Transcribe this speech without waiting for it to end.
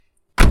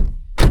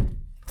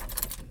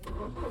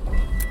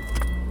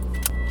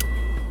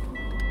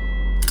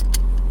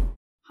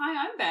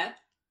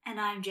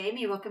I'm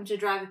Jamie. Welcome to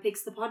Driver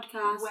Picks the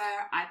Podcast.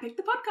 Where I pick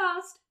the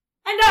podcast.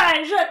 And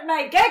I shut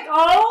my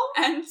gecko!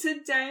 And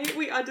today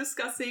we are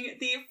discussing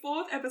the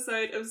 4th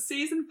episode of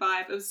Season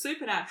 5 of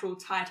Supernatural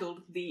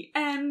titled The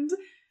End.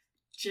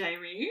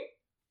 Jamie,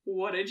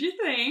 what did you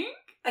think?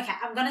 Okay,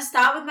 I'm going to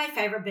start with my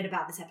favourite bit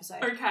about this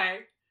episode. Okay.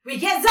 We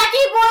get Zachy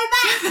Boi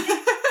back!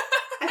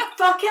 I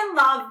fucking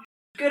love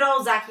good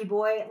old Zachy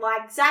Boi.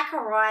 Like,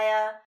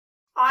 Zachariah,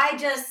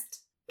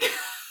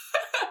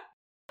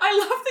 I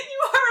love that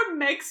you are a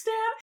Meg stan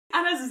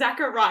and a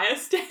Zachariah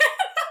stan.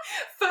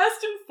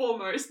 First and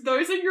foremost,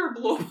 those are your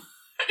blow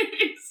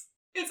buddies.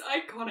 It's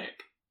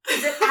iconic.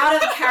 Is it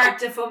out of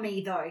character for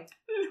me, though?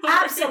 No.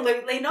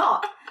 Absolutely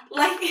not.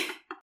 Like,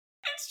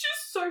 it's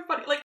just so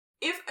funny. Like,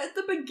 if at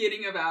the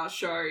beginning of our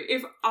show,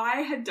 if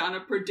I had done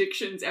a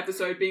predictions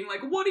episode being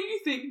like, what do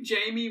you think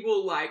Jamie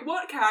will like?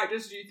 What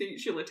characters do you think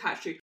she'll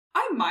attach to?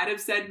 I might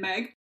have said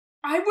Meg.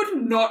 I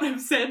would not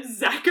have said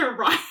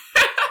Zachariah.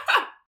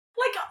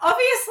 Like,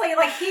 obviously,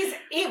 like, he's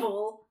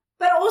evil,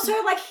 but also,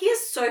 like, he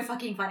is so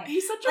fucking funny.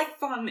 He's such a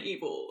fun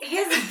evil.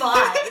 His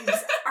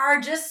vibes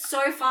are just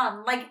so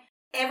fun. Like,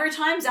 every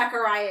time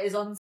Zachariah is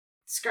on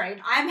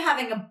screen, I'm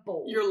having a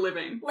ball. You're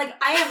living. Like,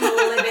 I am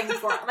living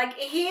for it. Like,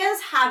 he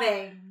is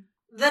having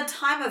the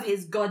time of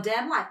his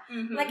goddamn life.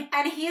 Mm-hmm. Like,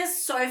 and he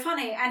is so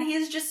funny, and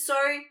he's just so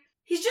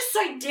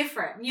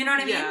different. You know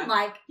what I mean?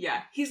 Like,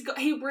 yeah,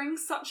 he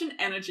brings such an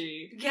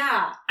energy.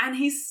 Yeah. And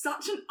he's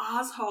such an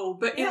asshole,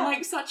 but in,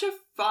 like, such a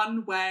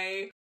fun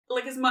way.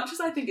 Like, as much as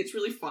I think it's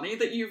really funny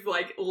that you've,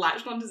 like,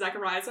 latched onto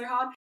Zachariah so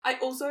hard, I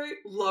also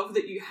love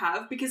that you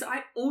have, because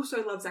I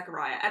also love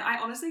Zachariah. And I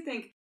honestly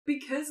think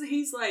because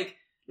he's, like,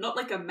 not,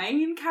 like, a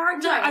main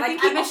character, no, I like,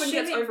 think he often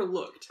gets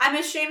overlooked. I'm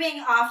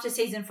assuming after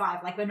season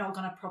 5, like, we're not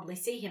going to probably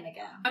see him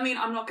again. I mean,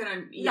 I'm not going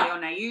to yay or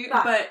nay you,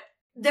 but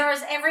there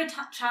is every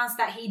chance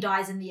that he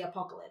dies in the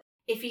apocalypse.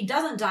 If he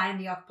doesn't die in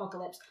the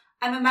apocalypse,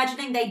 I'm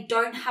imagining they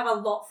don't have a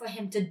lot for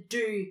him to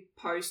do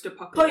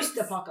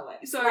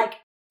post-apocalypse. So, like,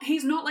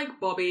 he's not like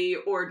Bobby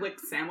or like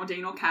Sam or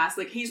Dean or Cass.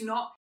 Like, he's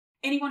not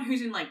anyone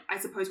who's in, like, I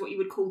suppose what you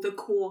would call the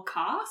core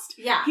cast.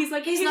 Yeah. He's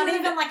not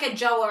even like a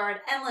Joe or an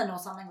Ellen or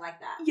something like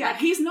that. Yeah, like,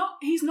 he's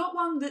not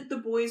one that the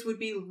boys would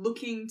be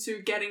looking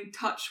to get in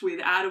touch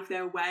with out of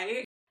their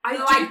way.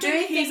 I do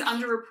think he's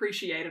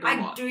underappreciated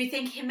a lot. I do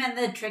think him and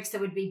the Trickster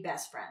would be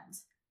best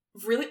friends.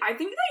 Really? I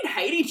think they'd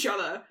hate each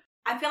other.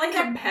 I feel like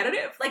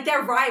competitive.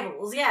 They're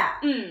rivals, yeah.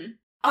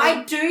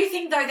 I do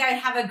think, though, they'd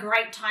have a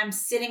great time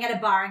sitting at a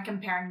bar and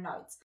comparing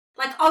notes.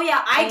 Like, oh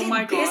yeah, I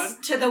did this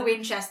to the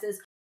Winchesters.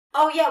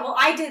 Oh yeah, well,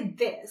 I did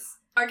this.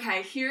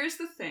 Okay, here's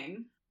the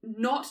thing.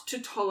 Not to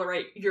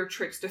tolerate your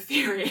Trickster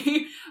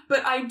theory,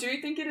 but I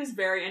do think it is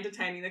very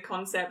entertaining, the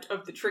concept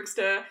of the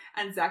Trickster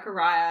and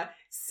Zachariah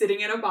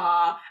sitting in a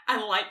bar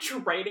and, like,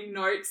 trading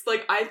notes.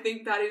 Like, I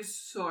think that is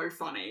so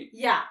funny.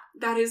 Yeah.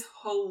 That is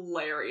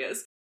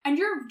hilarious. And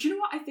do you know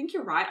what? I think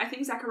you're right. I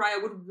think Zachariah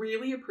would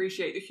really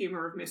appreciate the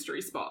humour of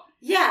Mystery Spot.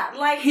 Yeah,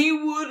 like, he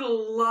would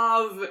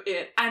love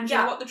it. And do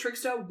you know what? The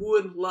Trickster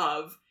would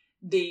love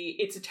the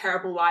It's a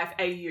Terrible Life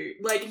AU.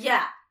 Like,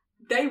 yeah.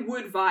 They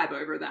would vibe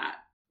over that.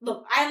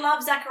 Look, I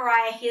love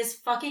Zachariah. He is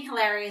fucking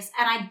hilarious.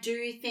 And I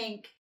do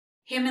think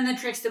him and the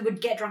Trickster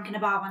would get drunk in a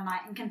bar one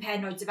night and compare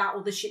notes about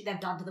all the shit they've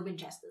done to the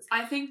Winchesters.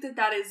 I think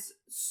that is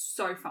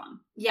so fun.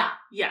 Yeah.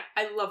 Yeah,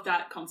 I love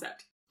that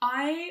concept.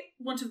 I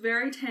want to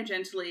very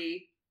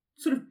tangentially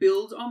sort of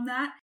build on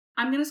that.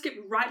 I'm going to skip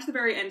right to the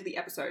very end of the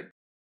episode.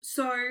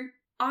 So,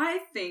 I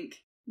think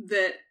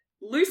that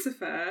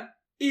Lucifer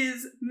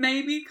is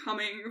maybe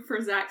coming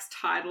for Zach's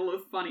title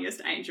of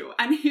funniest angel.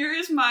 And here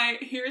is my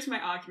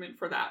argument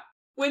for that.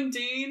 When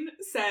Dean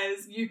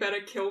says, "You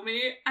better kill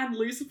me," and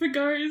Lucifer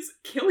goes,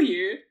 "Kill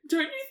you,"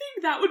 don't you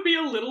think that would be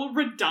a little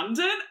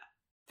redundant?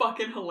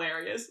 Fucking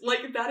hilarious.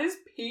 Like, that is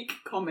peak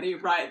comedy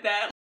right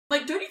there.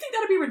 Like, don't you think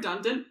that'd be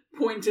redundant?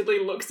 Pointedly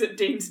looks at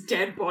Dean's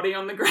dead body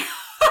on the ground.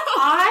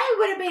 I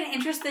would have been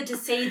interested to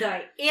see,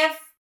 though, if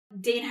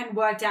Dean had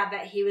worked out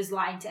that he was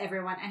lying to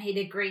everyone and he'd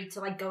agreed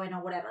to, like, go in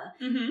or whatever.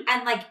 Mm-hmm.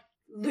 And, like,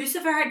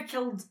 Lucifer had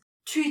killed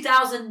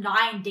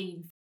 2009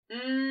 Dean.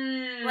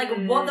 Like,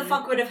 what the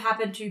fuck would have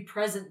happened to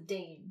present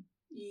Dean?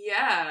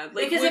 Yeah.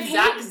 Like, because would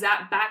Zach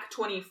zap back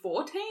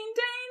 2014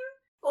 Dean?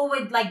 Or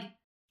would, like,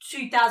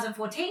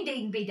 2014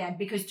 Dean be dead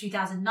because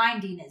 2009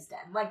 Dean is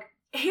dead? Like,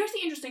 here's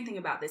the interesting thing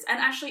about this. And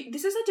actually,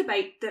 this is a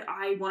debate that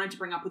I wanted to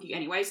bring up with you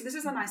anyway, so this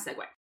is a nice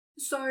segue.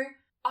 So,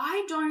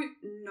 I don't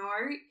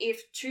know if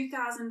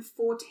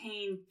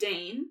 2014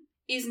 Dean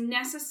is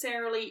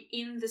necessarily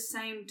in the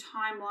same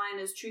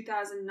timeline as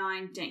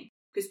 2009 Dean.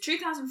 Because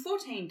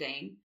 2014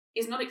 Dean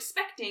is not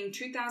expecting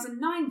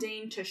 2009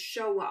 Dean to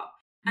show up.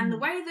 And the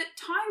way that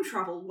time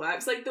travel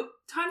works, like, the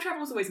time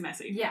travel is always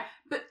messy. Yeah.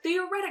 But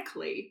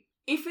theoretically,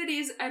 if it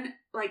is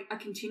a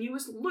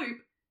continuous loop,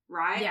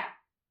 right? Yeah.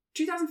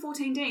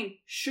 2014 Dean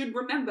should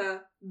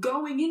remember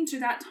going into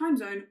that time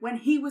zone when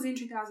he was in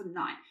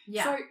 2009.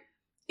 Yeah. So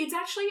it's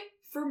actually,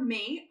 for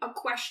me, a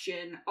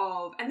question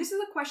of, and this is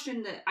a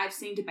question that I've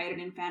seen debated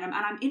in fandom, and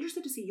I'm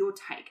interested to see your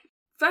take.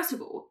 First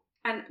of all,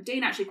 and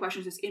Dean actually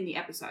questions this in the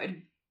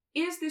episode,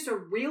 is this a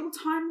real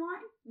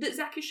timeline that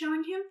Zach is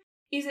showing him?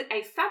 Is it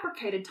a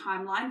fabricated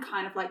timeline,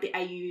 kind of like the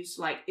AU's,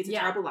 like, It's a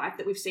Terrible Life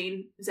that we've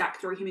seen Zach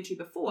throw him into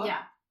before?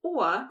 Yeah.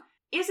 Or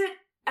is it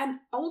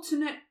an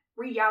alternate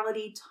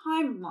reality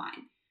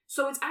timeline?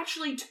 So it's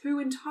actually two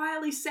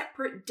entirely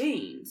separate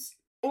Deans?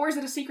 Or is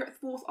it a secret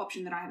fourth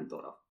option that I haven't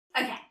thought of?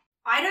 Okay.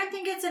 I don't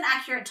think it's an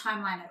accurate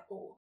timeline at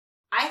all.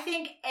 I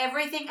think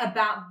everything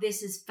about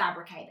this is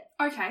fabricated.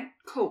 Okay,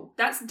 cool.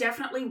 That's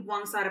definitely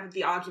one side of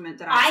the argument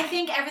that I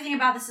think everything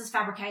about this is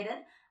fabricated.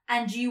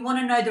 And do you want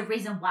to know the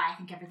reason why I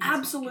think everything is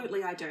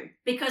Absolutely, I do.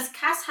 Because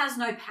Cass has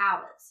no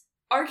powers.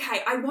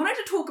 Okay, I wanted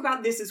to talk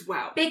about this as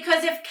well.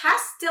 Because if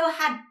Cass still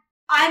had...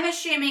 I'm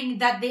assuming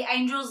that the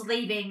angels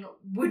leaving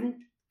wouldn't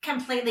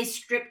completely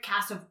strip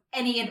Cass of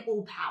any and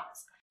all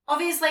powers.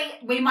 Obviously,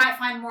 we might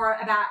find more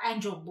about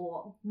angel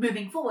lore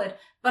moving forward,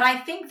 but I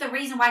think the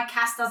reason why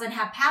Cass doesn't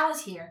have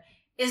powers here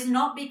is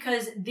not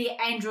because the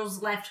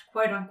angels left,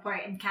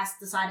 quote-unquote, and Cass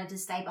decided to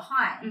stay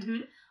behind. Mm-hmm.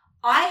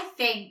 I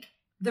think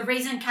the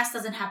reason Cass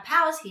doesn't have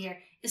powers here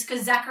is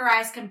because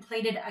Zacharias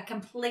completed a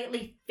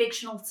completely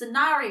fictional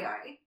scenario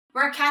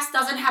where Cass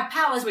doesn't have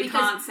powers. So he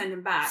can't send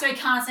him back. So he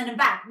can't send him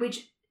back,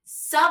 which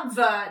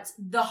subverts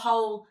the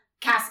whole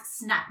Cass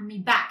snap me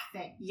back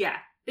thing. Yeah.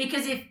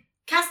 Because if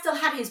Cass still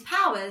had his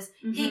powers,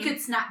 he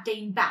could snap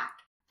Dean back.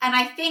 And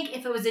I think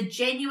if it was a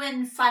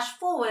genuine flash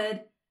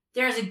forward,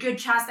 there is a good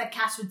chance that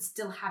Cass would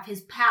still have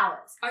his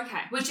powers.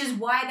 Okay. Which is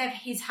why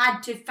he's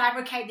had to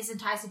fabricate this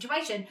entire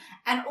situation.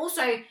 And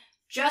also,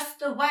 just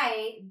the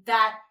way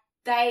that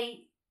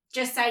they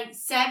just say,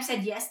 Sam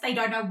said yes, they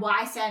don't know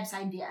why Sam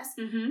said yes.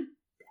 Mm-hmm.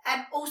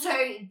 And also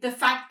the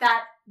fact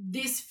that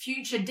this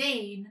future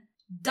Dean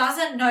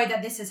doesn't know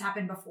that this has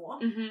happened before.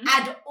 Mm-hmm.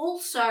 And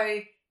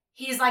also,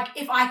 he's like,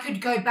 if I could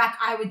go back,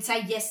 I would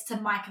say yes to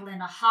Michael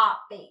in a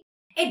heartbeat.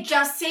 It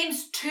just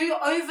seems too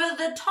over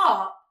the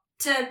top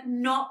to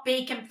not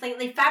be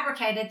completely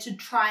fabricated to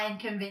try and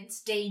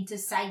convince Dean to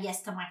say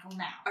yes to Michael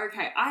now.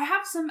 Okay, I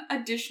have some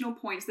additional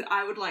points that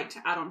I would like to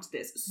add on to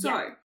this.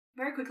 So,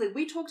 very quickly,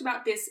 we talked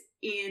about this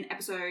in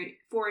episode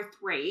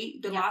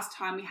 403, the last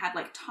time we had,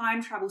 like,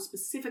 time travel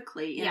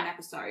specifically in an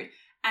episode.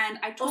 And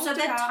I talked also,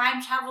 about... Also, the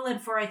time travel in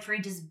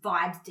 403 just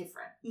vibes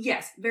different.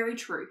 Yes, very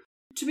true.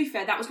 To be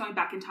fair, that was going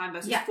back in time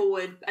versus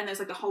forward, and there's,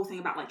 like, the whole thing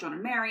about, like, John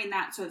and Mary and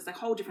that, so it's, like, a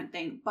whole different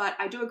thing. But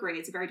I do agree,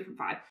 it's a very different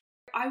vibe.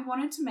 I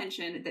wanted to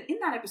mention that in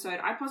that episode,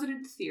 I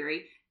posited the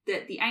theory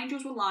that the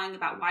angels were lying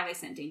about why they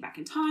sent Dean back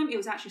in time. It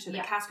was actually so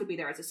that Cass could be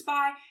there as a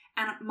spy,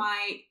 and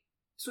my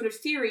sort of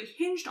theory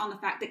hinged on the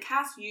fact that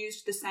Cass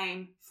used the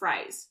same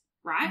phrase,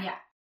 right? Yeah.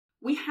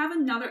 We have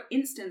another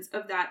instance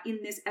of that in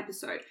this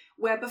episode,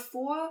 where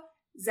before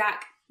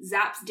Zach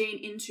zaps Dean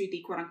into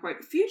the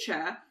quote-unquote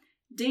future,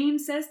 Dean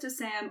says to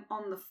Sam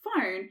on the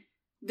phone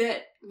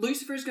that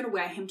Lucifer is going to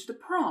wear him to the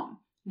prom.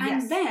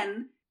 And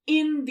then,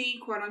 in the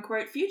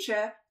quote-unquote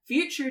future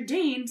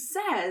Dean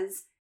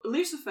says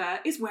Lucifer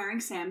is wearing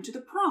Sam to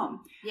the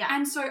prom. Yeah.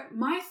 And so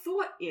my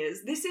thought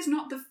is, this is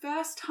not the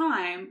first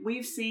time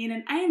we've seen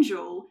an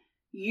angel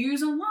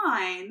use a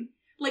line.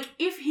 Like,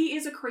 if he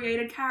is a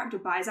created character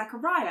by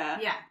Zachariah,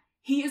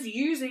 he is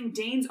using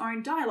Dean's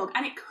own dialogue.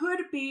 And it could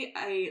be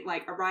a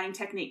writing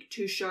technique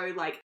to show,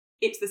 like,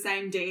 it's the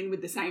same Dean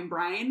with the same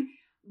brain.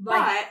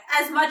 But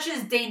as much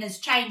as Dean has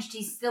changed,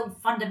 he's still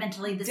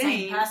fundamentally the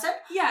same person.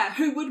 Yeah,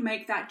 who would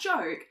make that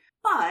joke.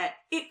 But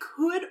it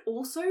could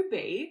also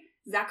be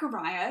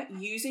Zachariah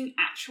using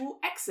actual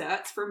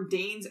excerpts from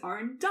Dean's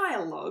own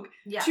dialogue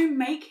to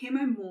make him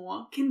a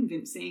more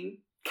convincing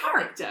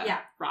character,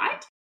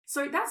 right?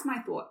 So that's my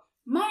thought.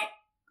 My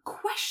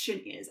question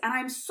is, and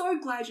I'm so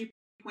glad you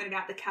pointed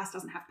out that Cass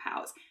doesn't have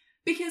powers,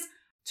 because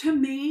to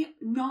me,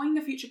 knowing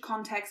the future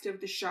context of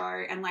the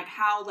show and, like,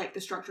 how, like,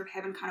 the structure of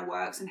heaven kind of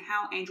works and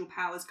how angel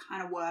powers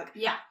kind of work,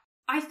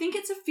 I think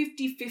it's a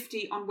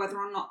 50-50 on whether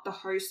or not the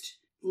host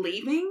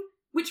leaving.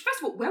 Which, first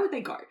of all, where would they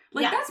go?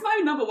 Like, that's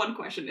my number one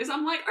question, is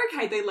I'm like,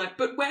 okay, they left,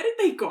 but where did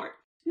they go?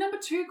 Number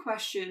two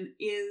question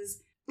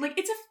is, like,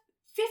 it's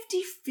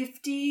a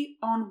 50-50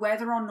 on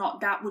whether or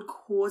not that would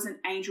cause an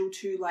angel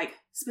to, like,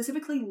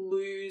 specifically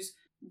lose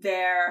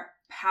their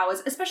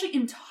powers, especially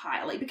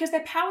entirely, because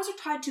their powers are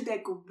tied to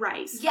their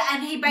grace. Yeah,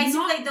 and he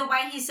basically, the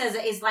way he says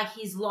it is like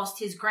he's lost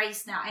his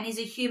grace now, and he's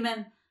a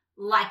human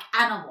like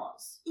Anna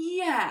was.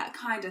 Yeah,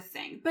 kind of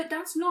thing. But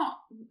it's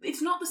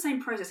not the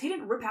same process. He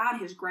didn't rip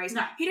out his grace.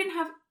 No. He didn't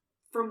have,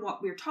 from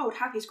what we're told,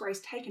 have his grace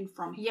taken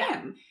from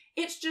him.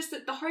 It's just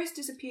that the host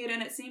disappeared,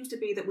 and it seems to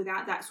be that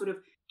without that sort of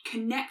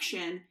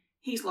connection,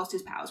 he's lost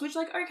his powers. Which,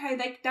 like,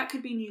 okay, that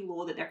could be new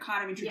law that they're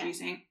kind of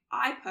introducing. Yeah.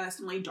 I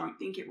personally don't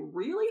think it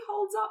really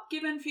holds up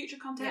given future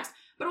context.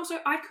 Yeah. But also,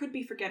 I could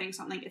be forgetting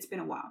something. It's been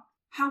a while.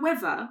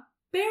 However,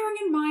 bearing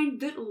in mind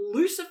that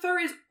Lucifer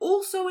is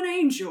also an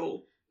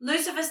angel...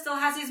 Lucifer still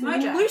has his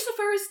mojo.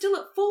 Lucifer is still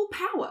at full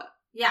power.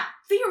 Yeah.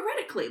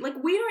 Theoretically.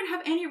 Like, we don't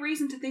have any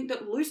reason to think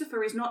that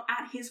Lucifer is not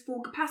at his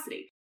full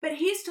capacity. But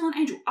he is still an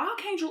angel.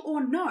 Archangel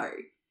or no,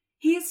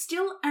 he is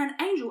still an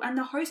angel, and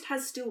the host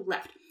has still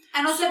left.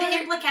 And also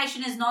the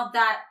implication is not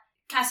that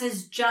Cass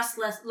has just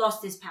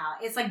lost his power.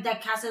 It's like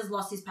that Cass has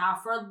lost his power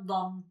for a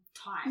long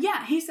time.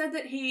 Yeah, he said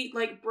that he,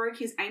 like, broke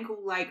his ankle,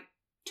 like,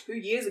 2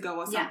 years ago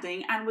or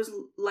something and was,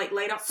 like,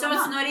 laid up for a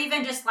month. So it's not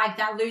even just like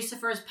that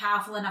Lucifer is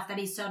powerful enough that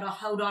he's sort of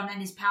hold on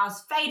and his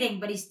power's fading,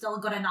 but he's still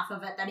got enough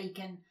of it that he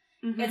can...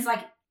 Mm-hmm. It's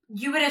like,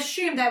 you would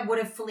assume that would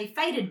have fully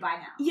faded by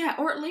now. Yeah,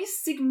 or at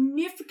least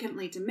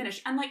significantly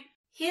diminished. And, like...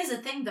 Here's the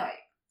thing, though.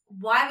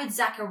 Why would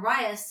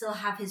Zachariah still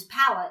have his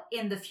power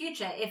in the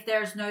future if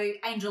there's no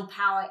angel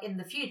power in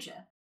the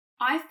future?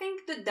 I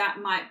think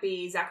that might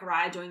be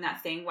Zachariah doing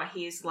that thing where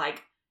he's,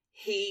 like...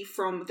 He,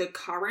 from the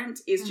current,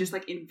 is just,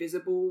 like,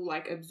 invisible,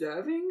 like,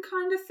 observing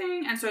kind of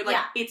thing. And so, like,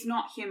 it's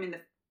not him in the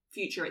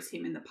future, it's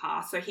him in the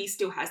past. So he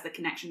still has the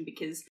connection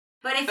because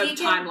of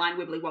timeline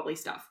wibbly-wobbly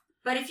stuff.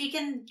 But if you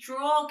can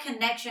draw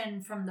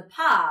connection from the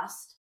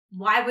past,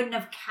 why wouldn't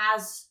have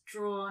Kaz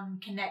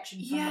drawn connection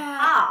from the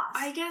past?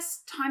 I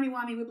guess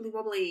timey-wimey,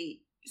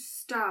 wibbly-wobbly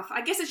stuff.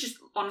 I guess it's just,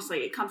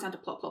 honestly, it comes down to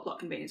plot,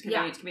 convenience,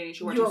 you're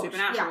watching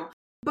Supernatural. Yeah.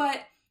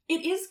 But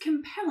it is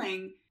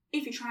compelling...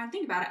 if you try and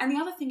think about it. And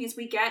the other thing is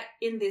we get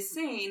in this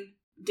scene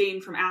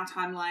Dean from our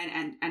timeline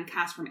and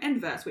Cass from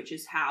Endverse, which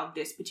is how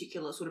this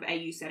particular sort of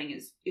AU setting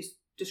is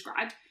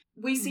described.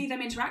 We see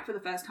them interact for the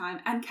first time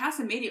and Cass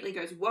immediately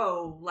goes,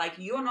 whoa, like,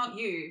 you're not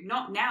you,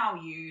 not now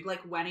you,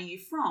 like, when are you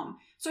from?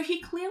 So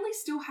he clearly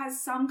still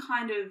has some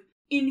kind of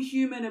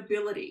inhuman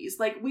abilities.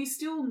 Like, we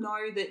still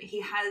know that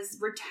he has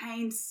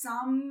retained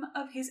some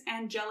of his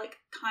angelic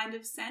kind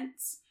of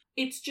sense.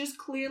 It's just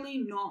clearly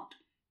not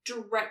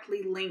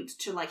directly linked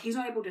to, like, he's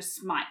not able to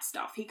smite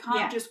stuff. He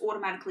can't just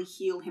automatically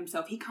heal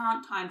himself. He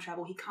can't time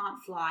travel. He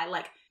can't fly.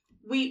 Like,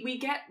 we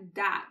get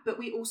that, but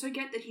we also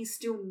get that he's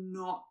still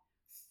not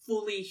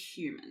fully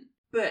human.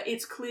 But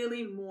it's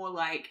clearly more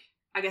like,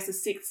 I guess, a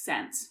sixth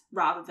sense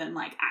rather than,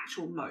 like,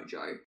 actual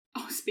mojo.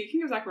 Oh,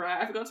 speaking of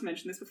Zachariah, I forgot to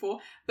mention this before,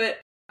 but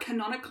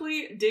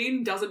canonically,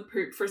 Dean doesn't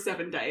poop for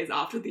 7 days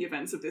after the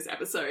events of this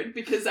episode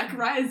because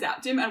Zachariah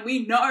zapped him, and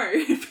we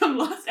know from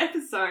last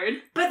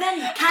episode. But then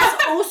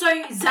Cass also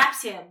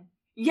zaps him.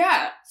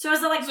 Yeah. So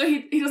is it like... So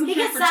he doesn't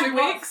poop for 2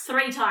 weeks?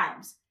 3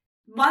 times.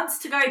 Once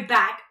to go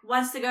back,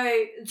 once to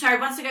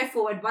go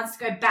forward, once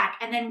to go back,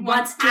 and then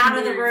once out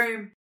of the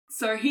room.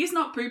 So he's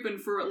not pooping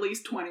for at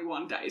least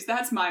 21 days.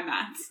 That's my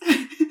maths.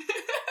 I'm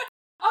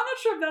not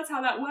sure if that's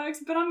how that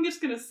works, but I'm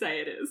just going to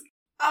say it is.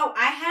 Oh,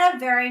 I had a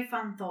very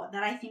fun thought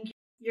that I think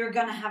you're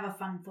going to have a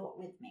fun thought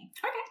with me.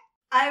 Okay.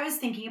 I was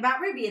thinking about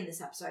Ruby in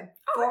this episode.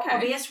 For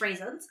obvious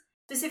reasons.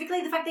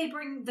 Specifically the fact they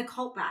bring the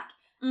cult back.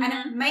 Mm-hmm. And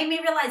it made me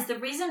realize the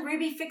reason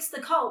Ruby fixed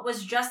the cult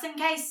was just in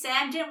case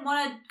Sam didn't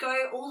want to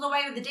go all the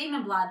way with the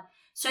demon blood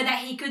so that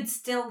he could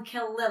still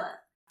kill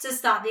Lilith to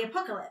start the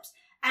apocalypse.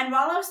 And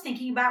while I was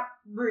thinking about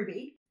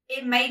Ruby,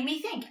 it made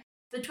me think.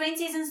 Between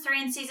seasons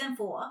 3 and season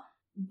 4,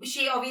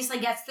 she obviously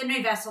gets the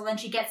new vessel and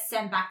she gets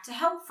sent back to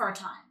help for a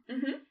time.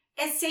 Mm-hmm.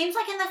 It seems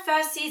like in the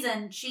first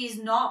season, she's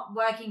not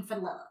working for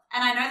Lilith.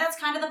 And I know that's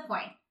kind of the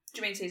point.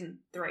 Do you mean season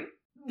 3?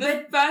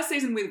 The first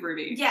season with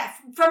Ruby. Yeah,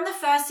 from the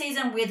first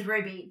season with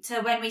Ruby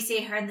to when we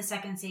see her in the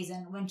second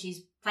season when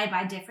she's played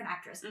by a different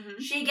actress.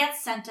 Mm-hmm. She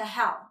gets sent to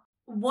hell.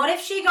 What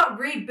if she got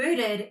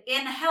rebooted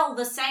in hell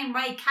the same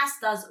way Cass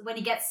does when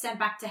he gets sent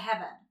back to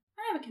heaven?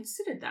 I never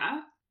considered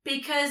that.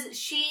 Because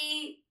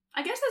she...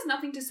 I guess there's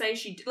nothing to say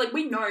she... Like,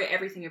 we know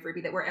everything of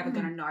Ruby that we're ever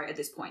going to know at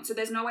this point. So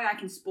there's no way I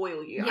can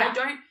spoil you. Yeah.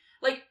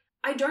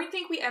 I don't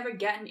think we ever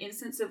get an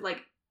instance of,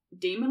 like,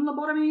 demon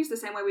lobotomies the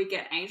same way we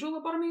get angel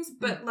lobotomies.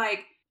 But,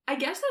 like, I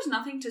guess there's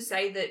nothing to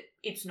say that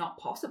it's not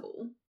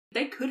possible.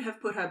 They could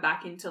have put her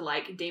back into,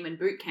 like, demon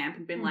boot camp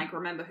and been like,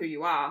 remember who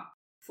you are.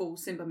 Full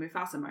Simba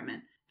Mufasa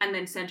moment. And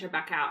then sent her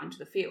back out into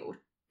the field.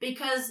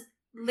 Because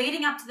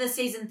leading up to the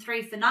season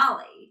 3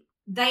 finale,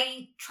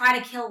 they try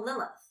to kill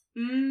Lilith.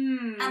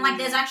 Mm. And, like,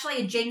 there's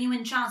actually a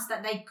genuine chance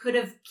that they could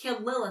have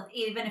killed Lilith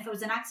even if it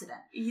was an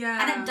accident.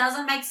 Yeah. And it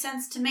doesn't make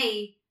sense to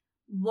me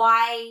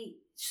why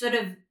sort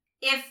of,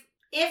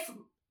 if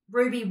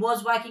Ruby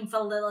was working for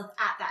Lilith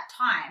at that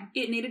time...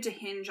 It needed to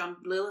hinge on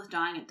Lilith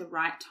dying at the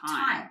right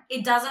time.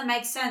 It doesn't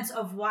make sense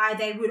of why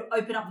they would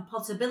open up the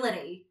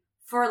possibility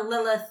for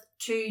Lilith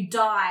to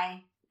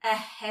die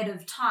ahead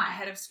of time.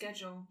 Ahead of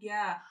schedule,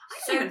 yeah.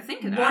 I didn't even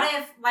think of that. What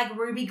if, like,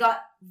 Ruby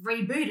got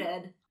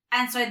rebooted...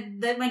 And so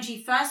when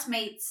she first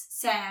meets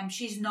Sam,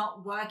 she's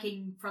not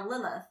working for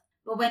Lilith.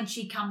 But when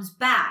she comes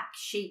back,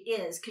 she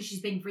is, because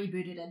she's been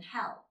rebooted in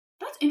hell.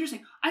 That's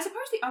interesting. I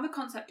suppose the other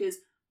concept is,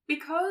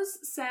 because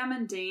Sam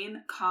and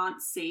Dean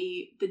can't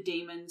see the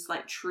demon's,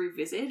 like, true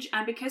visage,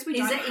 and because we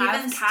don't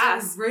have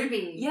Cass...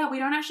 Ruby? Yeah, we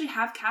don't actually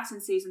have Cass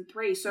in season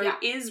 3. So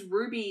is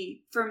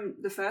Ruby from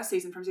the first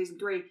season, from season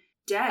 3,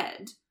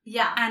 dead?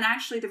 Yeah. And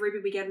actually the Ruby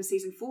we get in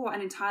season 4,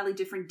 an entirely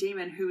different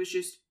demon who is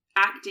just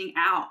acting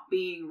out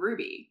being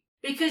Ruby.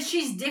 Because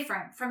she's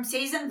different. From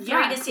season 3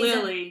 to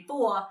clearly. Season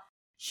 4,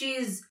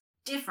 she's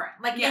different.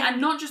 Like,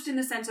 and not just in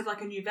the sense of, like,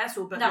 a new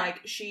vessel, but,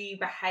 like, she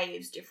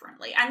behaves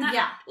differently. And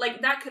that,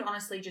 like, that could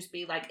honestly just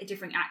be, like,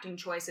 different acting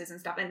choices and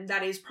stuff, and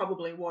that is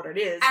probably what it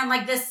is. And,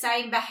 like, the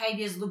same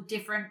behaviours look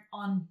different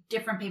on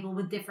different people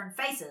with different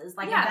faces.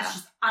 Like, that's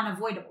just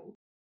unavoidable.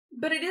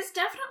 But it is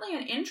definitely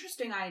an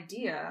interesting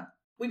idea.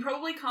 We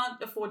probably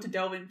can't afford to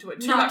delve into it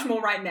too much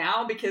more right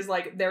now because,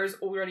 like, there is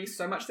already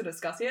so much to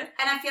discuss here.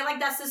 And I feel like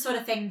that's the sort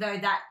of thing, though,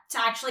 that to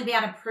actually be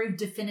able to prove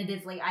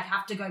definitively, I'd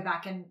have to go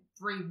back and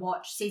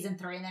rewatch season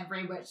 3 and then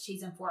rewatch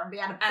season 4 and be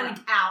able to point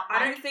out.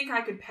 I don't think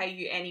I could pay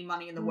you any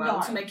money in the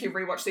world to make you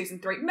rewatch season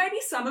 3. Maybe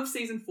some of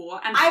season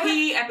 4 and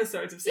key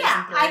episodes of season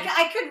 3.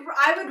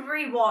 I would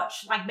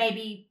rewatch, like,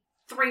 maybe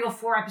 3 or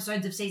 4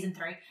 episodes of season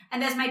 3,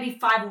 and there's maybe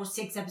 5 or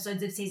 6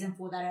 episodes of season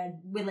 4 that I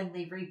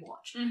willingly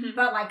rewatch. Mm-hmm.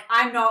 But, like,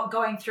 I'm not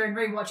going through and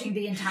rewatching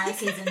the entire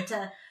season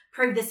to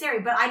prove this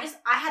theory. But I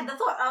had the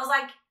thought. I was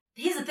like,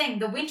 here's the thing: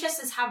 the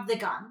Winchesters have the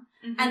gun,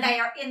 and they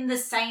are in the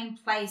same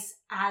place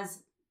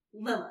as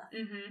Lilith.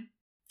 Mm-hmm.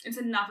 It's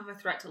enough of a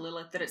threat to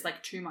Lilith that it's,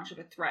 like, too much of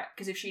a threat.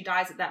 Because if she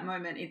dies at that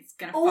moment, it's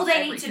gonna. All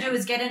they need to do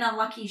is get in a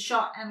lucky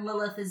shot, and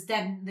Lilith is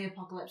dead, and the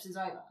apocalypse is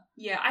over.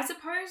 Yeah, I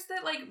suppose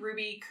that, like,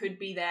 Ruby could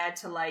be there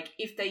to, like,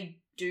 if they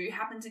do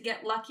happen to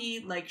get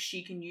lucky, like,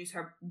 she can use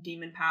her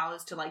demon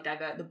powers to, like,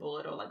 divert the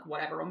bullet or, like,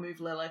 whatever, or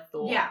move Lilith,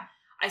 or... Yeah.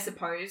 I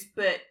suppose,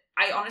 but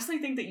I honestly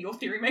think that your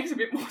theory makes a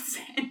bit more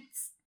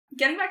sense.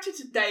 Getting back to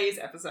today's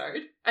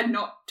episode, and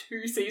not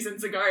 2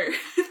 seasons ago.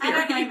 I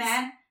don't know,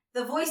 man.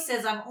 The voice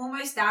says I'm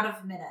almost out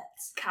of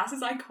minutes. Cass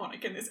is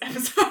iconic in this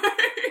episode.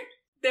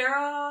 There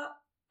are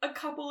a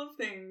couple of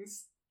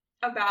things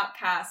about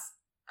Cass.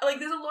 Like,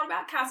 there's a lot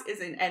about Cass is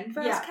in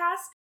End-verse Cass,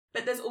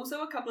 but there's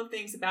also a couple of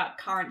things about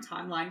current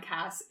timeline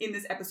Cass in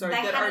this episode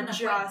that are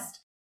just...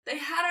 They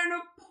had an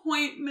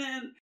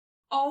appointment.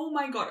 Oh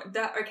my god.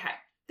 Okay.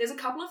 There's a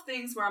couple of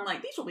things where I'm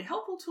like, these will be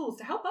helpful tools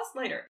to help us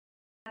later.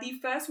 The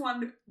first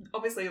one,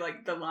 obviously,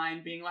 like, the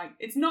line being like,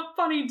 it's not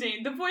funny,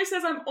 Dean. The voice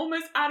says I'm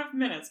almost out of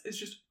minutes. It's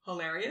just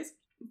hilarious.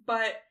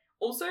 But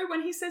also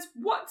when he says,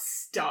 what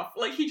stuff?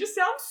 Like, he just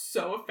sounds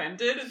so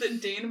offended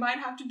that Dean might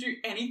have to do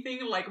anything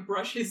like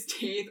brush his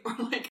teeth or,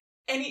 like,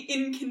 any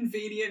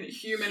inconvenient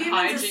human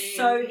hygiene. Humans are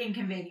so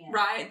inconvenient.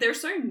 Right? They're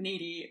so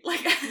needy.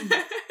 Like,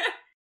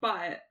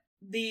 but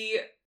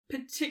the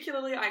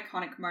particularly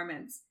iconic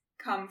moments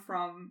come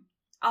from,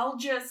 I'll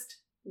just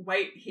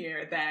wait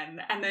here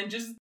then, and then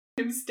just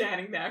him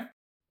standing there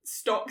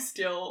stock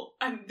still,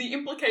 and the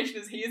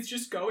implication is he is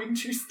just going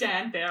to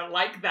stand there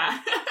like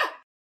that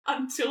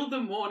until the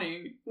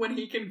morning when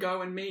he can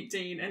go and meet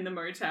Dean in the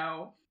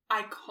motel.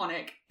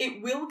 Iconic.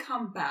 It will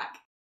come back.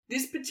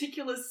 This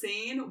particular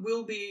scene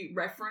will be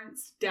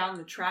referenced down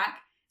the track,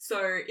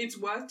 so it's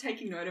worth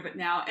taking note of it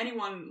now.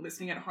 Anyone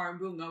listening at home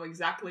will know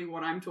exactly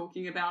what I'm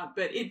talking about,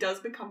 but it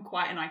does become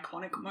quite an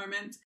iconic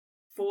moment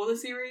for the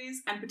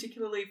series, and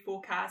particularly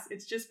for Cass.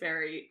 It's just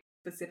very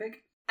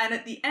specific. And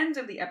at the end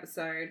of the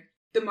episode,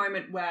 the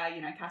moment where,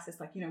 you know, Cass is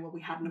like, you know, well,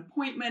 we had an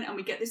appointment, and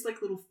we get this,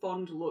 like, little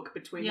fond look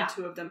between the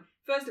two of them.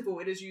 First of all,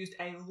 it is used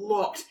a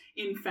lot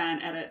in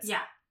fan edits.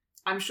 Yeah.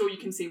 I'm sure you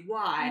can see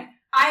why.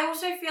 I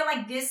also feel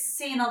like this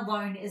scene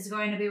alone is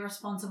going to be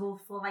responsible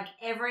for, like,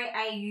 every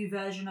AU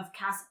version of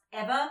Cass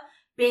ever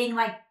being,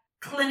 like,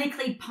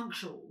 clinically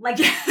punctual. Like,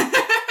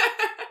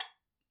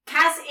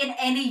 Cass in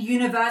any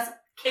universe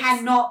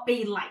cannot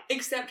be late.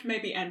 Except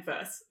maybe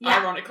End-verse,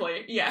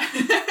 ironically. Yeah.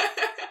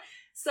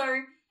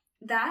 So,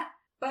 that,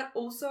 but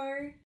also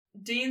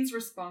Dean's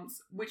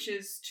response, which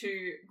is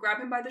to grab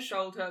him by the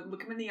shoulder,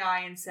 look him in the eye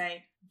and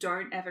say,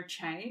 don't ever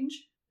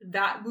change.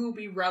 That will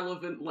be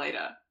relevant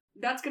later.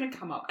 That's going to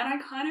come up. And I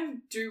kind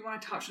of do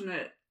want to touch on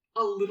it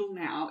a little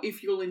now,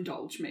 if you'll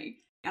indulge me.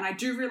 And I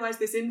do realise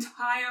this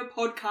entire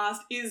podcast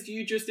is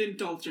you just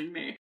indulging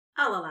me.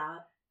 I'll allow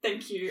it.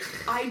 Thank you.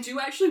 I do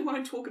actually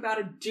want to talk about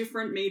a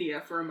different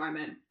media for a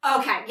moment.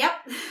 Okay, yep.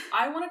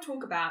 I want to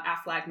talk about Our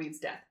Flag Means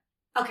Death.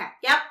 Okay,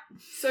 yep.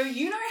 So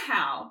you know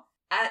how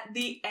at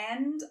the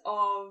end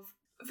of...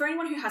 For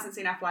anyone who hasn't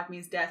seen Our Flag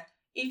Means Death,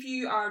 if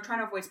you are trying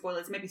to avoid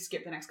spoilers, maybe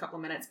skip the next couple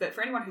of minutes. But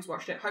for anyone who's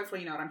watched it,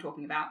 hopefully you know what I'm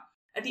talking about.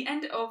 At the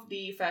end of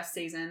the first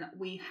season,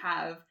 we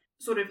have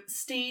sort of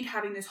Steed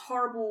having this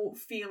horrible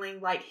feeling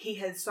like he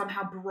has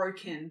somehow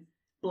broken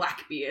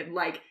Blackbeard.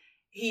 Like,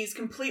 he's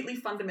completely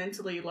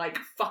fundamentally, like,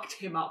 fucked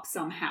him up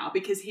somehow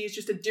because he's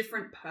just a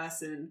different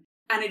person.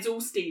 And it's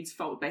all Steed's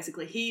fault,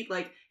 basically. He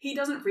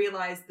doesn't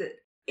realise that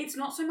it's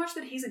not so much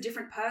that he's a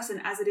different person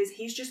as it is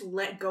he's just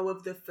let go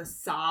of the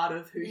facade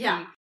of who he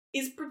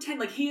is.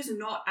 Like, he is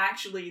not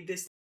actually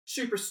this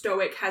super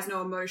stoic, has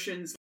no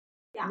emotions,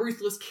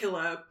 ruthless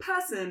killer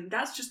person.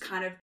 That's just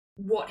kind of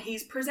what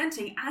he's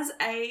presenting as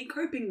a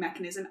coping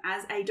mechanism,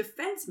 as a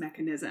defense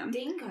mechanism.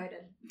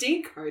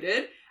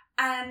 Decoded.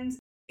 And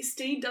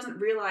Steed doesn't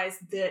realize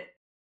that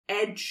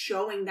Ed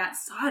showing that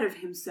side of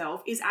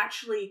himself is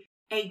actually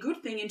a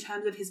good thing in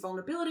terms of his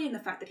vulnerability and the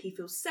fact that he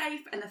feels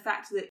safe and the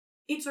fact that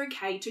it's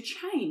okay to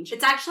change.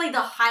 It's actually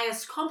the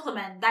highest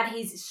compliment that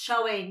he's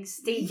showing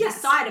Steed the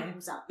side of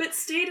himself. But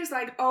Steed is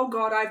like, oh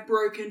god, I've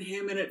broken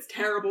him and it's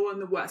terrible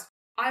and the worst.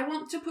 I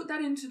want to put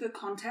that into the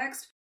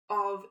context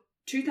of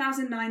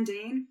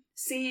 2019,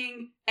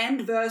 seeing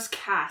End-verse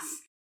Cass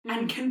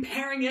and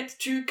comparing it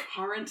to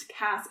current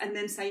Cass and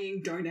then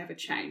saying, don't ever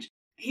change.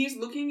 He's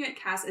looking at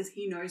Cass as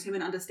he knows him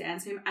and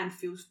understands him and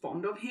feels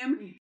fond of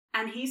him.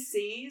 And he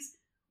sees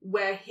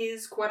where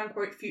his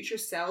quote-unquote future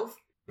self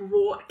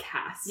brought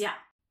Cass. Yeah.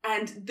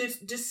 And the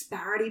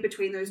disparity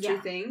between those two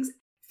things,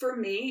 for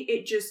me,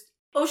 it just...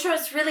 Also,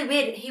 it's really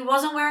weird. He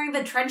wasn't wearing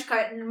the trench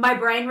coat and my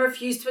brain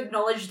refused to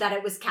acknowledge that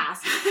it was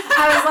Cass.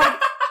 I was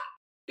like...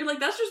 You're like,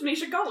 that's just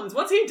Misha Collins.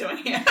 What's he doing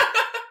here?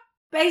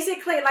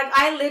 Basically, like,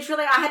 I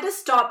had to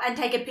stop and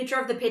take a picture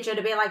of the picture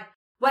to be like,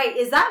 wait,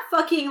 is that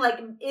fucking, like,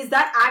 is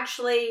that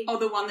actually... Oh,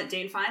 the one that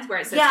Dean finds where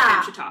it says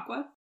Camp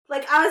Chautauqua?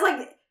 Like, I was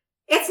like,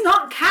 it's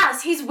not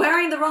Cass. He's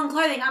wearing the wrong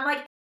clothing. I'm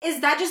like,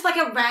 is that just, like,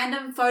 a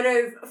random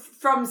photo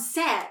from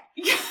set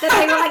that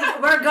they were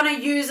like, we're gonna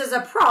use as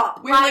a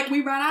prop? We're like,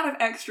 we ran out of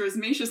extras.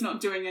 Misha's not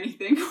doing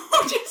anything.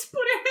 We'll just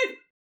put him in.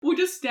 We'll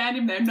just stand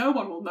him there. No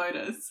one will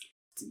notice.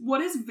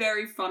 What is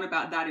very fun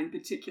about that in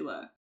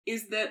particular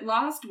is that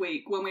last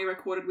week when we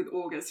recorded with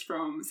August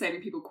from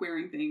Saving People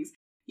Queering Things,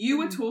 you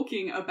were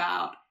talking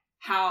about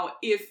how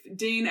if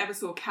Dean ever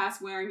saw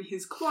Cass wearing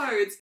his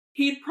clothes,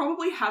 he'd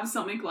probably have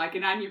something like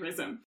an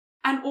aneurysm.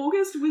 And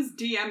August was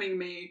DMing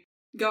me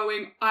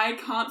going, I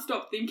can't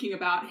stop thinking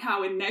about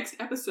how in next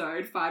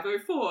episode,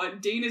 504,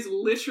 Dean is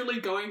literally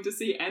going to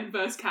see N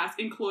vs. Cass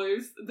in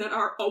clothes that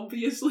are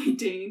obviously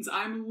Dean's.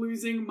 I'm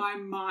losing my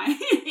mind.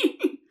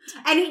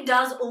 And he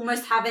does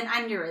almost have an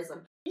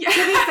aneurysm. Yeah.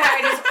 To be fair,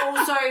 it is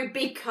also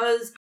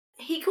because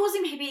he calls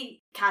him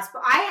hippie Cass,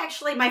 but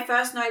my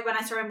first note when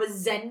I saw him was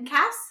Zen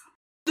Cass.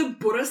 The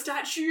Buddha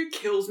statue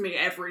kills me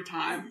every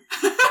time.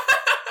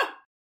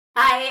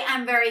 I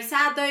am very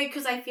sad though,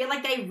 because I feel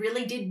like they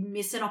really did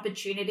miss an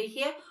opportunity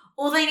here.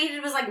 All they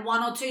needed was like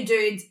one or two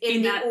dudes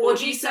in the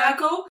orgy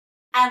circle,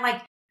 and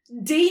like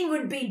Dean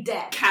would be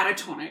dead.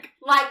 Catatonic.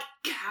 Like,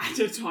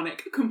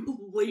 catatonic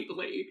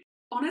completely.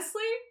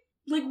 Honestly,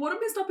 like, what a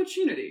missed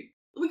opportunity.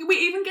 We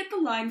even get the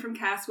line from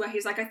Cass where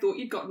he's like, I thought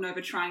you'd gotten over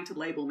trying to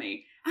label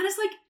me. And it's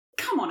like,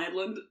 come on,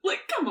 Edlund.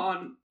 Like, come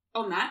on.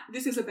 On that,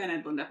 this is a Ben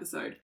Edlund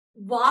episode.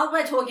 While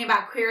we're talking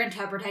about queer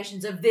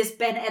interpretations of this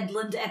Ben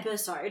Edlund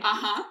episode,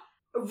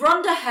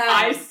 Rhonda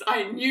Hurley.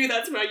 I knew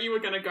that's where you were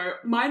going to go.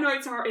 My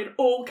notes are in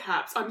all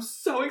caps. I'm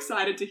so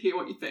excited to hear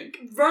what you think.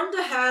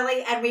 Rhonda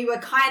Hurley, and we were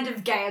kind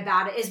of gay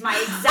about it, is my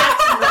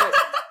exact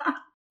note.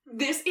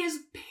 This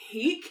is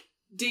peak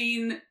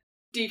Dean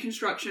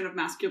deconstruction of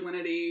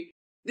masculinity.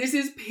 This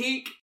is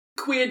peak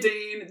queer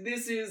Dean.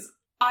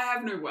 I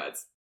have no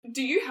words.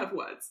 Do you have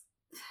words?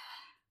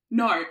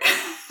 No.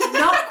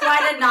 Not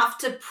quite enough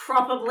to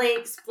properly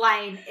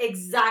explain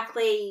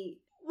exactly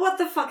what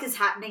the fuck is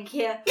happening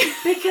here.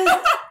 Because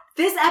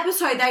this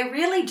episode, they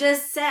really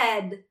just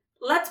said,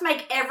 let's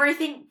make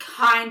everything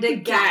kinda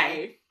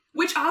gay.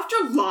 Which after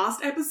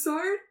last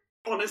episode,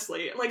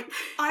 honestly, like,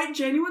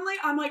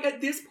 I'm like,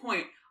 at this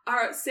point,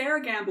 are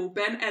Sarah Gamble,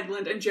 Ben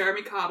Edlund, and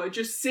Jeremy Carver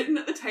just sitting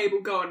at the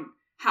table going,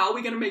 how are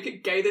we going to make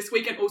it gay this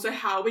week? And also,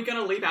 how are we going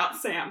to leave out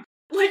Sam?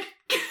 Like...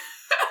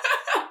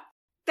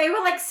 They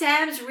were like,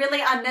 Sam's really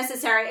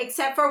unnecessary,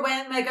 except for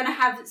when we're going to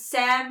have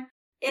Sam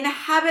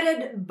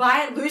inhabited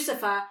by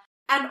Lucifer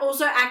and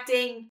also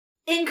acting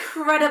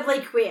incredibly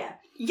queer.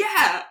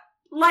 Yeah.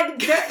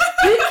 Like,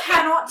 you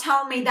cannot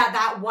tell me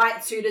that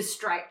white suit is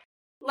straight.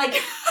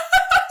 Like,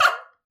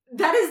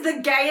 that is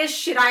the gayest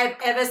shit I have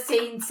ever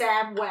seen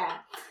Sam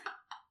wear.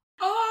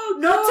 Oh,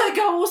 God. Not to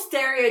go all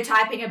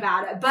stereotyping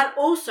about it, but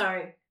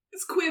also...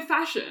 It's queer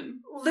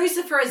fashion.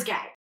 Lucifer is gay.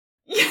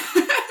 Yeah.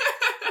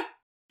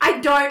 I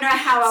don't know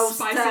how else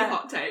Spicy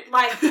hot take.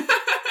 Like...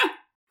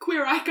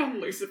 Queer icon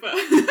Lucifer.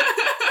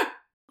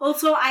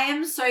 Also, I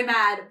am so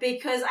mad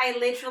because I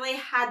literally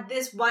had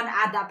this one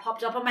ad that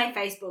popped up on my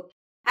Facebook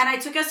and I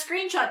took a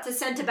screenshot to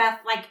send to Beth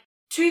like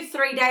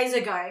 2-3 days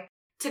ago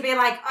to be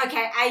like,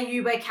 okay,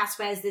 AU where Cass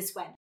wears this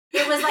when.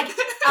 It was like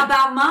a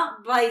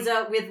Balmain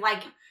blazer with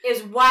like, it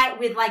was white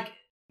with like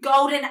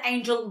golden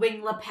angel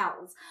wing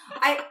lapels.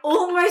 I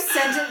almost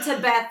sent it to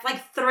Beth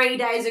like 3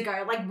 days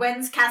ago. Like,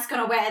 when's Cass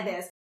gonna wear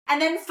this?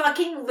 And then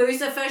fucking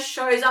Lucifer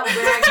shows up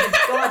wearing the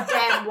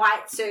goddamn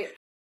white suit.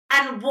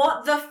 And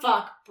what the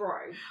fuck,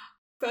 bro?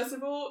 First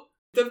of all,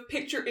 the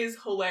picture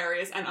is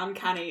hilarious and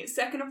uncanny.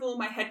 Second of all,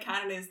 my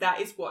headcanon is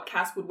that is what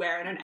Cass would wear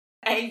in an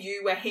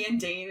AU where he and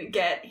Dean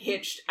get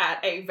hitched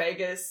at a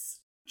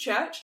Vegas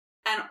church.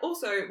 And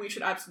also, we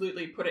should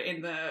absolutely put it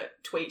in the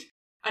tweet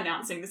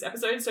announcing this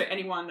episode so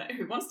anyone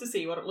who wants to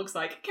see what it looks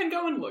like can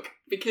go and look,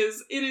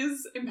 because it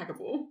is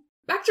impeccable.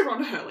 Back to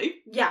Rhonda Hurley.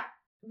 Yeah.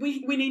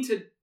 We need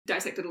to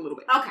dissect it a little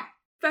bit. Okay.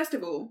 First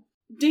of all,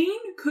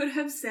 Dean could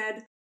have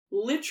said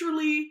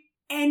literally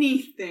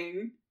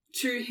anything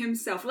to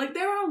himself. Like,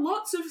 there are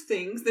lots of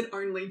things that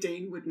only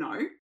Dean would know.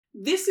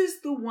 This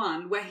is the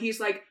one where he's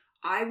like,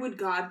 I would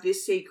guard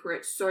this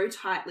secret so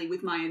tightly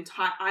with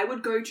I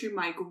would go to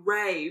my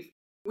grave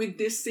with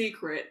this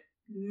secret.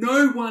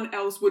 No one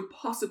else would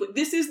possibly.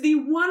 This is the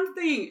one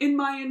thing in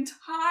my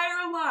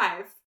entire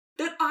life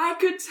that I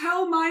could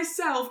tell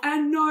myself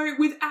and know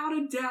without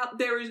a doubt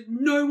there is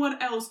no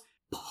one else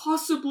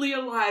possibly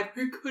alive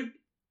who could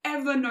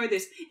ever know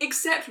this,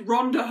 except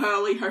Rhonda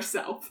Hurley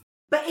herself.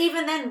 But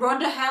even then,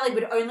 Rhonda Hurley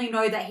would only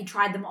know that he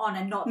tried them on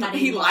and not that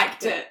he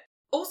liked it.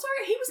 Also,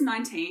 he was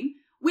 19.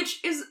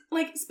 Which is,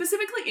 like,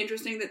 specifically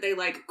interesting that they,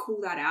 like,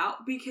 call that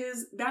out,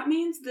 because that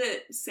means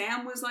that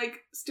Sam was,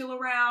 like, still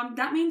around.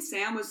 That means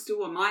Sam was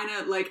still a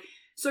minor. Like,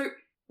 so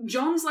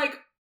John's, like,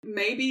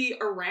 maybe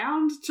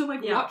around to,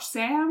 like, watch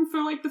Sam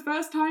for, like, the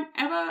first time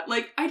ever.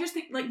 Like, I just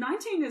think, like,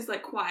 19 is,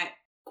 like, quite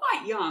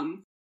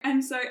young.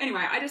 And so,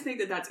 anyway, I just think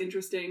that that's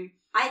interesting.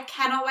 I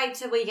cannot wait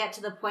till we get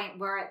to the point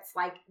where it's,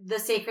 like, the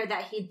secret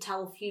that he'd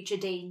tell future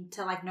Dean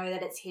to, like, know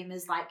that it's him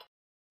is, like,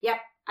 yep,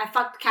 I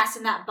fucked Cass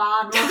in that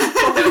bar.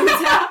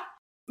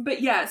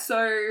 But yeah,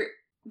 so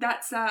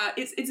that's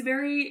it's a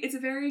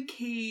very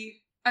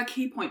key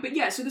point. But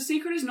yeah, so the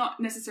secret is not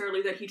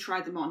necessarily that he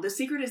tried them on. The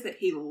secret is that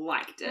he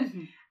liked it.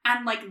 Mm-hmm.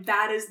 And like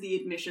that is the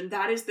admission.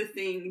 That is the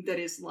thing that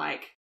is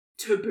like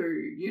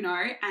taboo, you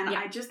know? And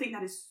I just think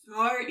that is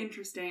so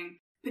interesting,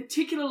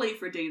 particularly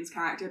for Dean's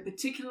character,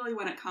 particularly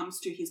when it comes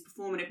to his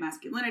performative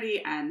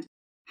masculinity and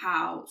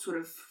how sort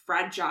of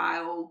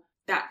fragile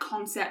that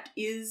concept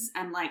is,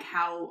 and like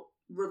how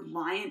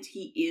reliant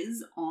he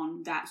is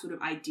on that sort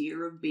of idea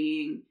of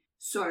being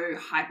so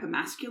hyper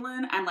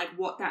masculine, and like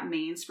what that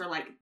means for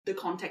like the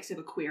context of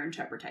a queer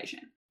interpretation.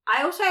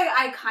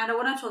 I kind of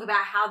want to talk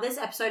about how this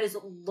episode is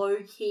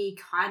low-key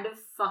kind of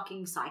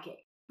fucking psychic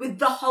with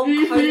the whole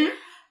code.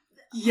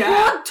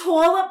 Yeah.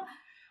 Toilet.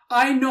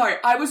 I know.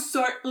 I was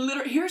so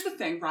literally. Here's the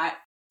thing, right?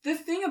 The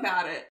thing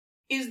about it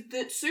is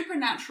that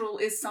supernatural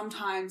is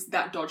sometimes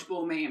that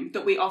dodgeball meme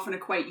that we often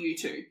equate you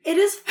to. It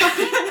is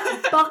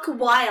fucking buck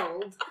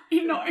wild.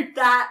 You know.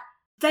 That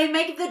they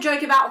make the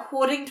joke about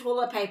hoarding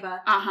toilet paper.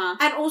 Uh-huh.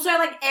 And also,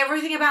 like,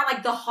 everything about,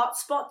 like, the hot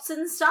spots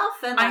and stuff.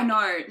 And like, I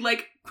know.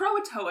 Like,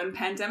 Croatoan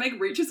pandemic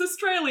reaches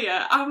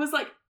Australia. I was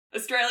like,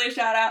 Australia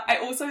shout out. I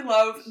also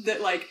love that,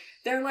 like,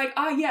 they're like,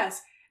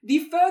 yes,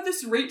 the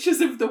furthest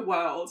reaches of the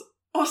world,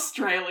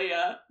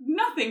 Australia.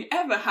 Nothing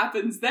ever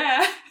happens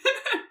there.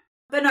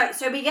 But no,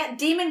 so we get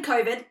demon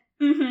COVID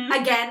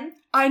again.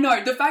 I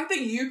know. The fact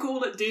that you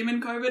call it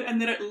demon COVID and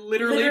then it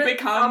literally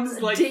becomes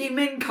like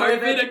demon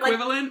COVID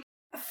equivalent.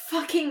 Like,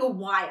 fucking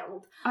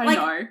wild. I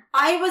know.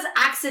 I was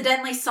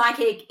accidentally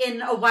psychic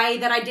in a way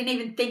that I didn't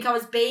even think I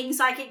was being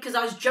psychic because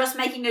I was just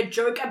making a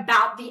joke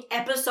about the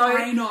episode.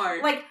 I know.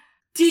 Like,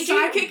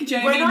 Psychic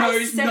Jamie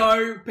knows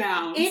no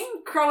bounds. In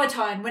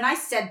Croatoan, when I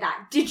said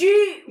that, did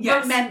you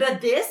remember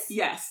this?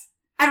 Yes.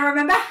 And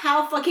remember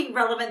how fucking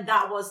relevant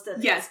that was to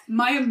this. Yes,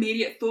 my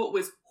immediate thought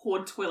was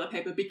hoard toilet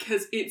paper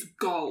because it's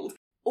gold.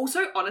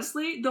 Also,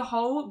 honestly, the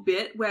whole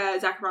bit where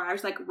Zachariah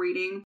is like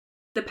reading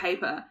the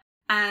paper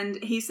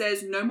and he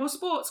says, "No more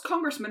sports,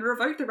 Congressman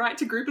revoke the right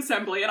to group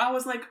assembly." And I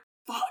was like,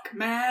 fuck,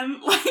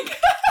 man. Like,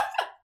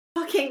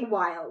 fucking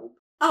wild.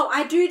 Oh,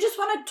 I do just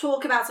want to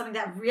talk about something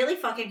that really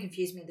fucking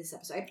confused me this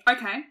episode.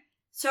 Okay.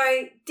 So,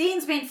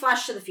 Dean's been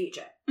flashed to the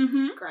future.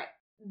 Mm-hmm. Great.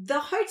 The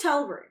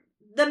hotel room.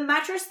 The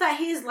mattress that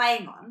he is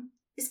laying on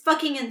is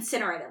fucking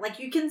incinerated. Like,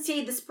 you can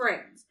see the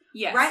springs.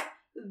 Yes. Right?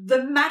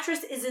 The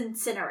mattress is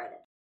incinerated.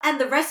 And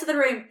the rest of the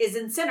room is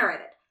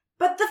incinerated.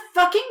 But the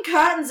fucking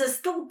curtains are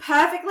still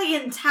perfectly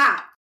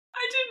intact.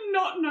 I did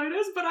not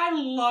notice, but I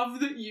love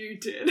that you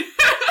did.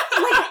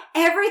 Like,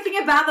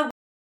 everything about the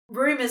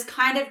room is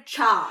kind of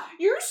charred.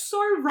 You're so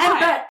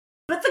right.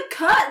 But the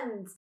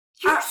curtains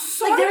You're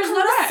so like, there's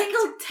correct. not a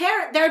single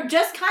tear. They're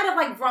just kind of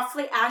like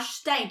roughly ash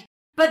stained.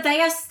 But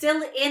they are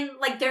still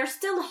they're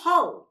still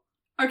whole.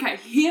 Okay,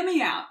 hear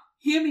me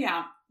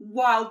out.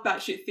 Wild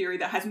batshit theory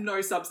that has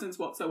no substance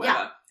whatsoever.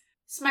 Yeah.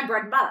 It's my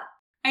bread and butter.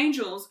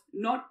 Angels,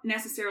 not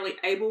necessarily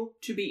able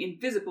to be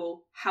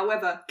invisible,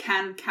 however,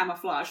 can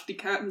camouflage. The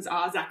curtains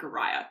are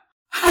Zachariah.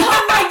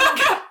 Oh my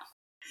god!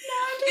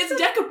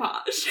 It's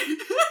decoupage.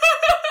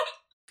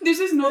 This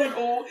is not at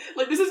all,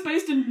 like, this is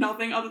based in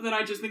nothing other than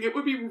I just think it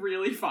would be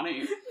really funny.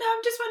 No,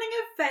 I'm just wanting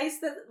a face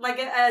that, like,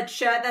 a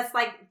shirt that's,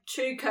 like,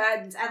 two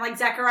curtains, and, like,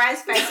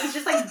 Zachariah's face is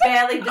just, like,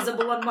 barely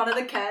visible on one of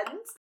the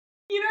curtains.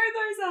 You know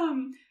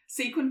those,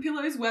 sequin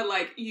pillows where,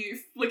 like, you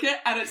flick it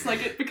and it's,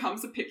 like, it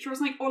becomes a picture or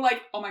something? Or,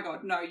 like, oh my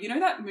god, no. You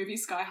know that movie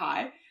Sky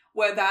High?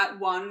 Where that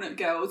one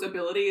girl's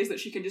ability is that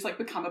she can just, like,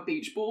 become a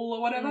beach ball or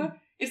whatever? Mm.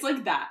 It's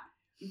like that.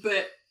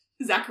 But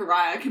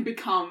Zachariah can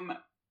become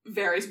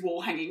various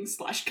wall hangings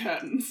 /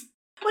 curtains.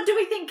 What do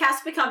we think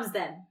Cass becomes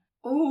then?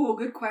 Oh,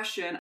 good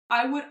question.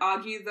 I would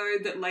argue, though,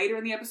 that later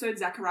in the episode,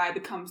 Zachariah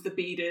becomes the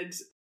beaded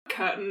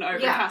curtain over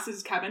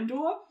Cass's cabin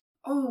door.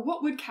 Oh,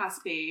 what would Cass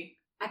be?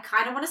 I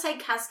kind of want to say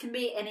Cass can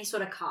be any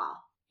sort of car.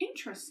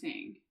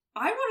 Interesting.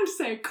 I wanted to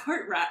say a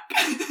coat rack.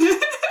 Fucking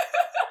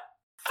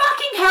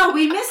hell,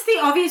 we missed the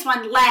obvious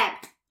one,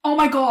 lamp. Oh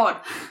my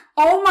god,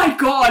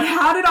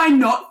 how did I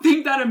not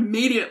think that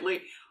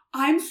immediately?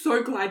 I'm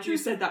so glad you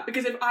said that,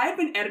 because if I had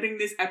been editing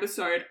this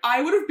episode,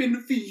 I would have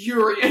been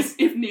furious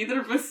if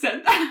neither of us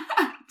said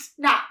that.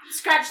 Nah,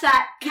 scratch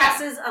that.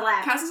 Cass is a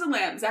lamp. Cass is a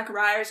lamp,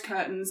 Zachariah's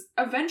curtains.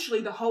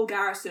 Eventually, the whole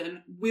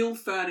garrison will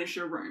furnish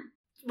a room.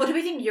 What do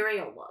we think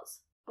Uriel was?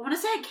 I want to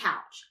say a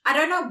couch. I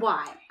don't know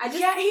why.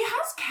 Yeah, he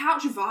has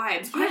couch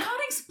vibes, but I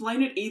can't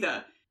explain it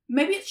either.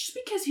 Maybe it's just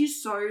because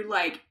he's so,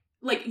 like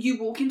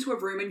you walk into a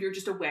room and you're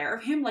just aware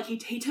of him. Like,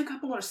 he took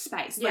up a lot of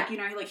space. Like, you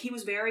know, like, he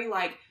was very,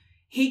 like,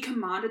 he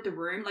commanded the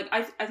room. Like,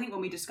 I think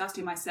when we discussed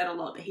him, I said a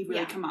lot that he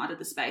really commanded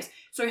the space.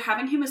 So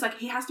having him as, like,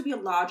 he has to be a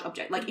large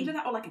object. Like, either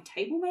that or, like, a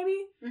table, maybe?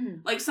 Mm-hmm.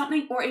 Like,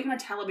 something, or even a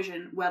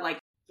television where, like,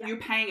 you're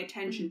paying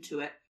attention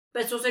to it.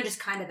 But it's also just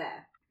kind of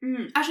there.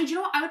 Actually, do you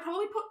know what? I would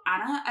probably put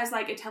Anna as,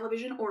 like, a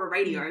television or a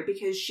radio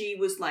because she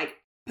was, like,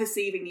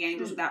 perceiving the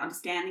angels without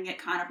understanding it,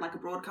 kind of like a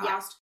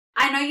broadcast.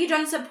 Yeah. I know you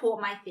don't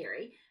support my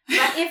theory,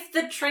 but if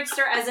the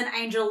trickster as an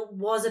angel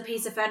was a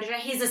piece of furniture,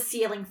 he's a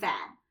ceiling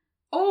fan.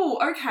 Oh,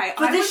 okay.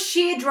 For the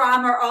sheer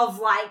drama of,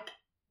 like,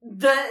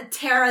 the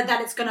terror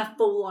that it's going to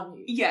fall on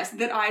you. Yes,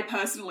 that I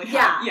personally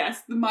have. Yeah.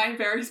 Yes, my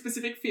very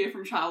specific fear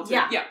from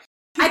childhood. Yeah.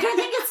 I don't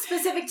think it's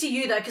specific to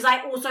you, though, because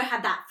I also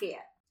had that fear.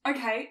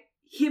 Okay,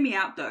 hear me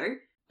out, though.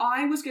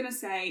 I was going to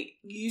say,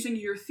 using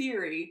your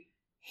theory,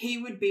 he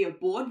would be a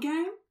board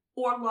game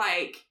or,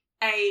 like,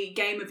 a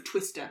game of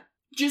Twister.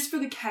 Just for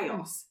the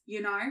chaos,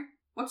 you know?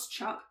 What's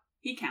Chuck?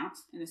 He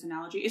counts in this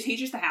analogy. Is he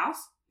just the house?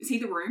 Is he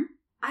the room?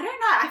 I don't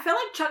know. I feel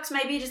like Chuck's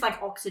maybe just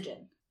like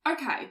oxygen.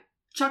 Okay.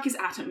 Chuck is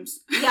atoms.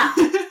 Yeah.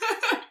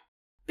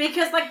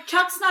 Because, like,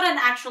 Chuck's not an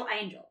actual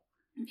angel.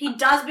 He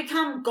does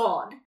become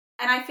God.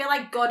 And I feel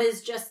like God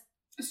is just...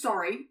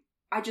 Sorry.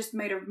 I just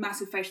made a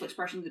massive facial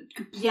expression that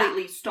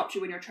completely stopped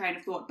you in your train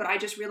of thought. But I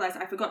just realised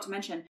I forgot to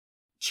mention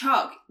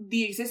Chuck,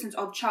 the existence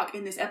of Chuck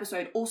in this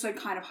episode also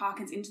kind of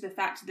harkens into the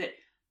fact that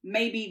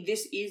maybe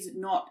this is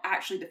not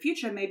actually the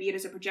future. Maybe it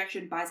is a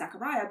projection by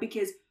Zachariah,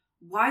 because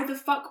why the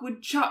fuck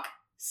would Chuck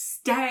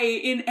stay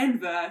in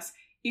Endverse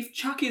if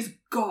Chuck is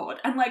God?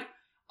 And, like,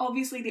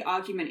 obviously the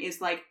argument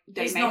is, like,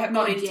 they may have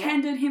not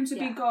intended him to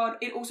be God.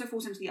 It also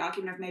falls into the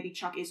argument of maybe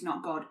Chuck is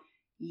not God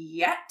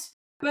yet.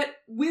 But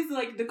with,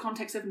 like, the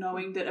context of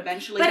knowing that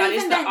eventually that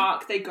is the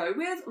arc they go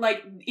with,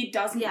 like, it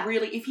doesn't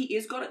really, if he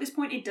is God at this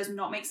point, it does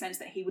not make sense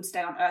that he would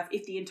stay on Earth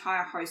if the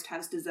entire host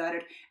has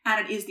deserted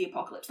and it is the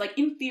apocalypse. Like,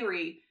 in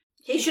theory...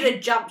 He should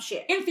have jumped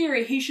ship. In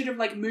theory, he should have,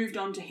 like, moved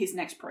on to his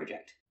next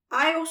project.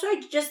 I also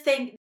just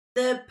think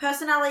the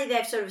personality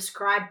they've sort of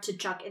ascribed to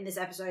Chuck in this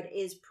episode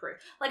is proof.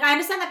 Like, I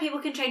understand that people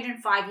can change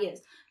in 5 years,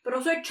 but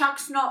also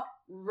Chuck's not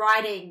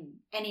writing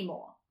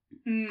anymore.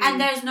 And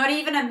there's not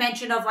even a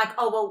mention of, like,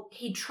 oh, well,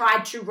 he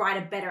tried to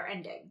write a better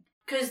ending.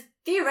 Because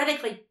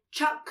theoretically,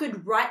 Chuck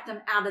could write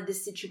them out of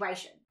this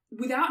situation.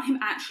 Without him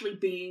actually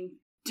being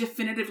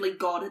definitively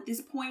God at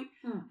this point,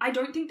 I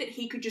don't think that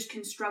he could just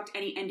construct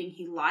any ending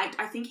he liked.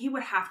 I think he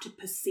would have to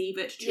perceive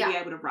it to be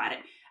able to write it.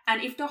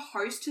 And if the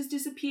host has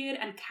disappeared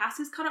and Cass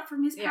is cut off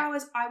from his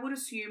powers, I would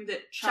assume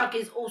that Chuck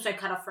is also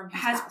cut off from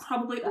his has powers.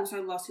 probably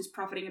also lost his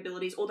profiting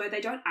abilities, although they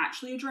don't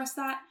actually address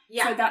that.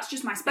 Yeah. So that's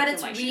just my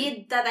speculation. But it's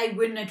weird that they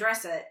wouldn't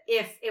address it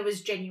if it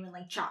was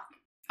genuinely Chuck.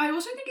 I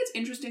also think it's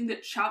interesting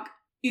that Chuck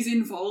is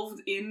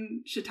involved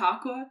in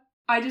Chautauqua.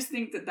 I just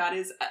think that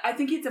is... I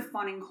think it's a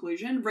fun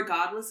inclusion,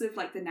 regardless of,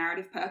 like, the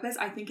narrative purpose.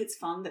 I think it's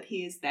fun that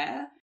he is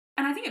there.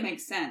 And I think it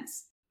makes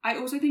sense. I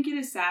also think it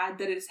is sad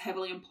that it's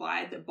heavily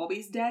implied that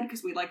Bobby's dead,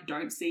 because we, like,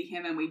 don't see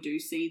him and we do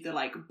see the,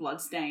 like,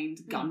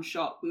 blood-stained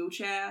gunshot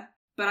wheelchair.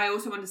 But I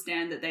also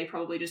understand that they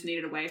probably just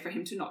needed a way for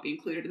him to not be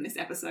included in this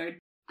episode.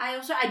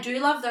 I do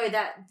love, though,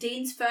 that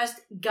Dean's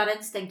first gut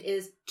instinct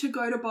is... To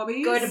go to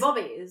Bobby's? Go to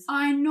Bobby's.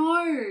 I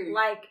know!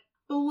 Like...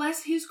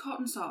 Bless his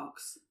cotton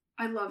socks.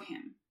 I love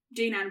him.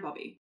 Dean and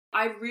Bobby.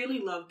 I really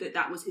loved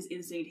that was his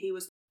instinct. He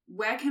was,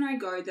 where can I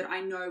go that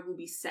I know will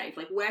be safe?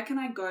 Like, where can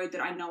I go that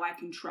I know I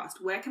can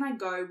trust? Where can I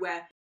go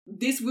where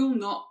this will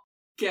not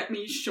get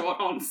me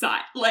shot on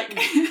sight? Like...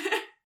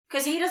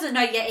 Because he doesn't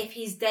know yet if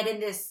he's dead in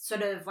this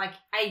sort of, like,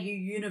 AU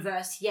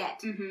universe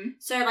yet. Mm-hmm.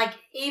 So, like,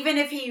 even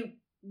if he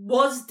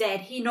was dead,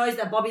 he knows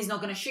that Bobby's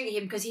not going to shoot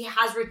him because he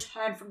has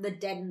returned from the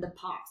dead in the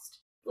past.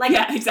 Like,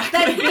 yeah,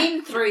 exactly. They've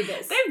been through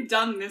this. They've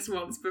done this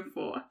once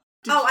before.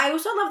 I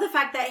also love the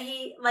fact that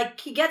he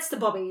gets to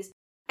Bobby's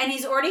and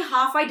he's already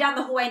halfway down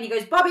the hallway and he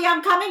goes, Bobby,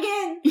 I'm coming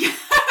in.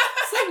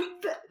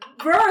 It's like,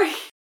 bro,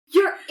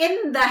 you're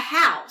in the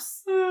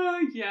house.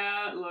 Oh,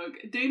 yeah, look,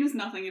 Dean is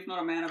nothing if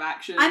not a man of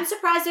action. I'm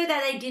surprised, though,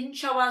 that they didn't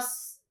show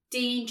us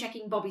Dean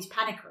checking Bobby's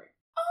panic room.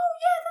 Oh,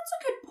 yeah, that's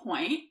a good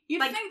point.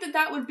 You'd think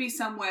that would be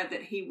somewhere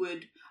that he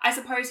would... I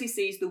suppose he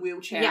sees the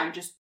wheelchair and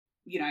just,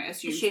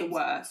 assumes the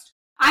worst.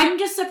 I'm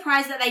just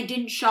surprised that they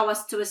didn't show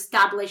us to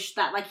establish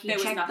that, like, he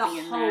checked the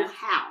whole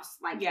house.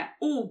 Like, yeah.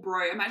 Oh,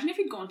 bro, imagine if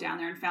he'd gone down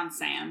there and found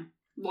Sam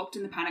locked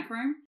in the panic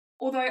room.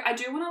 Although, I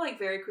do want to, like,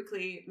 very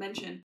quickly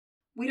mention,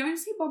 we don't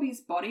see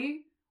Bobby's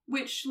body,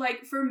 which,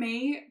 like, for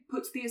me,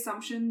 puts the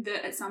assumption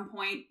that at some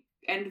point,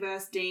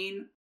 Endverse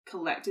Dean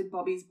collected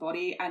Bobby's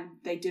body and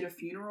they did a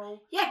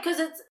funeral. Yeah, because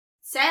it's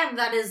Sam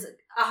that is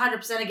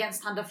 100%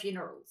 against Hunter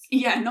funerals.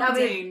 Yeah, not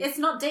Dean. It's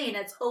not Dean,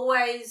 it's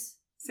always...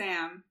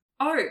 Sam.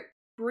 Oh,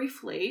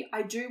 briefly,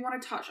 I do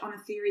want to touch on a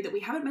theory that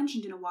we haven't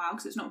mentioned in a while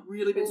because it's not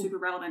really been super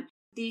relevant.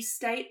 The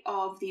state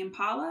of the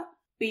Impala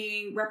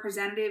being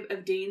representative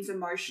of Dean's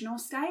emotional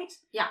state.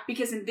 Yeah.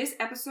 Because in this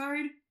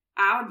episode,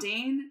 our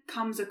Dean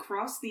comes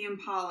across the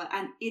Impala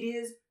and it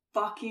is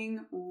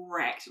fucking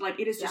wrecked. Like,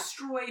 it is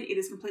destroyed. It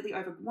is completely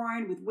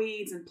overgrown with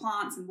weeds and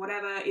plants and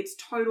whatever. It's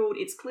totaled.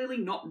 It's clearly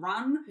not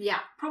run. Yeah.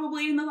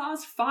 Probably in the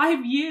last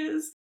 5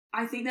 years.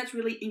 I think that's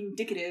really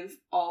indicative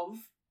of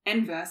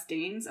Enverse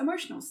Dean's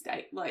emotional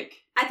state.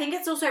 Like, I think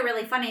it's also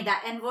really funny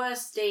that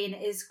Enverse Dean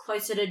is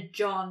closer to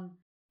John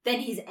than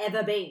he's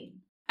ever been.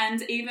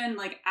 And even,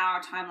 like,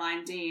 our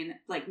timeline Dean,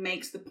 like,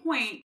 makes the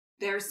point,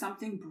 there is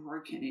something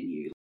broken in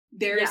you.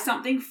 There is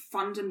something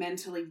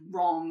fundamentally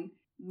wrong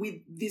with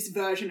this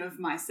version of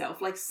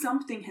myself. Like,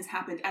 something has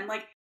happened. And,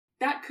 like,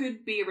 that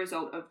could be a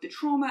result of the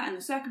trauma and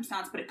the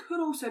circumstance, but it could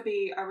also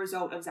be a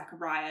result of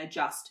Zachariah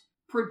just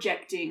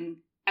projecting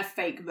a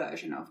fake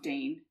version of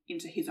Dean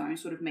into his own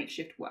sort of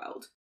makeshift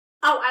world.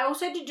 Oh, I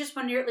also did just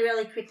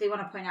really quickly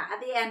want to point out, at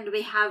the end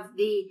we have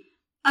the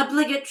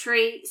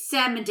obligatory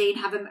Sam and Dean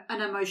have an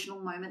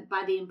emotional moment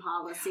by the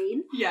Impala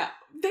scene. Yeah.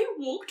 They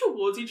walk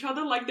towards each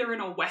other like they're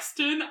in a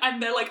Western,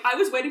 and they're like, I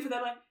was waiting for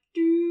that, like,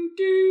 do,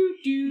 do,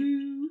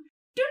 do,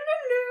 do, do,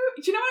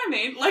 do. Do you know what I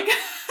mean? Like...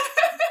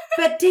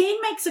 But Dean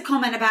makes a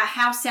comment about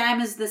how Sam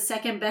is the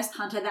second best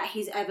hunter that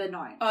he's ever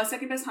known.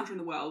 Second best hunter in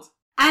the world.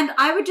 And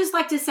I would just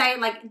like to say,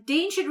 like,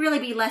 Dean should really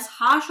be less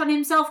harsh on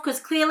himself, because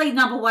clearly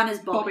number one is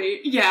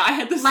Bobby. Yeah, I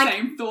had the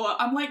same thought.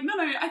 I'm like, no,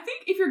 I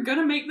think if you're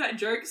gonna make that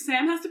joke,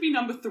 Sam has to be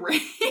number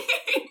 3.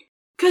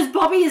 Because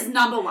Bobby is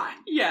number 1.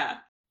 Yeah.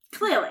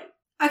 Clearly.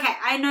 Okay,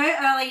 I know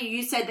earlier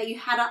you said that you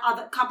had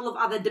a couple of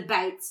other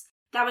debates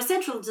that were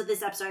central to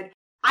this episode.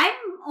 I'm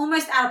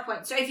almost out of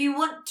points, so if you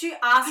want to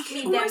ask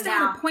me them now... almost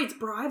out of points,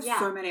 bro. I have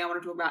so many I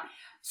want to talk about.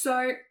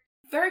 So,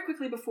 very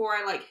quickly before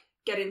I, like,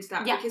 get into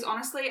that, because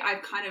honestly,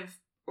 I've kind of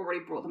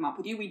already brought them up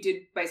with you. We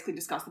did basically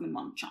discuss them in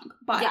one chunk.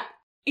 But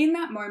in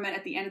that moment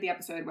at the end of the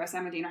episode where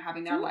Sam and Dean are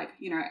having their, like,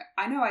 you know,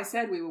 I know I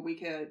said we were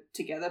weaker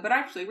together, but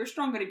actually we're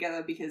stronger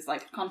together because,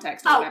 like,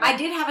 context or whatever. I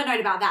did have a note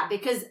about that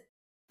because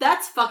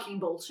that's fucking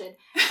bullshit.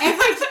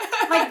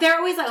 Like, they're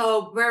always like,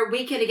 oh, we're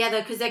weaker together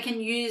because they can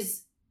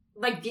use...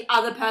 like, the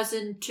other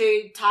person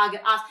to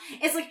target us.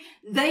 It's like,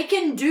 they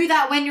can do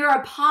that when you're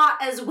apart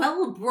as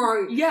well,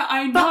 bro. Yeah,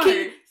 I know.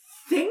 Fucking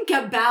think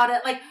about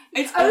it. Like,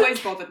 it's always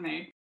bothered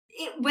me.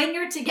 When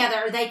you're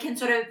together, they can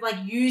sort of,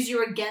 like, use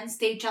you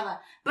against each other.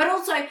 But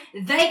also,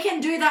 they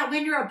can do that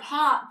when you're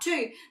apart,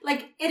 too.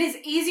 Like, it is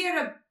easier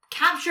to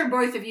capture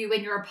both of you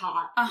when you're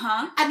apart.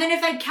 Uh-huh. And then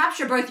if they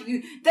capture both of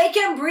you, they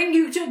can bring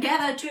you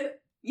together, too.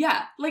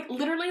 Yeah, like,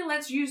 literally,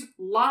 let's use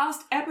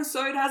last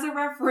episode as a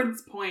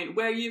reference point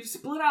where you've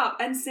split up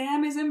and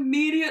Sam is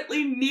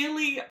immediately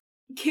nearly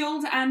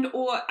killed and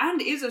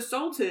is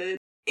assaulted.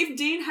 If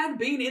Dean had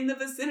been in the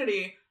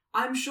vicinity,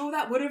 I'm sure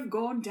that would have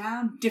gone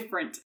down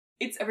different.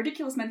 It's a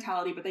ridiculous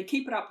mentality, but they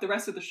keep it up the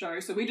rest of the show,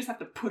 so we just have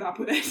to put up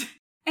with it.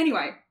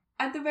 Anyway,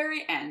 at the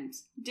very end,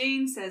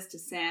 Dean says to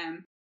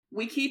Sam,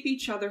 we keep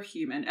each other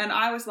human. And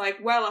I was like,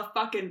 well, a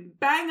fucking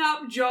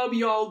bang-up job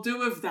y'all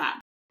do of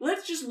that.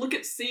 Let's just look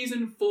at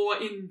season 4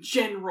 in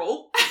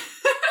general.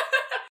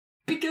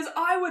 Because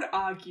I would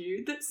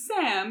argue that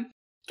Sam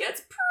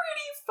gets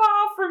pretty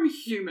far from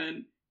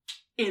human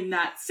in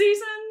that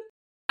season.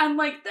 And,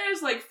 like,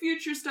 there's, like,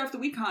 future stuff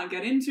that we can't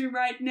get into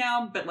right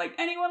now, but, like,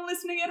 anyone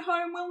listening at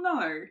home will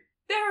know.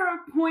 There are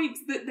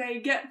points that they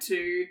get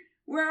to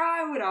where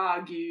I would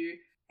argue,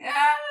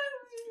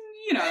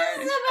 you know,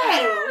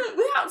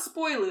 without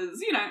spoilers,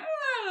 you know,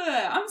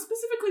 I'm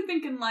specifically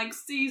thinking, like,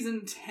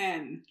 season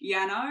 10,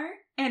 you know?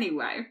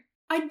 Anyway,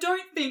 I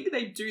don't think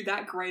they do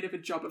that great of a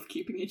job of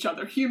keeping each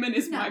other human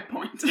is my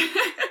point.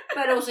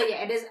 But also,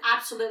 yeah, it is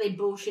absolutely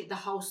bullshit, the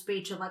whole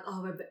speech of, like,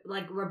 oh,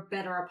 we're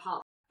better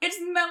apart. It's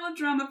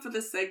melodrama for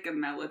the sake of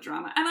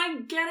melodrama. And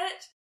I get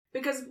it,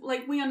 because,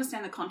 like, we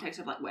understand the context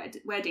of, like,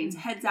 where Dean's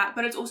head's at,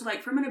 but it's also,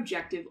 like, from an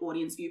objective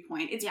audience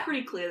viewpoint, it's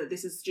pretty clear that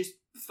this is just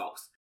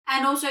false.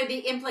 And also the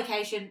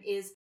implication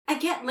is,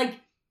 again, like,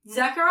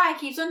 Zachariah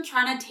keeps on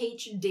trying to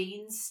teach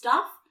Dean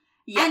stuff,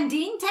 and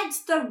Dean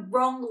takes the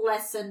wrong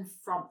lesson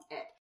from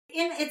it.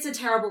 In It's a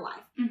Terrible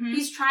Life,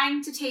 he's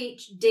trying to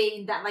teach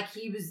Dean that, like,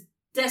 he was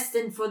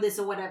destined for this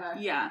or whatever.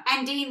 Yeah.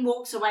 And Dean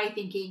walks away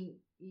thinking,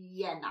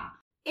 yeah, nah.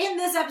 In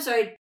this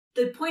episode,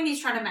 the point he's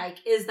trying to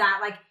make is that,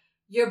 like,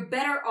 you're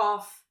better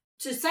off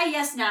to say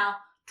yes now,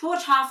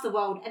 torch half the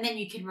world, and then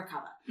you can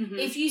recover.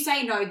 If you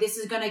say no, this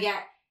is going to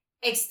get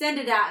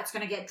extended out, it's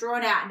going to get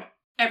drawn out,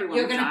 and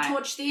you're going to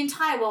torch the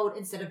entire world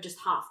instead of just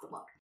half the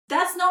world.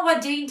 That's not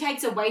what Dean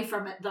takes away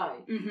from it,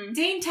 though.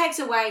 Dean takes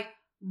away,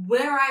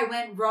 where I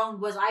went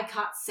wrong was I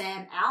cut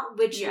Sam out,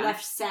 which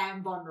left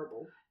Sam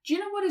vulnerable. Do you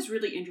know what is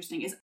really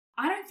interesting is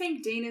I don't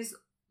think Dean is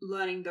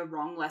learning the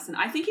wrong lesson.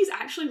 I think he's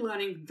actually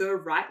learning the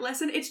right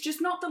lesson. It's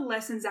just not the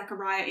lesson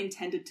Zachariah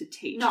intended to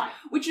teach. No.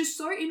 Which is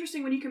so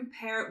interesting when you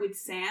compare it with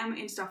Sam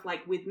in stuff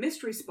like with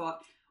Mystery Spot,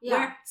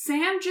 where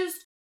Sam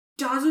just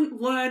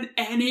doesn't learn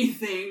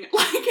anything.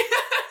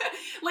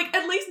 Like,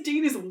 at least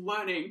Dean is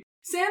learning.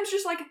 Sam's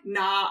just like,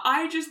 nah,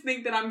 I just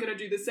think that I'm going to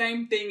do the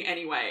same thing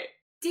anyway.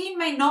 Dean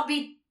may not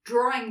be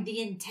drawing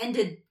the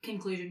intended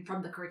conclusion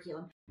from the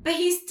curriculum, but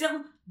he's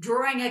still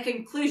drawing a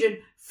conclusion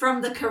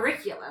from the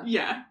curriculum.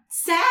 Yeah.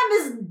 Sam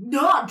is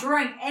not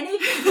drawing any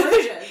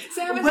conclusion,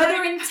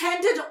 whether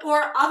intended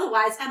or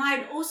otherwise. And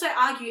I'd also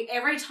argue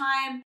every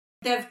time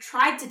they've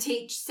tried to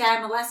teach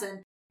Sam a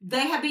lesson,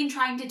 they have been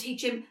trying to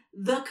teach him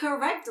the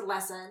correct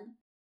lesson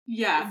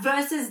Yeah.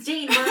 Versus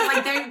Dean, where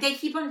like they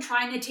keep on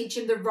trying to teach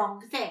him the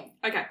wrong thing.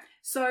 Okay,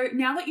 so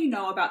now that you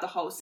know about the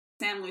whole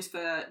Sam,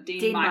 Lucifer,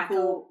 Dean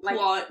Michael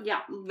plot,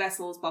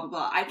 vessels, blah, blah,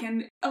 blah, I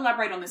can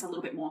elaborate on this a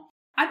little bit more.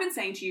 I've been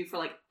saying to you for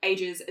like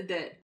ages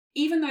that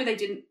even though they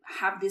didn't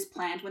have this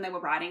planned when they were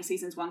writing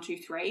seasons 1, 2,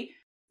 3,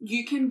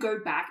 you can go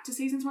back to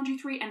seasons 1, 2,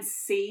 3 and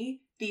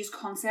see these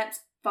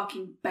concepts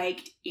fucking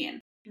baked in.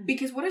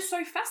 Because what is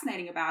so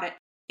fascinating about it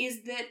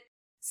is that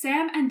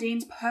Sam and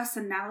Dean's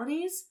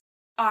personalities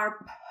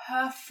are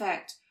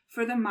perfect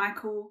for the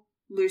Michael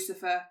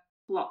Lucifer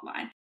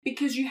plotline.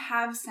 Because you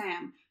have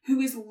Sam, who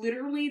is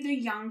literally the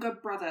younger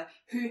brother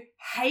who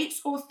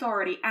hates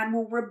authority and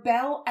will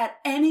rebel at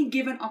any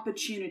given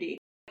opportunity.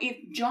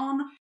 If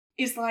John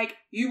is like,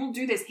 you will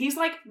do this, he's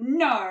like,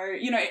 no.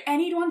 You know,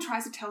 anyone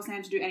tries to tell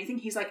Sam to do anything,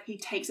 he's like, he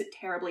takes it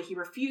terribly. He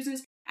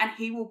refuses, and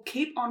he will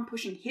keep on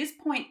pushing his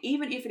point,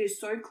 even if it is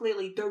so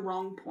clearly the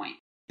wrong point,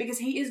 because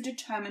he is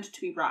determined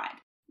to be right.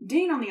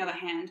 Dean, on the other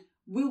hand,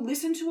 will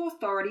listen to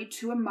authority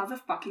to a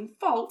motherfucking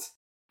fault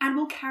and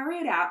will carry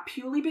it out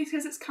purely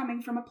because it's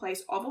coming from a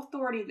place of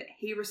authority that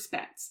he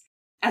respects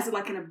as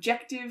like an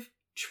objective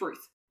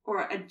truth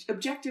or an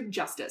objective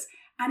justice.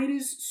 And it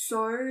is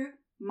so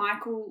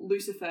Michael,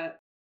 Lucifer,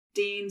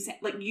 Dean,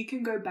 like you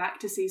can go back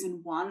to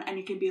season 1 and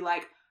you can be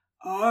like,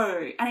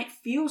 oh, and it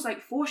feels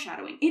like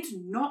foreshadowing. It's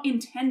not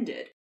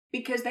intended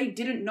because they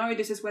didn't know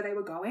this is where they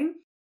were going,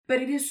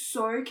 but it is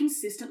so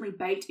consistently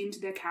baked into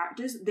their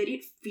characters that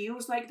it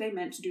feels like they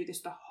meant to do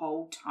this the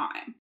whole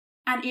time.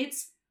 And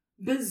it's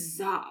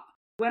bizarre.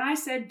 When I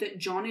said that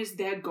John is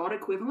their god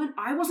equivalent,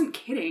 I wasn't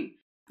kidding.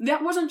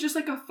 That wasn't just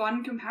like a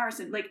fun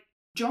comparison. Like,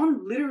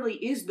 John literally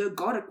is the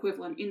god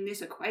equivalent in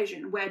this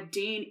equation where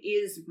Dean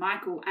is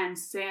Michael and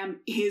Sam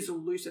is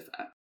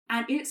Lucifer.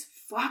 And it's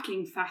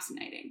fucking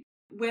fascinating.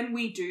 When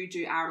we do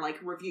our like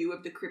review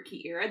of the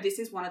Kripke era, this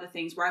is one of the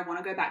things where I want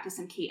to go back to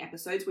some key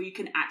episodes where you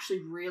can actually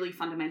really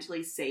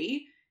fundamentally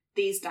see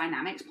these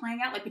dynamics playing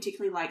out. Like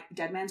particularly like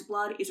Dead Man's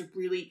Blood is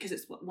really, because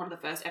it's one of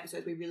the first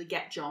episodes we really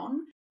get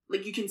John.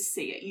 Like you can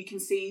see it. You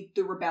can see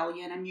the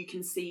rebellion and you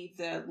can see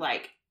the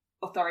like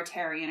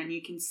authoritarian and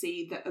you can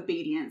see the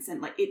obedience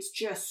and like it's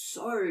just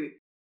so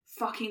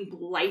fucking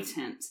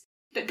blatant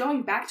that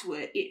going back to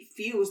it, it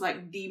feels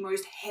like the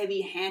most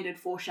heavy-handed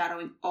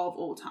foreshadowing of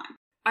all time.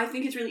 I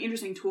think it's really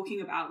interesting talking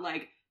about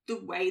like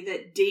the way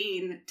that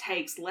Dean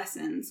takes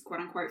lessons, quote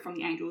unquote, from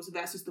the angels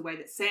versus the way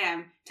that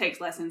Sam takes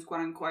lessons,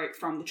 quote unquote,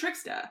 from the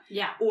trickster.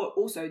 Yeah. Or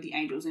also the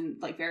angels in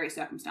like various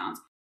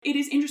circumstances. It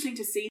is interesting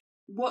to see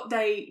what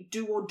they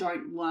do or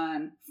don't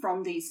learn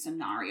from these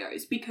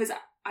scenarios because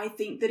I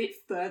think that it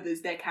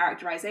furthers their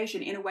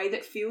characterization in a way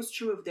that feels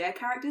true of their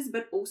characters,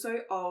 but also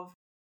of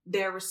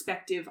their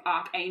respective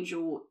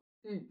archangel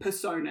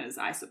personas,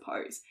 I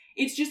suppose.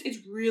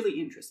 It's really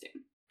interesting.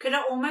 Could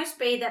it almost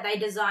be that they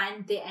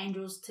designed the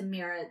angels to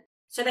mirror?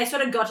 So they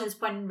sort of got to this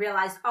point and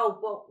realized, oh,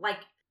 well, like,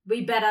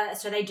 we better,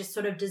 so they just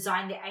sort of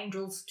designed the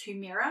angels to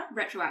mirror?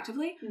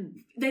 Retroactively?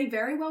 They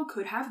very well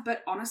could have,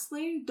 but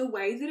honestly, the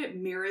way that it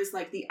mirrors,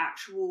 like, the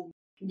actual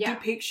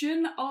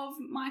depiction of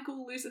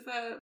Michael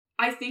Lucifer,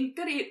 I think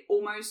that it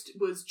almost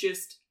was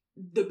just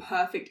the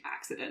perfect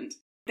accident.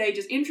 They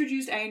just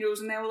introduced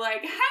angels and they were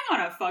like, hang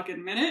on a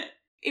fucking minute.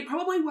 It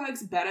probably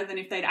works better than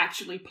if they'd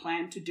actually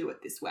planned to do it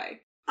this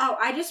way. Oh,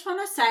 I just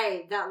want to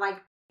say that, like,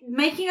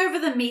 making over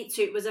the meat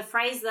suit was a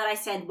phrase that I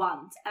said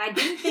once, and I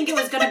didn't think it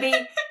was going to be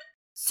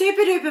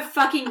super duper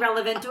fucking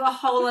relevant to a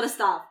whole lot of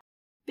stuff.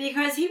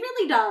 Because he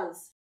really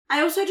does.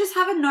 I also just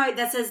have a note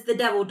that says the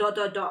devil ...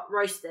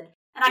 roasted.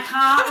 And I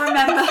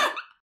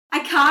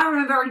can't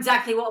remember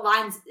exactly what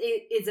lines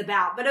it is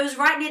about, but it was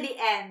right near the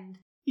end.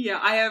 Yeah,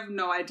 I have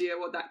no idea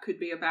what that could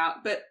be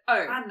about, but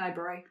I don't know,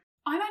 bro.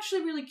 I'm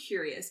actually really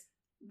curious.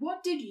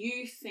 What did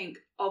you think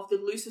of the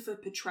Lucifer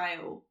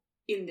portrayal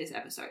in this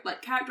episode?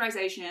 Like,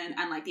 characterization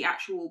and, like, the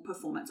actual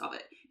performance of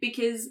it.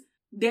 Because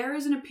there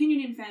is an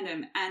opinion in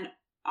fandom, and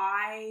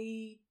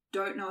I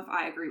don't know if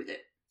I agree with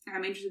it. And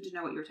I'm interested to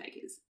know what your take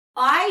is.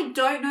 I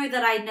don't know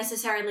that I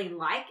necessarily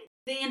like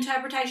the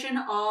interpretation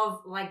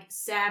of, like,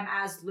 Sam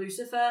as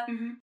Lucifer.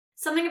 Mm-hmm.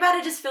 Something about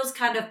it just feels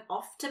kind of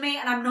off to me,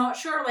 and I'm not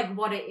sure, like,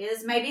 what it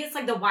is. Maybe it's,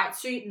 like, the white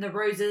suit and the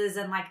roses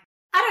and, like,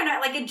 I don't know.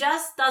 Like, it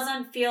just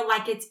doesn't feel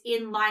like it's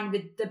in line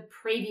with the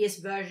previous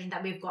version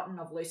that we've gotten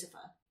of Lucifer.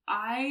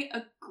 I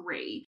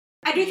agree.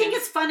 I do think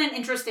it's fun and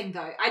interesting,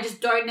 though. I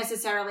just don't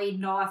necessarily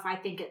know if I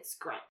think it's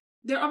great.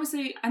 There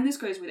obviously, and this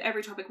goes with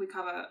every topic we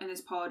cover in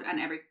this pod and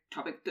every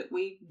topic that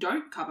we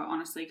don't cover,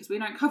 honestly, because we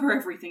don't cover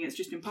everything. It's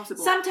just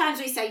impossible. Sometimes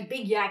we say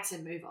big yaks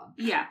and move on.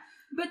 Yeah.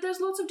 But there's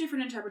lots of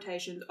different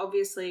interpretations,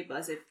 obviously,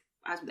 as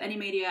with any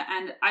media,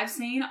 and I've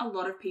seen a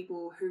lot of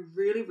people who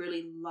really,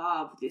 really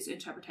love this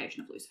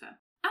interpretation of Lucifer.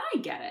 And I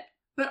get it.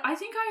 But I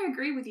think I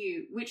agree with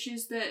you, which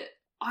is that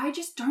I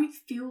just don't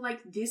feel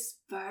like this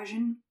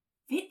version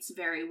fits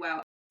very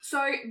well.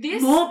 So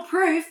this... More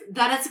proof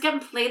that it's a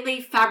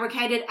completely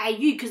fabricated AU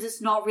because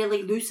it's not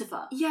really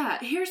Lucifer. Yeah,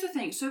 here's the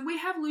thing. So we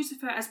have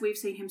Lucifer as we've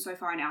seen him so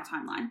far in our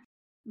timeline.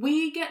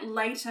 We get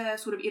later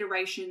sort of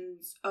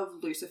iterations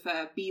of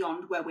Lucifer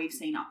beyond where we've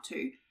seen up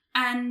to.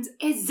 And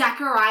is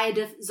Zachariah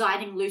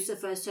designing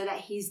Lucifer so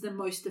that he's the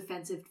most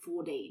defensive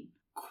for Dean?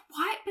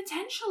 quite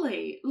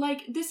potentially.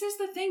 Like, this is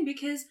the thing,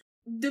 because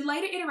the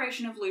later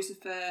iteration of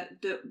Lucifer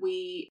that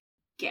we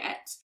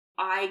get,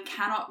 I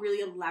cannot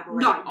really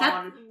elaborate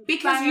on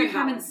because you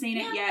haven't seen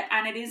it yet,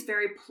 and it is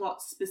very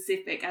plot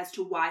specific as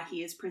to why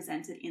he is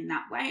presented in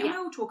that way. And I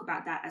will talk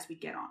about that as we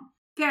get on.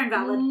 Fair and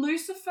valid.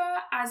 Lucifer,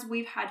 as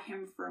we've had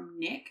him from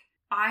Nick,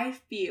 I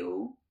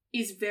feel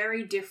is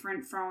very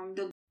different from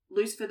the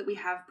Lucifer that we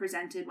have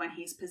presented when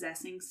he's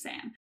possessing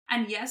Sam.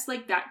 And yes,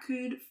 like, that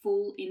could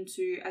fall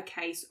into a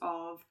case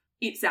of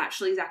it's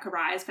actually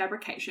Zachariah's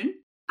fabrication.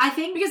 I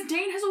think because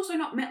Dean has also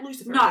not met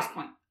Lucifer at this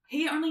point.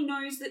 He only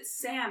knows that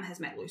Sam has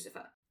met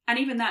Lucifer. And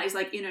even that is,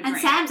 like, in a dream.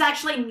 And Sam's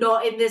actually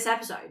not in this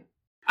episode.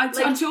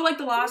 Until, like,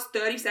 the last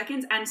 30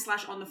 seconds and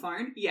 / on the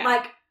phone. Yeah.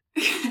 Like,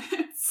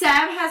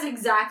 Sam has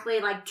exactly,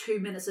 like, 2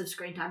 minutes of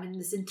screen time in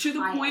this entire to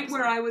the point episode.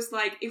 where I was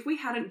like, if we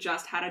hadn't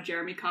just had a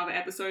Jeremy Carver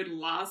episode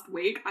last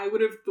week, I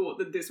would have thought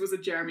that this was a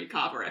Jeremy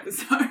Carver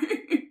episode.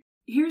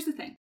 Here's the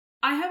thing.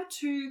 I have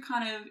two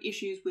kind of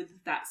issues with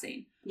that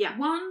scene. Yeah.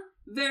 One,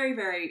 very,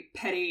 very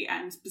petty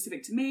and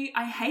specific to me.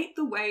 I hate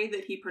the way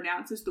that he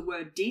pronounces the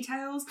word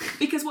details,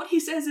 because what he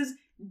says is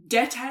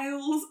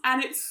details,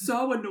 and it's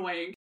so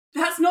annoying.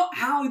 That's not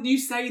how you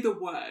say the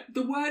word.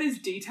 The word is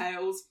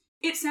details.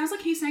 It sounds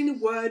like he's saying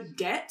the word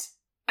debt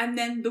and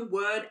then the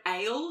word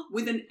ale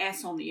with an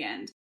S on the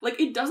end. Like,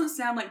 it doesn't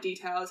sound like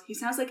details. He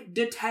sounds like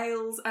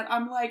details, and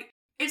I'm like,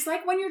 it's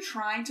like when you're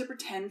trying to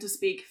pretend to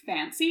speak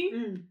fancy,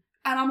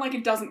 and I'm like,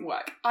 it doesn't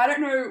work. I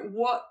don't know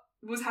what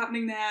was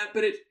happening there,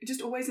 but it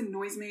just always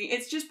annoys me.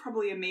 It's just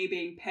probably a me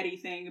being petty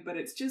thing, but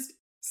it's just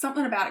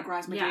something about it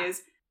grinds my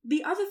gears.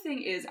 The other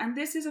thing is, and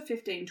this is a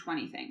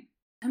 15-20 thing,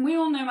 and we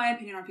all know my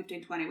opinion on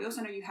 15-20. We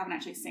also know you haven't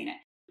actually seen it.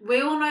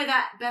 We all know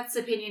that Beth's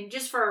opinion,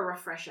 just for a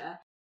refresher,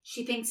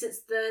 she thinks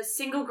it's the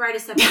single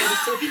greatest episode of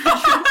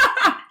Supernatural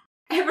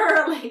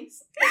ever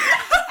released.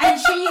 And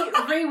she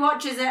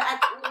rewatches it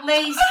at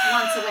least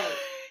once a week.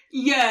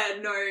 Yeah,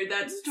 no,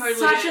 that's totally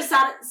such a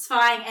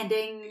satisfying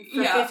ending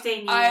for 15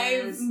 years.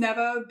 I've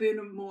never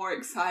been more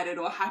excited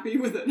or happy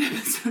with an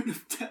episode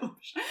of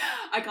television.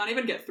 I can't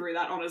even get through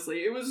that, honestly.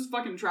 It was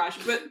fucking trash.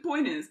 But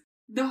point is,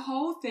 the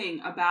whole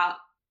thing about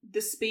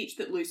the speech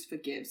that Lucifer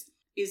gives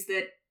is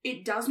that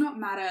it does not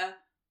matter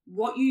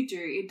what you do,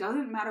 it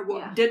doesn't matter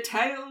what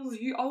details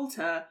you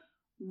alter,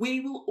 we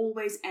will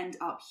always end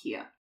up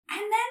here. And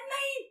then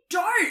they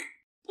don't.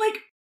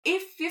 Like,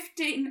 if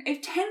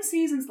 10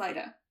 seasons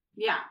later,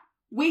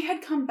 we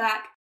had come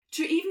back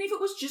to, even if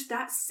it was just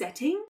that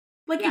setting,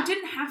 like, it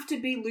didn't have to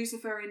be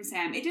Lucifer and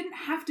Sam. It didn't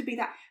have to be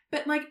that.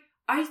 But, like,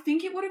 I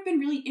think it would have been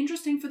really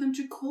interesting for them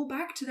to call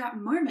back to that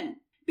moment.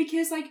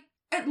 Because, like,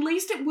 at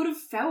least it would have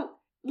felt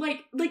like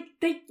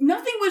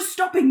nothing was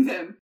stopping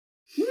them.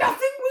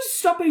 Nothing was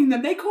stopping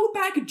them. They called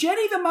back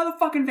Jenny the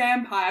motherfucking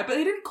vampire, but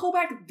they didn't call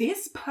back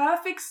this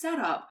perfect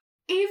setup.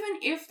 Even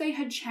if they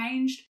had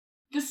changed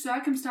the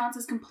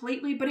circumstances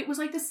completely, but it was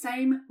like the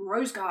same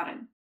rose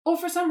garden. Or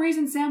for some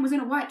reason Sam was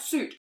in a white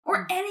suit.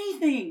 Or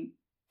anything.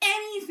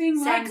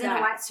 Anything like that. Sam's in a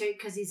white suit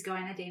because he's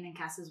going to Dean and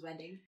Cass's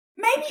wedding.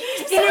 Maybe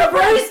he's in a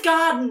rose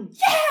garden.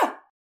 Yeah!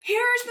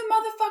 Here's the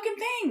motherfucking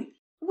thing.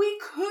 We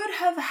could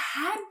have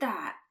had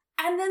that.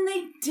 And then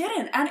they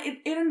didn't. And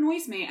it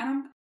annoys me.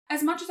 And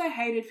as much as I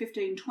hated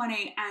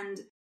 15-20, and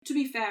to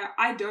be fair,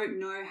 I don't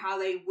know how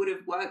they would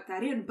have worked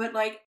that in, but,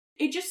 like,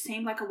 it just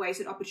seemed like a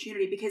wasted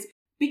opportunity because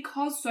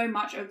so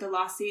much of the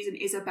last season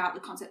is about the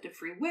concept of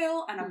free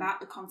will and about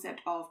the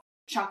concept of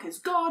Chuck as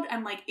God,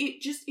 and, like,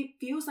 it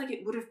feels like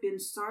it would have been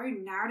so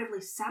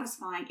narratively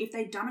satisfying if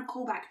they'd done a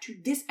callback to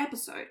this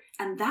episode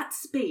and that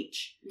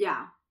speech.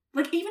 Yeah.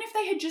 Like, even if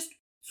they had just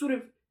sort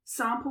of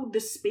sampled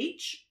the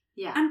speech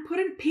and put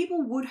in,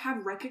 people would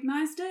have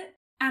recognized it.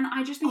 And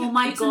I just think, oh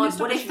my god,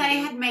 what if they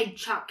had made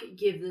Chuck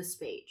give the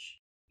speech?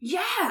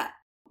 Yeah.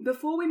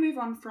 Before we move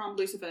on from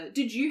Lucifer,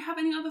 did you have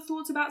any other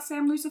thoughts about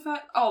Sam Lucifer?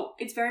 Oh,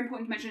 it's very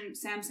important to mention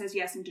Sam says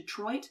yes in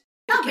Detroit.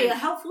 That'll be a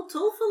helpful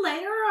tool for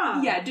later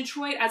on. Yeah,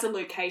 Detroit as a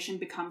location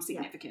becomes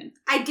significant.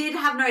 I did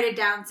have noted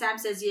down Sam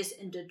says yes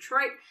in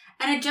Detroit,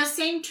 and it just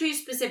seemed too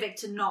specific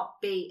to not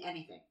be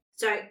anything.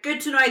 So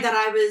good to know that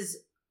I was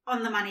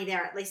on the money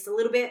there at least a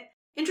little bit.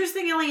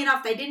 Interestingly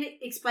enough, they didn't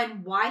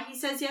explain why he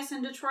says yes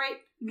in Detroit.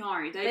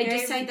 No, they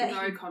just say that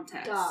no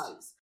context.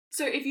 Does.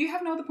 So if you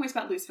have no other points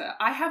about Lucifer,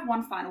 I have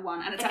one final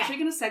one, and it's actually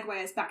going to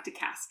segue us back to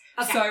Cass.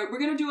 Okay. So we're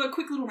going to do a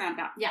quick little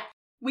roundabout. Yeah.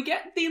 We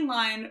get the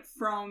line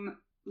from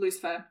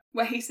Lucifer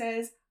where he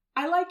says,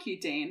 "I like you,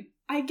 Dean.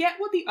 I get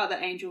what the other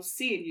angels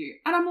see in you."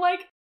 And I'm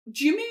like,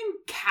 do you mean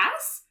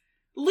Cass?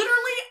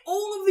 Literally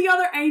all of the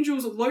other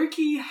angels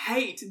low-key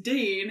hate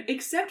Dean,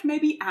 except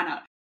maybe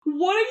Anna.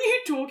 What are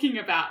you talking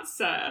about,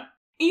 sir?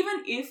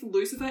 Even if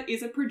Lucifer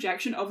is a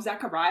projection of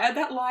Zachariah,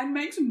 that line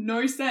makes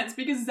no sense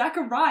because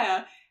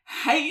Zachariah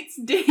hates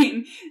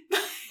Dean.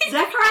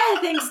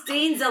 Zachariah thinks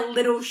Dean's a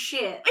little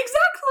shit.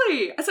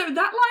 Exactly! So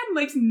that line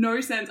makes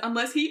no sense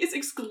unless he is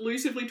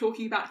exclusively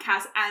talking about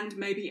Cass and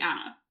maybe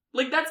Anna.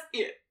 Like, that's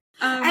it.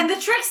 And the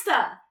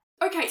trickster!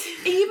 Okay,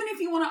 even if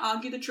you want to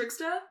argue the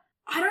trickster,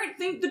 I don't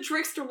think the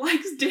trickster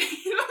likes Dean.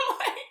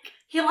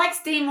 He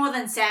likes Dean more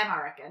than Sam,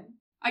 I reckon.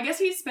 I guess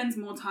he spends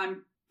more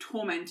time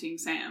tormenting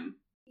Sam.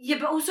 Yeah,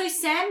 but also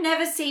Sam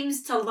never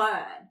seems to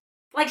learn.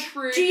 Like,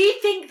 True. Do you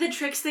think the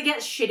trickster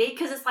gets shitty?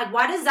 Because it's like,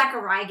 why does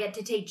Zachariah get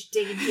to teach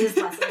Dean his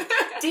lesson?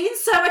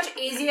 Dean's so much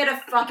easier to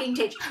fucking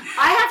teach.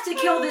 I have to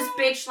kill this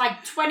bitch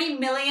like 20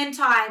 million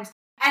times,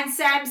 and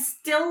Sam's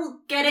still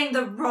getting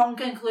the wrong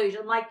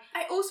conclusion. Like,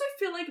 I also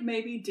feel like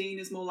maybe Dean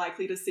is more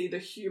likely to see the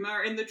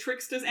humour in the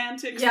trickster's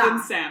antics Yeah.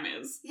 than Sam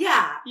is.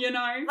 yeah. You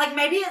know? Like,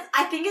 maybe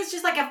I think it's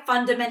just like a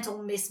fundamental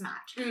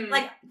mismatch. Mm.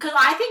 Like, because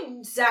I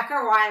think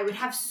Zachariah would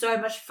have so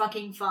much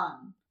fucking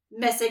fun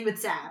messing with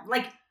Sam.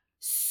 Like,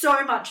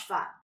 so much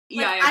fun.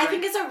 Like, Yeah, I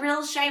think it's a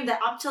real shame that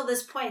up till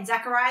this point,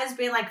 Zachariah's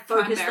been like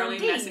focused primarily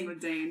on Dean. messing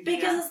with Dean.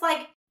 Because it's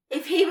like,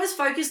 if he was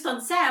focused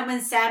on Sam,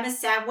 and Sam is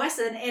Sam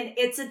Wesson, and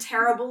It's a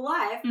Terrible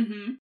Life.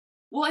 Mm-hmm.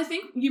 Well, I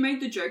think you made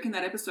the joke in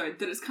that episode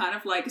that it's kind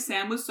of like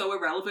Sam was so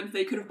irrelevant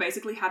they could have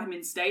basically had him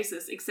in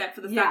stasis, except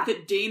for the fact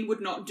that Dean would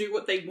not do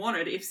what they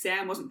wanted if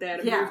Sam wasn't there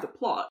to move the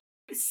plot.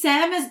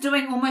 Sam is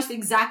doing almost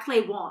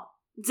exactly what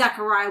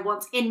Zachariah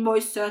wants in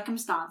most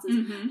circumstances.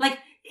 Mm-hmm. Like,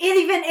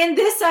 even in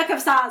this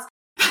circumstance,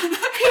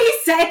 he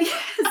said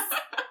yes.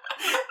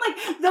 Like,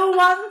 the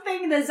one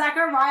thing that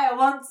Zachariah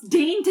wants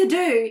Dean to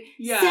do,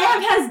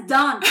 Sam has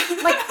done.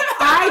 Like,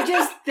 I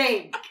just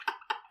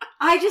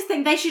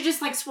think they should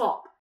just, like,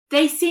 swap.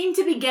 They seem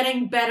to be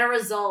getting better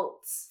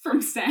results. From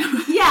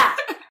Sam. Yeah.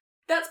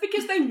 That's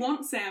because they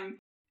want Sam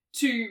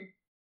to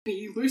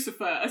be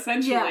Lucifer,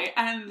 essentially. Yeah.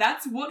 And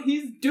that's what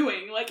he's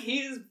doing. Like,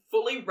 he is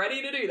fully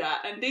ready to do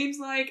that. And Dean's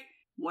like,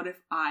 what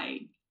if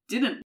I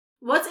didn't?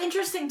 What's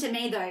interesting to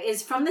me, though,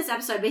 is from this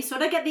episode, we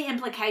sort of get the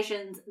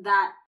implications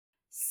that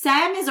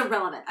Sam is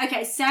irrelevant.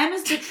 Okay, Sam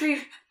is the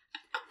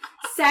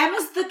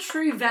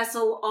true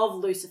vessel of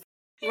Lucifer,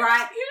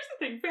 right? Here's the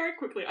thing, very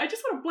quickly. I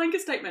just want a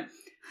blanket statement.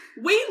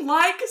 We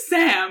like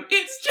Sam.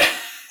 It's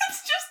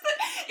just that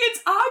it's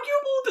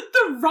arguable that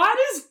the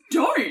writers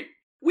don't.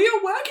 We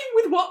are working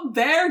with what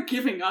they're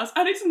giving us,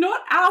 and it's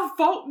not our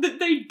fault that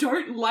they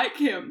don't like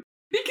him.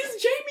 Because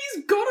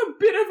Jamie's got a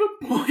bit of a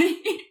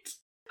point.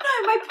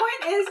 No, my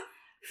point is,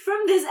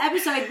 from this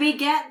episode, we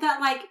get that,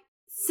 like,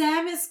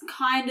 Sam is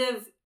kind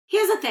of...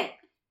 Here's the thing.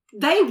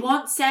 They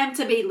want Sam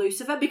to be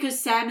Lucifer because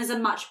Sam is a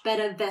much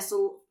better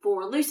vessel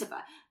for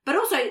Lucifer. But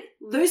also,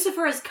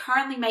 Lucifer is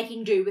currently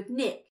making do with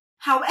Nick.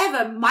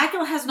 However,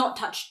 Michael has not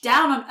touched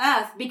down on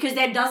Earth because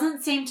there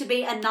doesn't seem to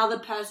be another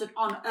person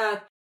on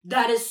Earth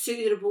that is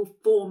suitable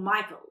for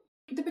Michael.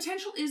 The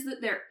potential is that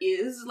there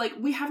is. Like,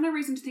 we have no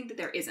reason to think that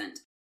there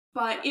isn't.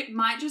 But it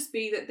might just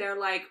be that they're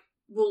like,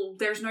 well,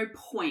 there's no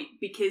point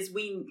because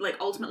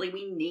ultimately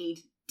we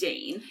need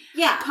Dean.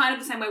 Yeah. Kind of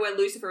the same way where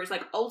Lucifer is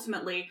like,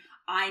 ultimately,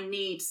 I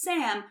need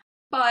Sam.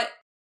 But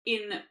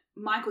in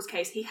Michael's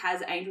case, he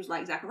has angels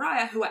like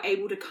Zachariah who are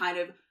able to kind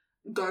of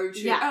go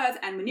to Earth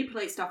and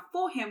manipulate stuff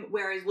for him,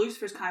 whereas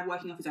Lucifer's kind of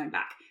working off his own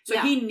back. So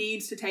he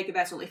needs to take a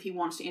vessel if he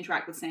wants to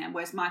interact with Sam,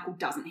 whereas Michael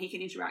doesn't. He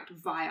can interact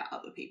via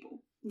other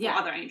people. Or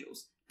other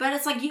angels. But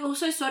it's like you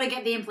also sort of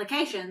get the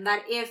implication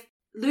that if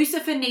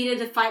Lucifer needed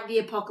to fight the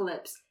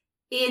apocalypse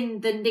in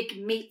the Nick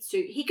meat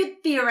suit, he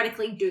could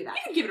theoretically do that.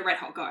 He could give it a red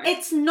hot go.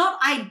 It's not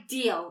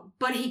ideal,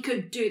 but he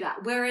could do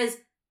that. Whereas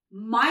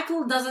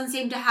Michael doesn't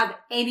seem to have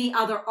any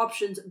other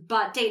options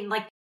but Dean.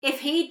 Like,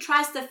 if he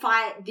tries to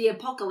fight the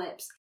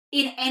apocalypse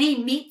in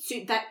any meat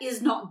suit that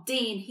is not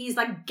Dean, he's,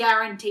 like,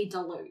 guaranteed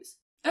to lose.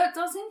 It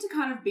does seem to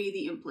kind of be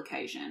the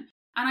implication.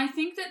 And I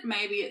think that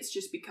maybe it's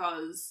just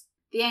because...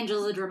 The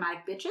angels are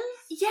dramatic bitches?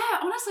 Yeah,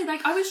 honestly,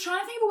 like, I was trying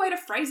to think of a way to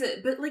phrase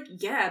it, but, like,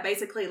 yeah,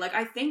 basically, like,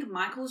 I think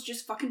Michael's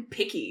just fucking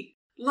picky.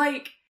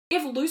 Like,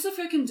 if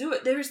Lucifer can do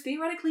it, there is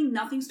theoretically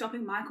nothing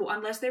stopping Michael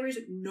unless there is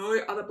no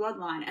other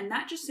bloodline, and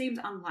that just seems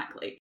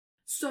unlikely.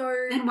 So...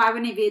 Then why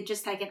wouldn't he have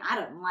just taken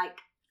Adam? Like...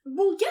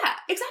 Well, yeah,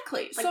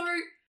 exactly. Like, so...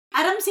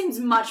 Adam seems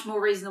much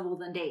more reasonable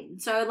than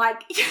Dean, so,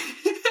 like...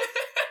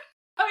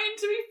 I mean,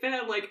 to be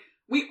fair, like...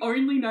 We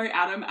only know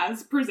Adam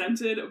as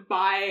presented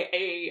by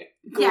a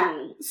ghoul.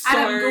 Yeah, so,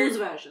 Adam Ghoul's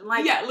version.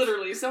 Like, yeah,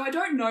 literally. So I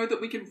don't know that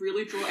we can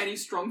really draw any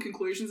strong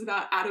conclusions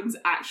about Adam's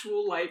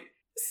actual, like,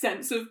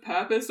 sense of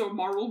purpose or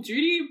moral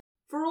duty.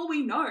 For all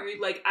we know,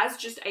 like, as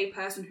just a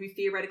person who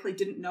theoretically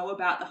didn't know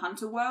about the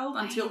Hunter world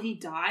until he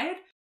died.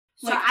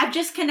 So I've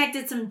just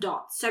connected some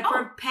dots. So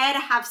prepare to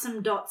have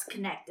some dots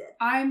connected.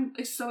 I'm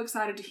so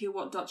excited to hear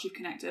what dots you've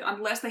connected,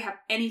 unless they have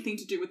anything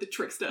to do with the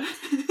trickster.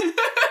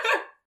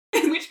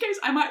 In which case,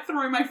 I might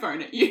throw my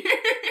phone at you.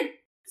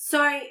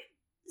 So,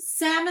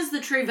 Sam is the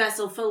true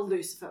vessel for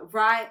Lucifer,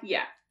 right?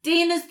 Yeah.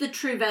 Dean is the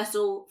true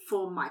vessel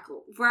for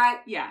Michael, right?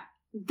 Yeah.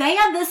 They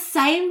are the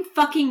same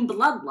fucking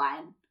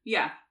bloodline.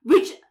 Yeah.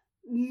 Which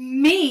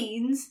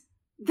means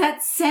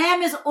that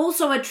Sam is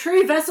also a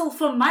true vessel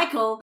for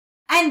Michael,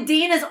 and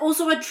Dean is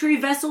also a true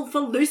vessel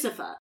for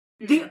Lucifer.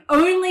 Mm-hmm. The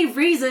only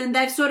reason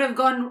they've sort of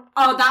gone,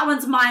 oh, that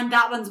one's mine,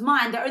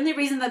 the only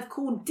reason they've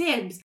called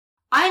dibs,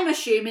 I'm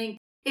assuming,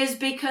 is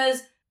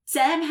because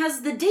Sam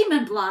has the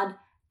demon blood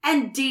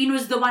and Dean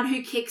was the one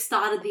who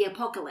kick-started the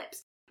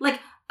apocalypse. Like,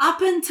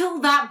 up until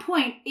that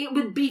point, it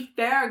would be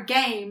fair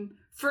game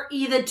for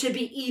either to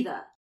be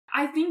either.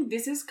 I think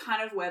this is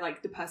kind of where,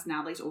 like, the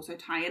personalities also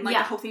tie in. Like,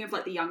 the whole thing of,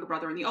 like, the younger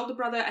brother and the older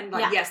brother, and,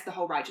 like, yes, the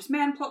whole righteous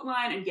man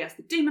plotline, and yes,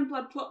 the demon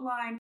blood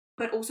plotline.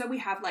 But also we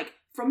have, like,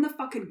 from the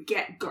fucking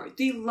get-go,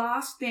 the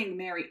last thing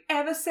Mary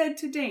ever said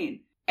to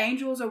Dean,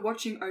 angels are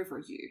watching over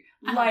you.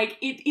 Like,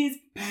 it is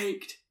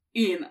baked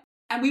in.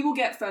 And we will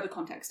get further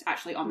context,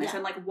 actually, on this,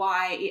 and, like,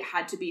 why it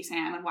had to be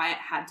Sam and why it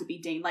had to be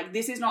Dean. Like,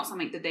 this is not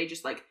something that they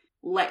just, like,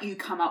 let you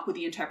come up with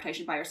the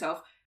interpretation by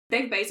yourself.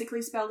 They've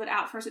basically spelled it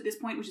out for us at this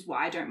point, which is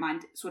why I don't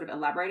mind sort of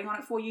elaborating on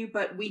it for you,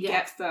 but we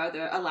get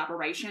further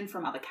elaboration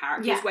from other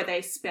characters where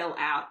they spell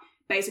out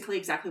basically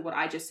exactly what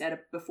I just said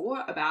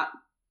before about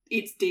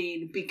it's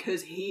Dean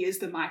because he is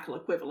the Michael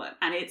equivalent,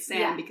 and it's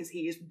Sam because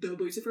he is the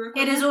Lucifer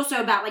equivalent. It is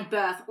also about, like,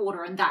 birth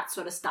order and that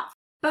sort of stuff.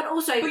 But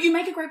you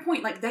make a great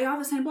point, like, they are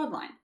the same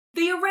bloodline.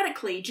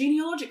 Theoretically,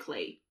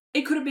 genealogically,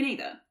 it could have been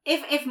either.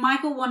 If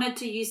Michael wanted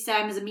to use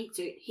Sam as a meat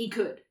suit, he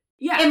could.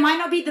 Yeah. It might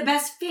not be the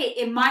best fit,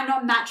 it might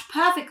not match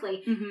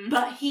perfectly,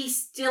 but he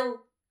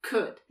still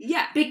could.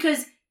 Yeah.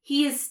 Because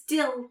he is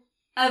still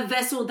a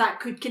vessel that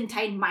could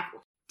contain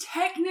Michael.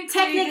 Technically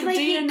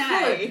the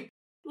DNA he could.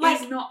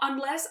 Like, is not,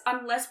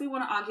 unless we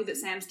want to argue that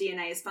Sam's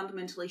DNA is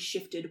fundamentally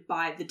shifted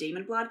by the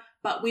demon blood,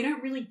 but we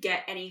don't really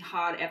get any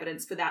hard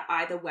evidence for that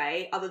either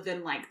way, other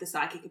than, like, the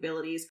psychic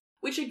abilities,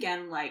 which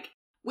again, like,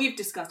 we've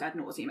discussed ad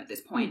nauseum at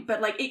this point,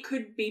 but, like, it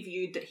could be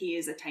viewed that he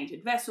is a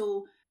tainted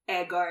vessel,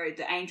 ergo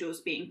the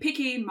angels being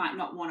picky might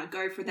not want to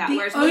go for that,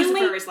 whereas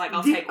Lucifer is like,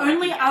 I'll take what I can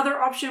get. The only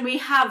other option we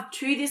have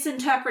to this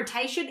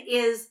interpretation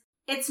is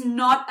it's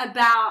not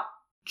about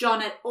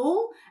John at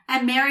all,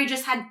 and Mary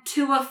just had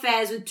 2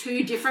 affairs with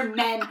 2 different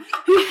men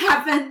who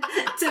happened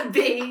to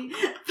be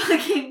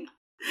fucking,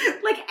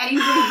 like,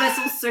 angel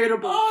vessel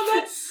suitable. Oh,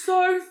 that's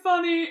so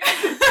funny.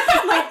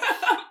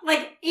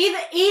 like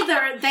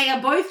either they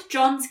are both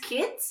John's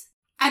kids,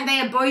 and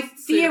they are both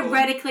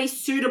theoretically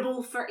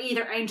suitable for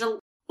either angel,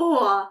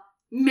 or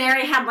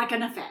Mary had, like,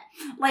 an affair.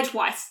 Like,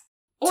 twice.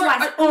 Or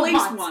at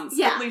least once.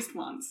 Yeah. At least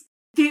once.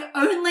 The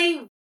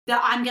only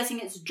that I'm guessing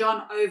it's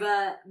John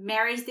over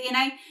Mary's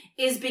DNA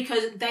is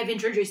because they've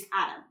introduced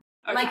Adam.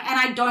 Okay. Like, and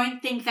I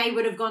don't think they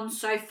would have gone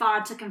so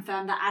far to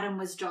confirm that Adam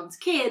was John's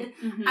kid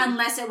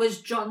unless it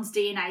was John's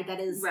DNA that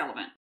is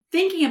relevant.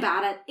 Thinking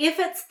about it, if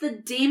it's the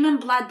demon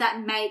blood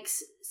that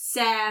makes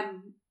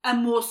Sam a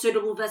more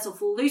suitable vessel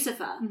for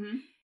Lucifer,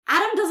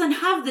 Adam doesn't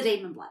have the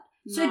demon blood.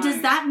 So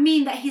does that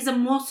mean that he's a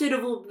more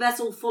suitable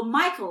vessel for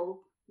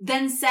Michael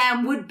than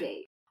Sam would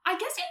be? I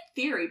guess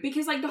in theory,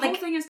 because, like, the whole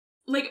thing is,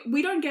 like,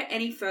 we don't get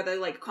any further,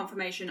 like,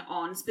 confirmation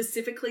on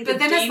specifically the demon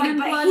blood. But then it's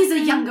like, but he's a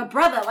younger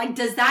brother. Like,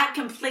 does that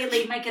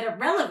completely make it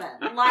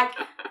irrelevant? Like,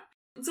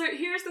 so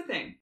here's the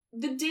thing.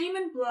 The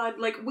demon blood,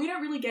 like, we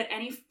don't really get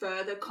any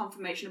further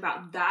confirmation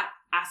about that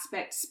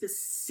aspect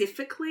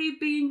specifically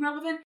being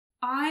relevant.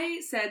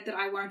 I said that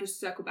I wanted to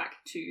circle back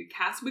to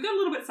Cass. We got a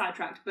little bit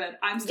sidetracked, but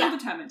I'm still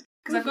determined.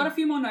 Because I've got a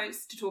few more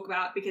notes to talk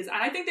about, and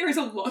I think there is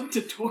a lot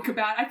to talk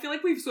about. I feel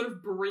like we've sort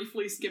of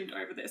briefly skimmed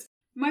over this.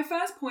 My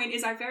first point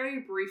is I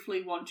very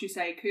briefly want to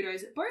say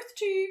kudos both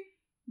to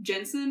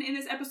Jensen in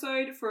this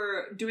episode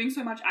for doing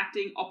so much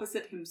acting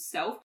opposite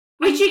himself.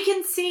 Which you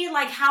can see,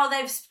 like, how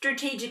they've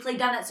strategically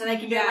done it so they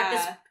can do, like,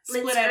 this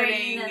split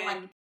editing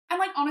screen and,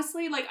 like,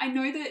 honestly, like, I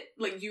know that,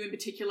 like, you in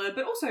particular,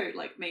 but also,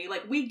 like, me,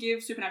 like, we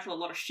give Supernatural a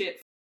lot of shit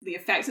for the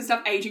effects and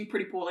stuff aging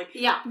pretty poorly.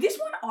 Yeah. This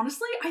one,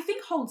 honestly, I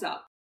think holds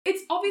up.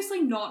 It's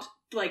obviously not,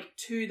 like,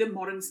 to the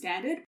modern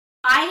standard.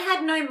 I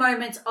had no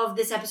moments of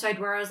this episode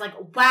where I was like,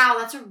 wow,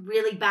 that's a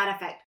really bad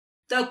effect.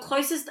 The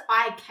closest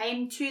I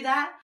came to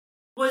that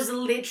was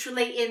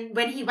literally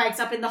when he wakes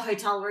up in the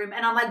hotel room,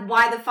 and I'm like,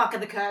 why the fuck are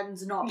the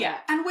curtains not there? Yeah,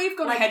 and we've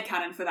got, like, a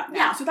headcanon for that now,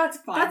 yeah, so that's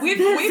fine. We've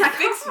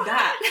fixed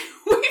that.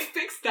 We've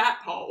fixed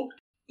that hole.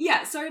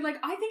 Yeah, so, like,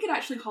 I think it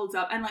actually holds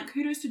up, and, like,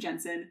 kudos to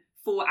Jensen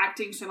for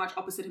acting so much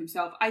opposite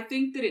himself. I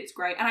think that it's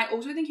great, and I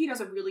also think he does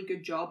a really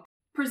good job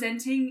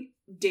presenting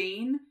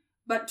Dean,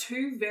 but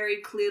 2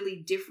 very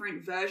clearly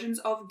different versions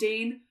of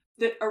Dean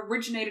that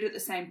originated at the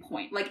same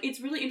point. Like,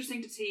 it's really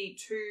interesting to see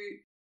 2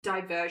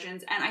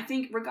 diversions, and I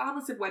think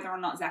regardless of whether or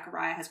not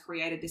Zachariah has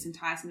created this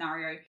entire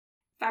scenario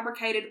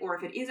fabricated, or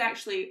if it is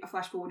actually a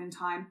flash forward in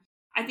time,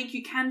 I think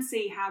you can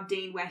see how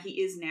Dean, where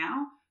he is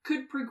now,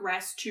 could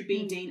progress to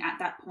be Dean at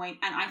that point,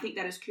 and I think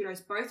that is kudos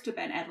both to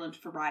Ben Edlund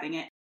for writing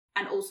it,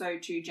 and also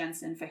to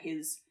Jensen for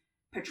his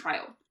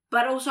portrayal.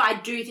 But also, I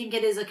do think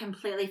it is a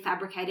completely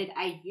fabricated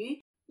AU.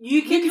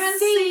 You can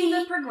see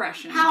the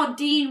progression. How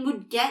Dean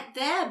would get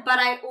there, but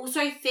I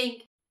also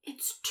think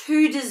it's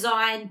too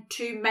designed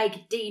to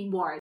make Dean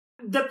worried.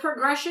 The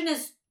progression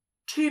is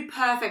too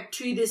perfect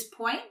to this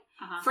point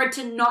for it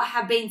to not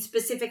have been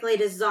specifically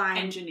designed,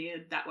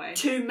 engineered that way,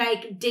 to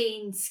make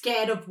Dean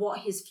scared of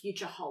what his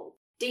future holds.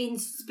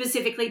 Dean's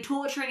specifically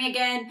torturing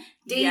again.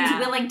 Dean's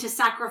willing to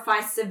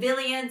sacrifice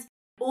civilians.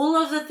 All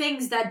of the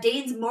things that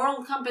Dean's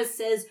moral compass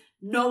says,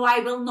 no, I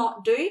will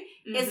not do.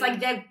 It's like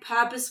they've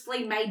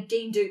purposefully made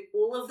Dean do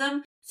all of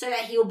them so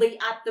that he'll be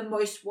at the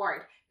most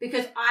worried.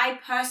 Because I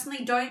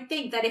personally don't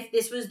think that if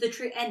this was the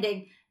true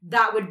ending,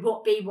 that would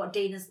be what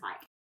Dean is like.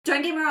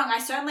 Don't get me wrong, I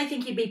certainly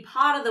think he'd be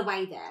part of the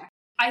way there.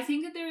 I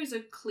think that there is a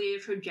clear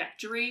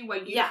trajectory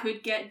where you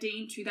could get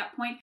Dean to that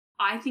point.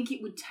 I think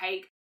it would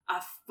take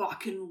a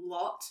fucking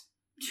lot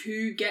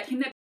to get him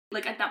there.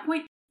 Like, at that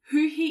point,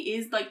 who he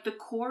is, like, the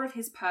core of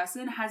his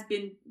person has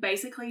been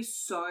basically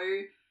so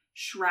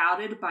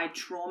shrouded by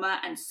trauma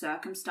and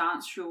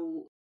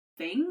circumstantial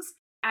things.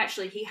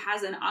 Actually, he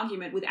has an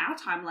argument with our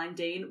timeline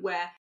Dean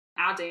where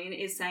our Dean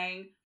is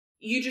saying,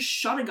 you just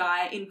shot a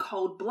guy in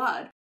cold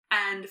blood.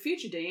 And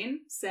future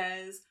Dean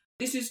says,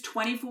 this is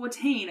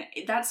 2014.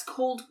 That's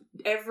called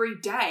every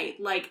day.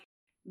 Like,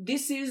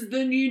 this is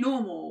the new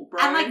normal, bro.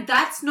 And, like,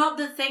 that's not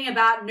the thing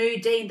about new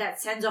Dean that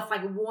sends off,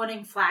 like,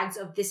 warning flags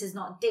of this is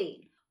not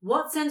Dean.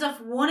 What sends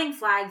off warning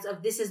flags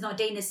of this is not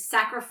Dean is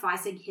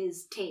sacrificing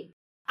his team.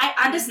 I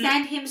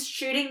understand him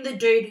shooting the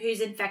dude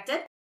who's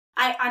infected.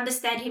 I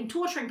understand him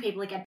torturing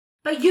people again.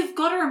 But you've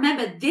got to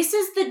remember, this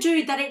is the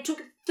dude that it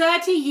took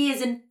 30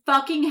 years in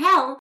fucking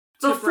hell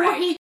before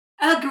he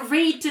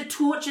agreed to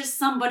torture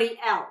somebody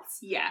else.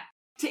 Yeah.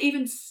 To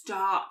even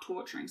start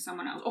torturing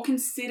someone else or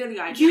consider the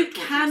idea of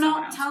torturing someone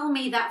else. You cannot tell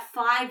me that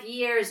 5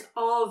 years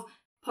of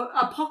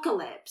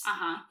apocalypse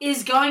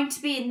is going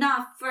to be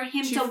enough for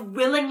him to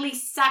willingly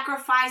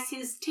sacrifice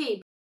his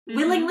team.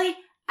 Willingly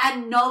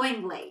and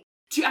knowingly.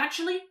 To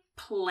actually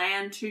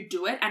plan to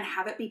do it and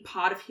have it be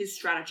part of his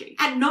strategy.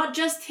 And not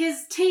just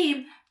his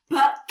team,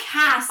 but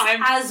Cass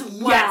as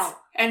well. Yes.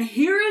 And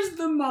here is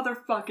the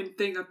motherfucking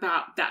thing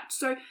about that.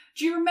 So,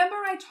 do you remember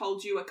I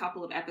told you a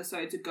couple of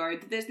episodes ago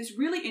that there's this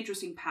really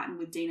interesting pattern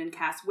with Dean and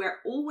Cass where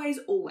always,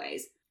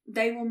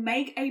 they will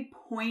make a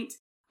point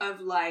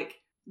of, like,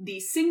 the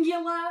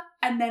singular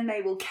and then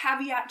they will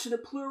caveat to the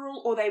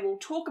plural, or they will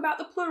talk about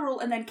the plural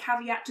and then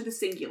caveat to the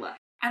singular.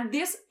 And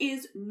this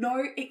is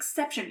no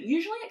exception.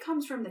 Usually it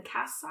comes from the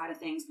Cass side of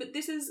things, but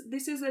this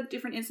is a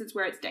different instance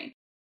where it's Dean.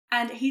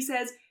 And he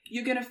says,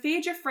 you're going to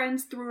feed your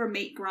friends through a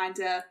meat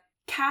grinder,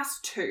 Cass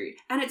too.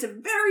 And it's a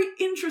very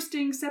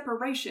interesting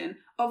separation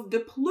of the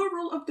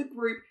plural of the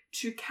group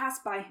to Cass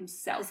by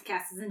himself. Because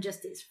Cass isn't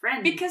just his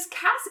friend. Because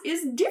Cass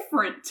is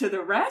different to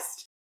the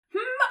rest.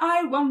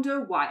 I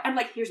wonder why. And,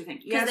 like, here's the thing.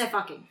 Because they're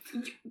fucking.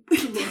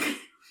 Look.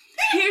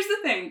 Here's the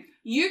thing.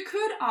 You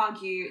could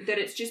argue that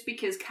it's just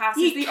because Cass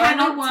is the only one...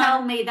 You cannot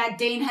tell me that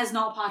Dean has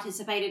not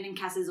participated in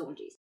Cass's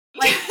orgies.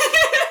 Like...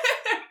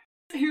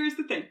 Here's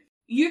the thing.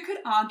 You could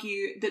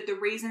argue that the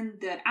reason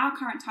that our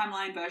current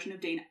timeline version of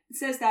Dean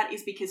says that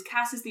is because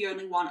Cass is the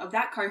only one of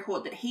that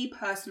cohort that he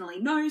personally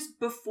knows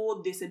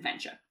before this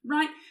adventure,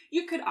 right?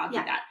 You could argue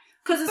that.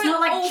 Because it's not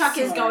like Chuck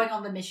is going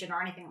on the mission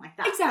or anything like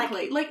that.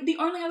 Exactly. Like, the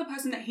only other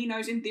person that he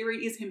knows in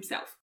theory is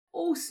himself.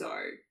 Also,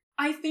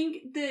 I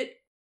think that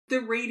the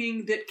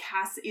reading that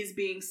Cass is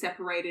being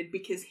separated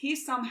because he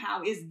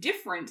somehow is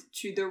different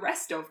to the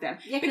rest of them.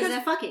 Yeah, because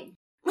they're fucking.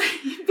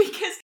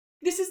 Because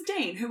this is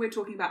Dean, who we're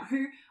talking about,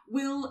 who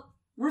will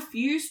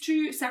refuse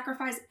to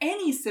sacrifice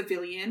any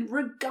civilian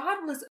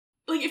regardless.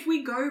 Like, if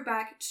we go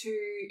back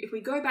to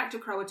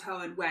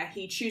Croatoan, where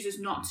he chooses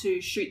not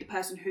to shoot the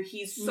person who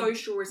he's so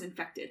sure is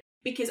infected,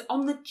 because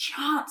on the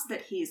chance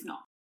that he is not.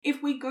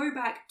 If we go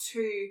back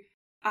to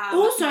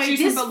also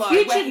this below,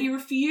 where he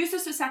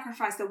refuses to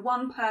sacrifice the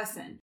one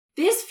person.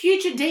 This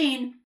future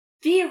Dean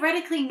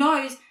theoretically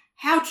knows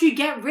how to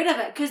get rid of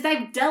it because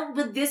they've dealt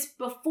with this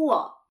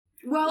before.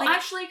 Well,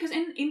 actually, because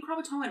in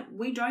Croatoan,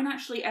 we don't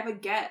actually ever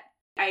get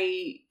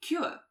a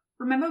cure.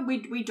 Remember,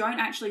 we don't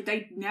actually,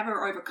 they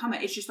never overcome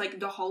it. It's just like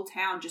the whole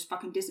town just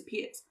fucking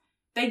disappears.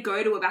 They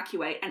go to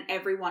evacuate and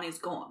everyone is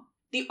gone.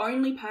 The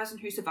only person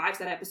who survives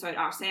that episode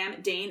are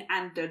Sam, Dean,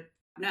 and the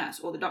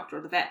nurse or the doctor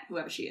or the vet,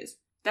 whoever she is.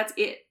 That's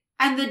it.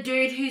 And the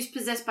dude who's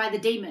possessed by the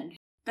demon.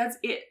 That's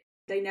it.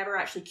 They never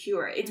actually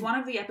cure it. It's one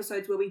of the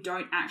episodes where we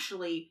don't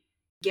actually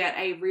get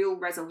a real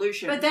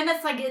resolution. But then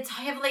it's like, it's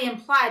heavily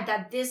implied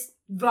that this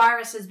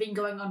virus has been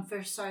going on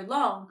for so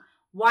long.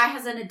 Why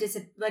hasn't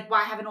it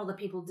why haven't all the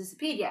people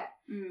disappeared yet?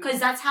 Because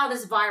that's how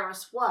this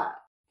virus works.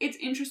 It's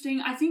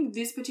interesting. I think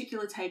this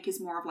particular take is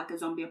more of like a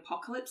zombie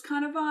apocalypse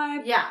kind of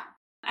vibe. Yeah.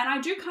 And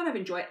I do kind of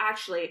enjoy it,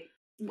 actually.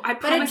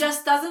 But it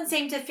just doesn't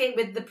seem to fit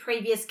with the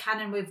previous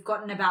canon we've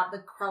gotten about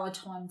the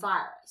Croatoan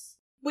virus.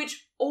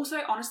 Which also,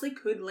 honestly,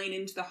 could lean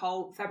into the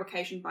whole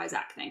fabrication by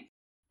Zach thing.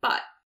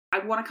 But I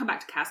want to come back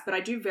to Cass, but I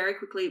do very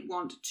quickly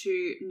want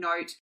to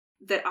note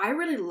that I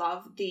really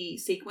love the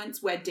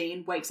sequence where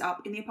Dean wakes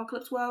up in the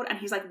apocalypse world and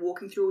he's, like,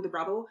 walking through all the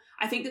rubble.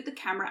 I think that the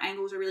camera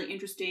angles are really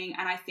interesting,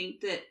 and I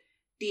think that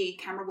the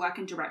camera work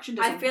and direction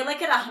doesn't... I feel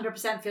like it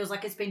 100% feels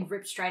like it's been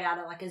ripped straight out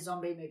of, like, a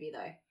zombie movie,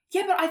 though.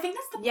 Yeah, but I think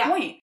that's the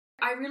point.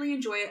 I really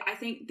enjoy it. I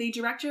think the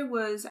director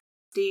was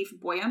Zachy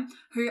Boi,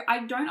 who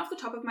I don't off the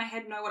top of my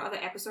head know what other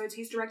episodes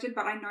he's directed,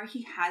 but I know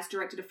he has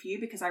directed a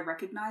few because I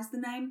recognise the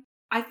name.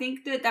 I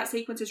think that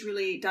sequence is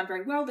really done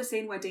very well. The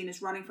scene where Dean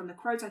is running from the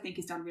crows, I think,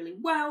 is done really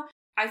well.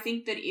 I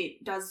think that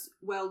it does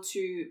well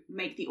to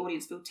make the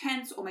audience feel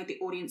tense or make the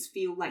audience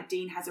feel like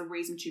Dean has a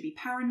reason to be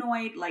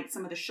paranoid, like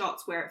some of the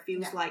shots where it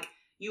feels like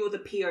you're the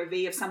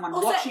POV of someone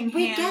also, watching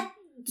we him. Get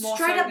more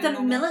straight so up than the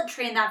normal.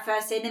 military in that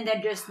first scene, and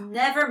they're just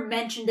never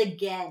mentioned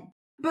again.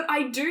 But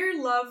I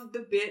do love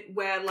the bit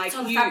where, like, it's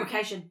all the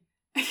fabrication.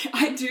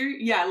 I do,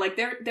 yeah, like,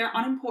 they're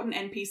unimportant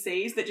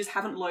NPCs that just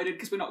haven't loaded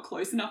because we're not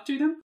close enough to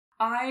them.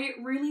 I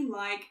really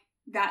like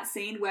that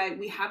scene where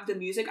we have the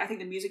music. I think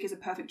the music is a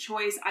perfect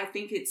choice. I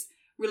think it's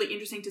really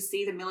interesting to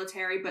see the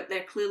military, but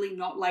they're clearly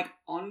not, like,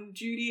 on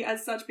duty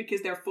as such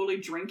because they're fully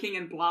drinking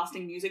and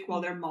blasting music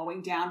while they're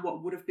mowing down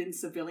what would have been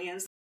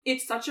civilians.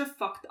 It's such a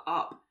fucked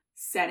up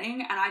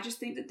setting, and I just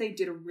think that they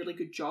did a really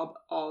good job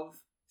of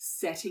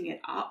setting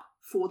it up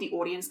for the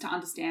audience to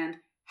understand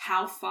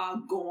how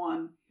far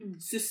gone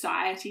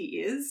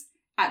society is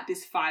at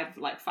this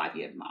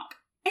 5-year mark.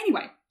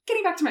 Anyway,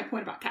 getting back to my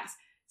point about Cass.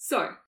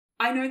 So,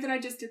 I know that I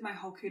just did my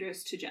whole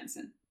kudos to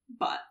Jensen,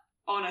 but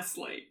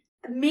honestly,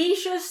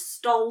 Misha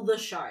stole the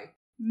show.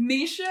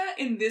 Misha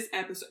in this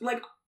episode,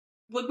 like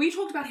we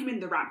talked about him in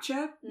The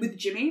Rapture with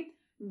Jimmy,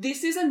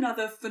 this is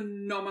another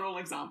phenomenal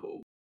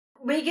example.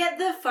 We get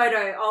the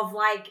photo of,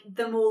 like,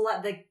 them all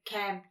at the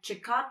Camp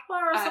Chikatwa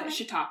or something?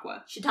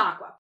 Chautauqua.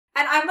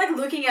 And I'm, like,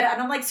 looking at it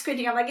and I'm, like,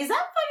 squinting. I'm like, is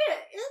that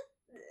fucking...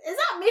 Is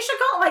that Misha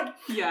Collins?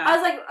 Like, yeah. I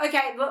was like,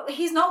 okay, well,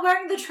 he's not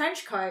wearing the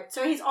trench coat,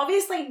 so he's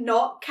obviously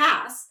not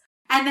Cass.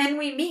 And then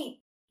we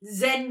meet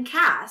Zen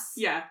Cass.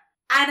 Yeah.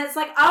 And it's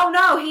like, oh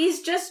no,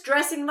 he's just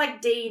dressing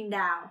like Dean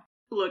now.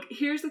 Look,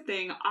 here's the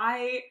thing.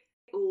 I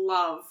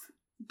love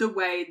the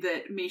way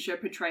that Misha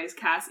portrays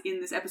Cass in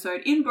this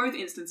episode in both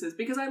instances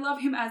because I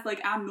love him as,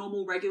 like, our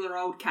normal, regular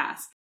old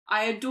Cass.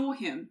 I adore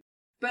him.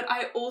 But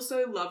I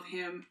also love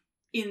him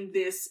in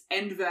this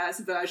end-verse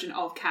version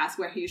of Cass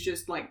where he's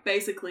just, like,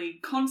 basically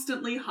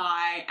constantly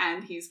high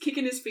and he's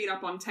kicking his feet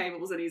up on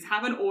tables and he's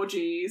having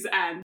orgies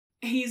and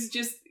he's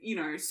just, you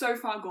know, so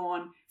far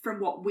gone from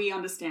what we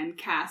understand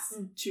Cass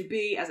to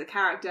be as a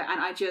character.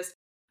 And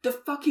the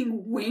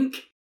fucking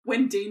wink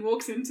when Dean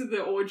walks into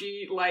the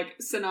orgy, like,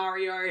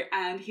 scenario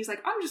and he's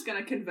like, I'm just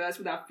gonna converse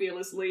with our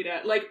fearless leader.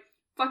 Like,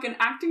 fucking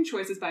acting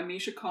choices by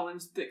Misha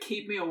Collins that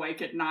keep me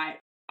awake at night.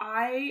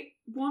 I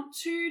want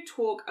to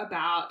talk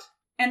about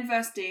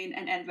N-verse Dean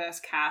and N-verse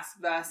Cass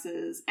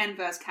versus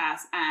N-verse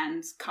Cass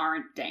and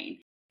current Dean.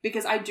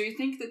 Because I do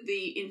think that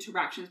the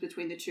interactions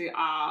between the two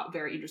are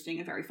very interesting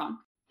and very fun.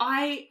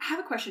 I have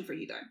a question for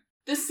you, though.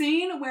 The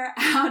scene where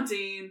our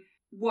Dean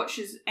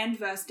watches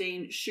N-verse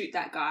Dean shoot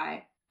that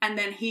guy, and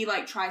then he,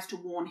 like, tries to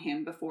warn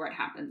him before it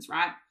happens,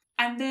 right?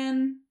 And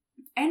then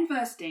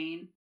N-verse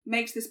Dean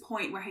makes this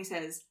point where he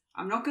says,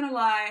 I'm not gonna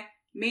lie,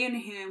 me and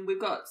him,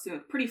 we've got a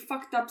pretty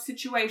fucked up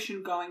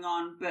situation going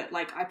on, but,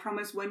 like, I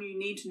promise when you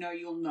need to know,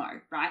 you'll know,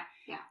 right?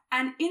 Yeah.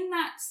 And in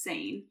that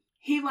scene,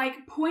 he,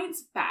 like,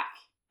 points back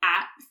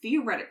at,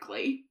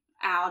 theoretically,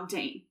 our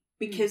Dean.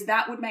 Because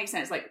that would make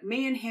sense. Like,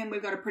 me and him,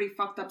 we've got a pretty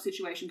fucked up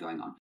situation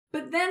going on.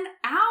 But then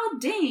our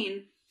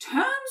Dean turns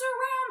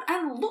around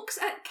and looks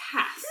at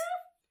Cass.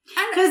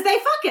 Because they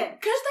fucking.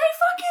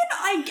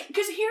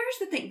 Because here's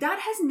the thing. That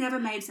has never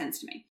made sense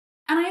to me.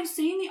 And I have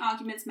seen the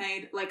arguments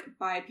made, like,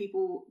 by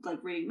people,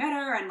 like, reading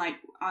meta and, like,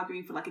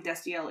 arguing for, like, a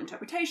Destiel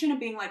interpretation and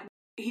being like,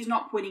 he's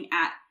not pointing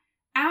at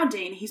our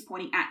Dean, he's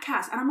pointing at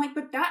Cass. And I'm like,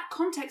 but that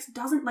context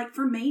doesn't, like,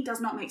 for me,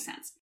 does not make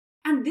sense.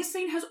 And this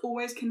scene has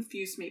always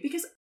confused me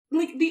because,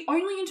 like, the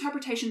only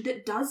interpretation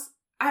that does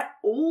at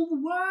all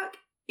work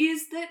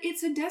is that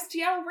it's a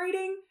Destiel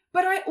reading,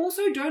 but I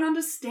also don't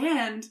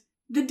understand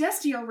the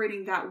Destiel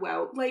reading that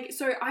well. Like,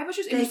 so I was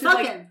just interested,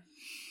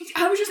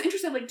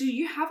 like, do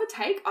you have a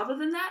take other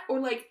than that? Or,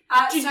 like,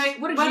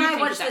 when I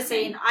watched the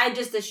scene, I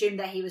just assumed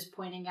that he was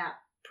pointing at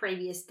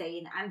previous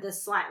Dean and the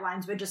slight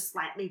lines were just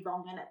slightly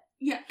wrong in it.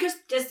 Yeah, because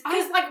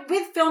like,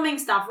 with filming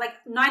stuff, like,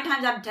 9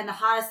 times out of 10, the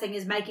hardest thing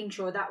is making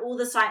sure that all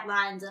the sight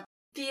lines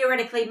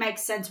theoretically make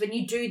sense when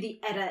you do the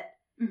edit,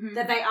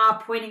 that they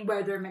are pointing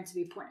where they're meant to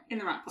be pointing. In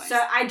the right place. So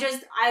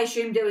I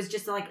assumed it was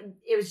just, like,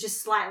 it was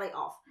just slightly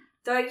off.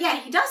 Though, yeah,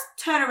 he does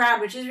turn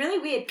around, which is really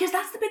weird. Because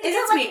that's the bit that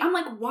gets me. I'm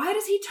like, why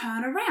does he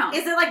turn around?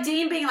 Is it like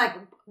Dean being like,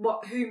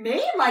 what, who,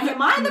 me? Like,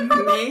 am I the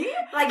problem? Me?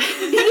 Like,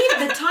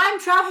 me, the time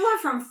traveler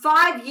from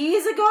 5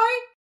 years ago?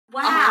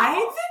 Wow.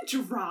 I,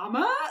 the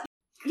drama?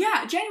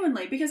 Yeah,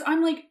 genuinely, because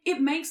I'm like, it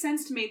makes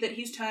sense to me that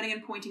he's turning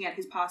and pointing at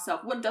his past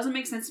self. What doesn't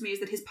make sense to me is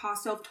that his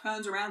past self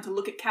turns around to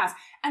look at Cass,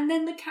 and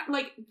then the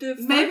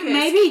focus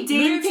maybe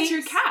Dean moves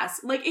to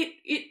Cass. Like,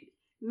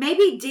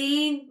 maybe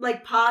Dean,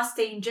 like, past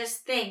Dean,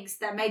 just thinks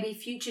that maybe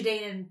future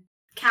Dean and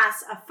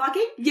Cass are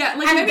fucking. Yeah,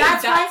 like, and maybe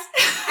that's why.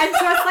 And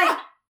so it's like,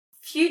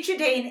 future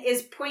Dean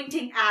is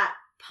pointing at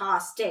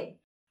past Dean,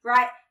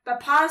 right? But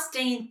past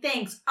Dean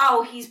thinks,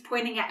 oh, he's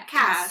pointing at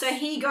Cass. So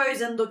he goes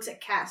and looks at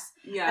Cass.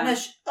 Yeah. And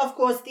of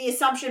course, the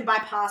assumption by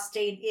past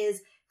Dean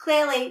is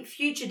clearly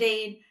future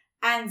Dean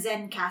and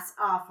Zen Cass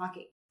are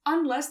fucking.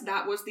 Unless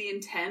that was the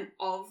intent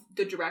of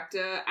the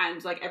director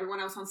and, like, everyone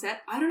else on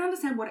set, I don't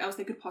understand what else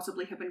they could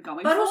possibly have been going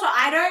for. But also,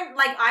 I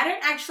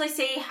don't actually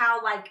see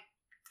how, like,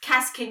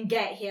 Cass can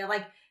get here.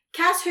 Like,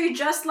 Cass, who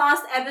just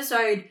last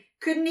episode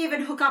couldn't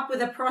even hook up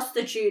with a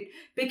prostitute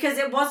because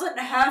it wasn't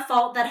her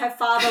fault that her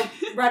father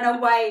ran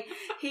away.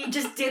 He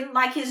just didn't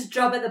like his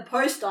job at the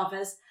post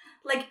office.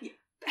 Like,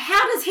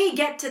 how does he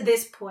get to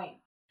this point?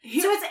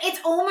 So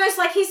it's almost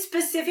like he's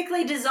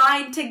specifically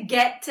designed to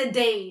get to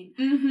Dean.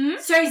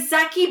 Mm-hmm. So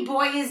Zachy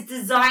Boi is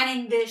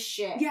designing this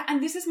shit. Yeah,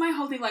 and this is my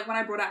whole thing, like, when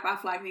I brought up our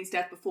flag needs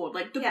death before.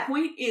 Like, the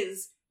point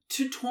is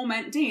to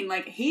torment Dean.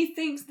 Like, he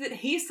thinks that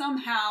he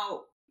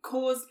somehow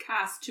caused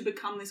Cass to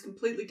become this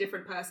completely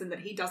different person that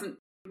he doesn't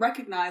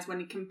recognize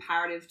when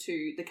comparative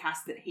to the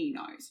Cass that he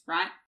knows,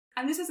 right?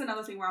 And this is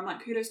another thing where I'm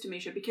like, kudos to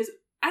Misha because,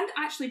 and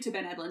actually to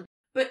Ben Edlund,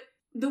 but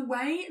the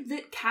way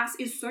that Cass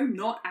is so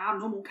not our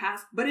normal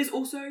Cass, but is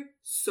also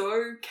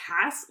so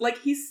Cass, like,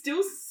 he's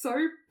still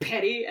so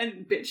petty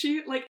and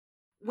bitchy. Like,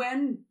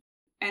 when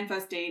N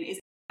vs. Dean is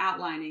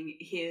outlining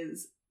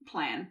his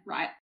plan,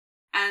 right?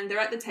 And they're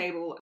at the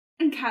table,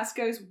 and Cass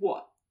goes,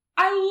 what?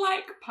 I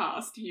like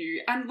past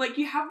you. And, like,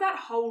 you have that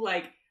whole,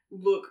 like,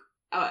 look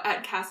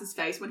at Cass's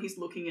face when he's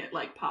looking at,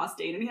 like, past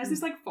Dean, and he has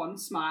this, like,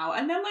 fond smile,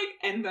 and then, like,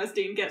 N vs.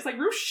 Dean gets, like,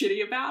 real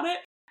shitty about it.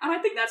 And I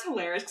think that's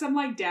hilarious, because I'm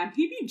like, damn,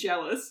 he'd be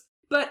jealous.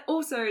 But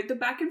also, the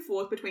back and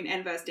forth between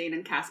N vs. Dean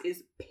and Cass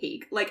is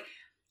peak. Like,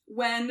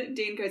 when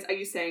Dean goes, are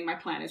you saying my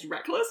plan is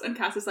reckless? And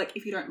Cass is like,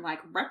 if you don't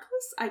like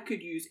reckless, I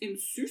could use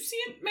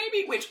insouciant,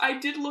 maybe? Which I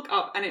did look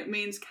up, and it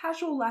means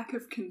casual lack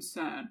of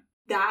concern.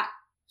 That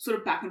sort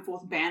of back and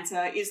forth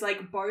banter is,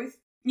 like, both.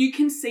 You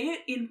can see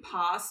it in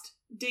past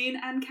Dean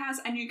and Cass,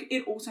 and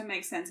it also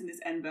makes sense in this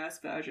N-verse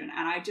version.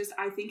 And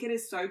I think it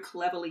is so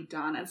cleverly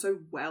done and so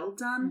well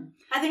done.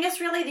 I think it's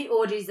really the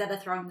orgies that are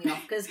throwing me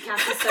off, because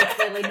Cass is so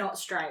clearly not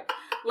straight.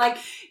 Like,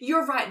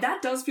 you're right,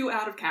 that does feel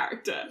out of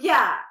character.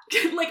 Yeah.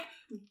 Like,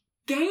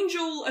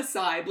 Gangel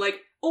aside, like,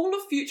 all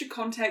of future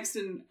context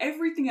and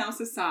everything else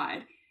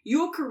aside,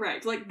 you're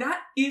correct. Like,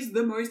 that is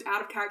the most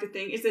out of character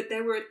thing, is that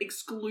there were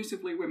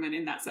exclusively women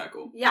in that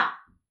circle. Yeah.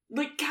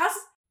 Like, Cass,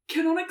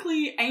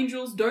 canonically,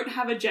 angels don't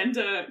have a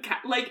gender.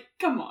 Like,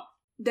 come on.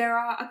 There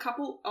are a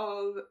couple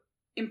of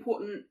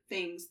important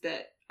things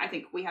that I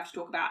think we have to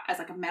talk about as,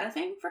 like, a meta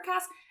thing for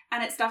Cass,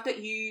 and it's stuff that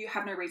you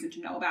have no reason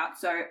to know about.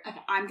 So, okay,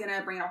 I'm going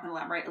to bring it up and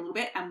elaborate a little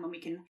bit, and then we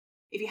can,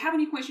 if you have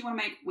any points you want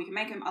to make, we can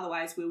make them.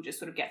 Otherwise, we'll just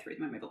sort of get through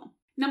them and move along.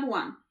 Number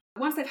one,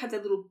 once they've had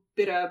their little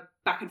bit of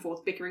back and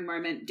forth bickering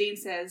moment, Dean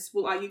says,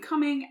 well, are you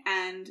coming?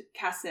 And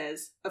Cass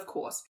says, of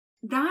course.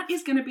 That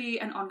is going to be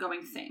an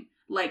ongoing theme.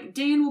 Like,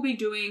 Dean will be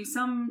doing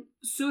some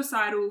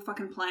suicidal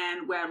fucking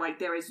plan where, like,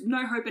 there is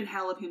no hope in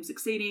hell of him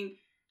succeeding,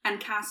 and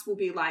Cass will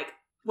be like,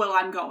 well,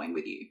 I'm going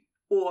with you.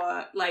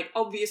 Or, like,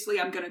 obviously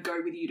I'm going to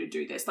go with you to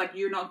do this. Like,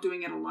 you're not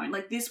doing it alone.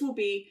 Like, this will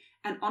be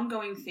an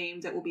ongoing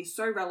theme that will be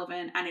so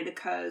relevant, and it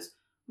occurs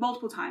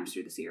multiple times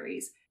through the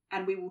series,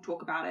 and we will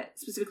talk about it.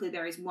 Specifically,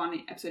 there is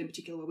one episode in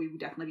particular where we will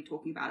definitely be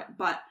talking about it.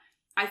 But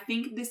I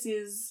think this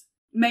is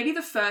maybe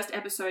the first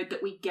episode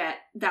that we get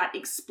that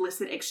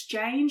explicit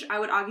exchange. I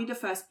would argue the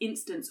first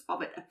instance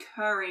of it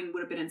occurring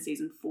would have been in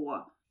season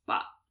 4.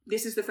 But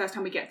this is the first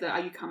time we get the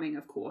are you coming,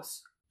 of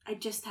course. I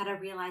just had a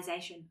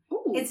realization.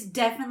 Ooh. It's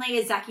definitely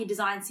a Zachy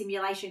design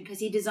simulation, because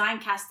he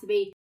designed Cass to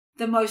be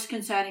the most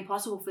concerning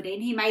possible for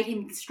Dean. He made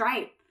him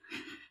straight.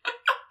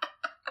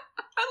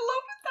 I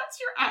love that that's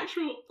your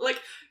actual,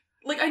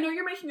 like, I know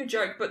you're making a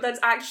joke, but that's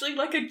actually,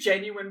 like, a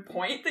genuine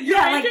point that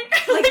you're making.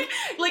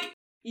 Like,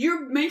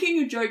 you're making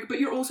a joke, but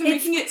you're also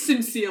making it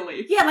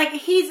sincerely. Yeah, like,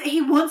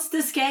 he wants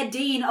to scare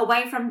Dean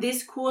away from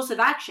this course of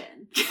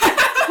action.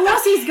 Of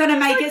course he's going to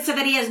make it so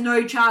that he has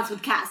no chance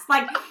with Cass.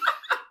 Like,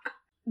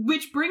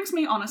 which brings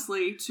me,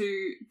 honestly,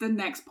 to the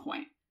next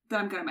point that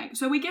I'm going to make.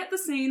 So we get the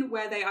scene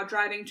where they are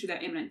driving to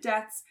their imminent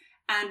deaths,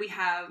 and we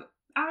have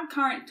our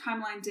current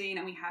timeline Dean,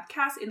 and we have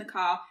Cass in the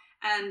car,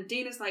 and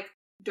Dean is like,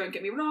 don't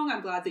get me wrong,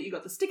 I'm glad that you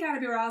got the stick out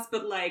of your ass,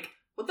 but, like,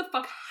 what the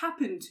fuck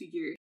happened to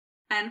you?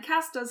 And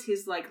Cass does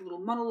his, like,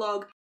 little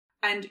monologue,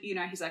 and, you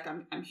know, he's like,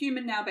 I'm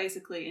human now,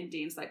 basically, and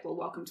Dean's like, well,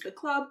 welcome to the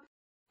club.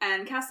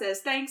 And Cass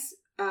says, thanks,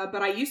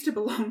 but I used to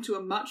belong to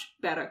a much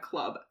better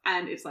club.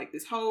 And it's like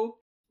this whole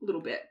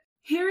little bit.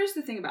 Here is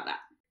the thing about that.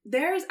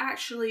 There is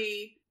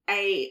actually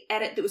a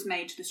edit that was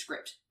made to the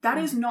script. That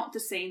is not the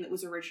scene that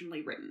was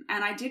originally written.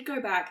 And I did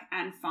go back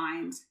and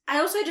find... I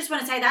also just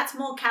want to say that's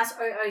more Cass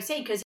OOC,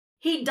 because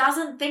he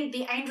doesn't think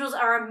the Angels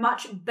are a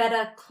much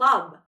better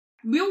club.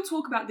 We'll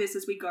talk about this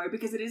as we go,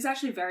 because it is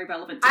actually very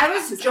relevant to I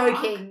was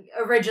joking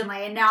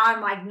originally, and now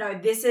I'm like, no,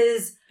 this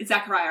is...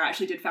 Zachariah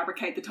actually did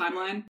fabricate the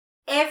timeline.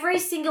 Every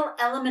single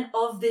element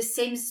of this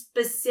seems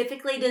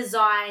specifically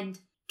designed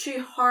to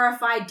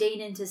horrify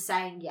Dean into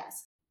saying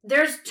yes.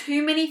 There's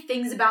too many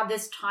things about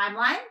this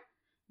timeline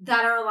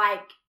that are,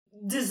 like,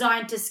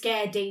 designed to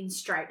scare Dean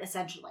straight,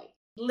 essentially.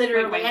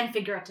 Literally and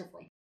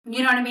figuratively. You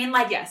know what I mean?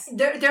 Like, yes.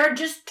 There are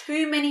just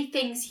too many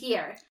things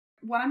here.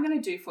 What I'm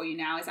going to do for you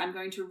now is I'm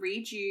going to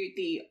read you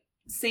the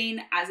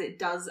scene as it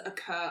does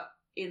occur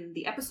in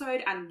the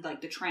episode and,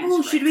 like, the transcript.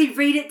 Oh, should we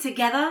read it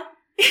together?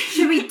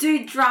 Should we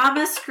do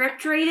drama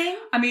script reading?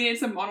 I mean,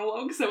 it's a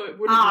monologue, so it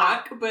wouldn't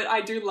work, but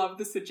I do love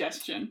the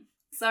suggestion.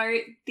 So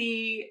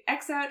the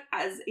excerpt,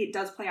 as it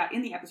does play out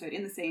in the episode,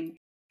 in the scene,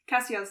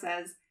 Castiel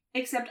says,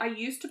 Except I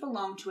used to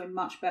belong to a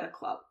much better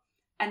club.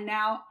 And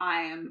now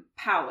I am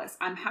powerless.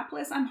 I'm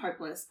hapless. I'm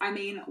hopeless. I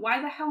mean,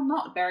 why the hell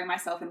not bury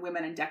myself in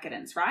women and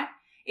decadence, right?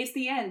 It's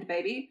the end,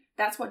 baby.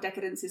 That's what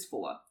decadence is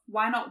for.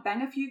 Why not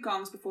bang a few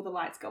gongs before the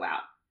lights go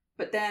out?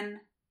 But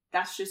then,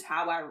 that's just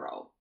how I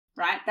roll,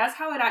 right? That's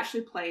how it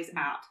actually plays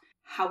out.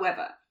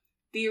 However,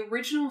 the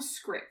original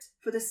script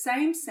for the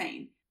same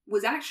scene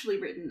was actually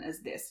written as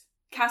this.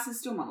 Cass is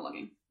still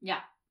monologuing. Yeah.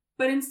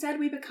 But instead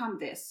we become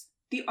this.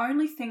 The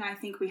only thing I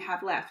think we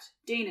have left,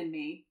 Dean and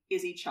me,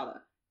 is each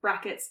other.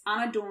 Brackets,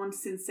 unadorned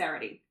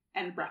sincerity,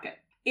 end bracket.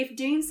 If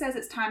Dean says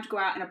it's time to go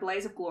out in a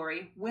blaze of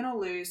glory, win or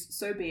lose,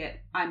 so be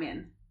it, I'm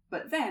in.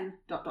 But then, ...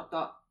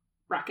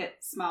 bracket,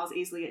 smiles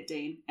easily at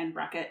Dean, end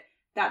bracket,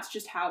 that's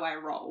just how I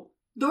roll.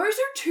 Those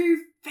are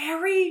two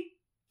very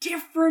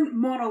different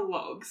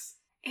monologues.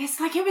 It's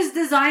like it was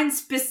designed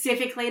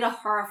specifically to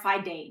horrify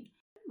Dean.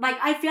 Like,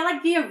 I feel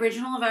like the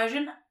original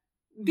version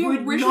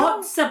would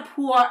not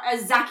support a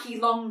Zachy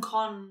Long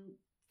Con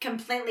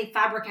completely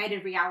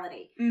fabricated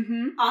reality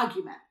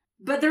argument.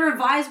 But the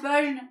revised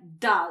version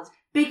does.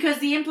 Because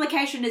the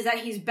implication is that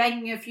he's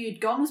banging a few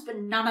gongs, but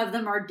none of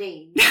them are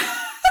Dean.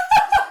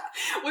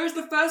 Whereas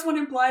the first one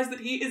implies that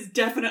he is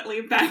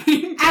definitely banging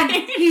Dean. And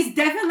he's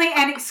definitely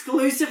and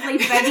exclusively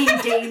banging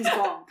Dean's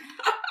gong.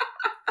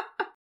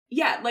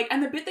 Yeah, like,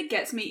 and the bit that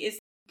gets me is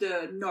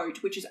the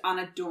note, which is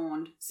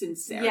unadorned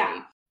sincerity.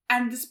 Yeah.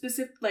 And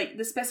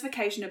the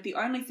specification of the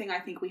only thing I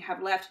think we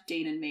have left,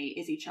 Dean and me,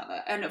 is each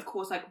other. And of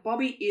course, like,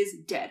 Bobby is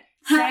dead.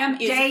 Sam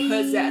is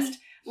possessed.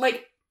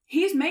 Like,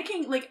 he's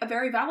making, like, a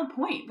very valid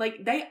point.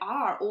 Like, they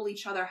are all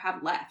each other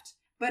have left.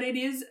 But it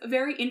is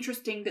very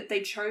interesting that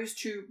they chose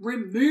to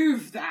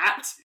remove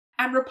that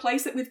and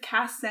replace it with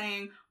Cass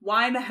saying,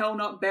 why the hell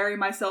not bury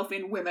myself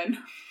in women?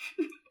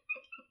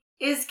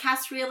 Is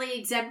Cass really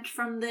exempt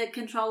from the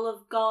control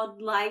of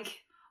God?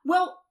 Like,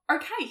 well,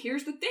 okay,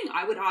 here's the thing.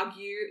 I would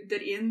argue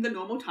that in the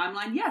normal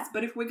timeline, yes.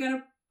 But if we're going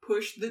to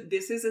push that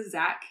this is a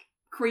Zach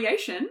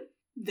creation,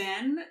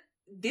 then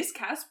this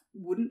Cass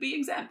wouldn't be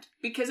exempt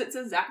because it's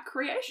a Zach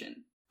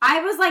creation. I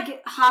was,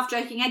 like, half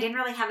joking. I didn't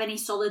really have any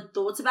solid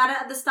thoughts about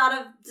it at the start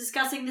of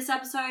discussing this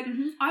episode.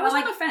 I was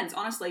on the fence,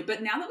 honestly.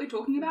 But now that we're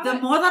talking about it...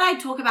 The more that I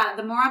talk about it,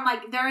 the more I'm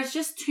like, there is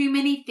just too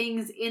many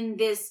things in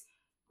this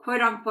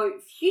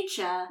quote-unquote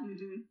future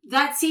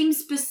that seem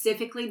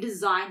specifically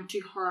designed to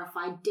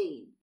horrify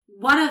Dean.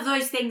 One of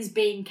those things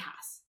being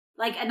Cass.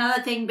 Like,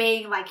 another thing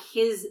being, like,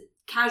 his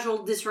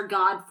casual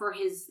disregard for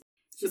his...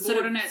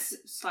 subordinates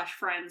 /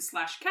 friends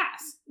 /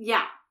 Cass.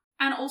 Yeah.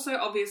 And also,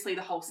 obviously,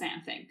 the whole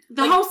Sam thing.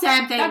 The whole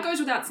Sam thing. That goes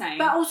without saying.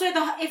 But also,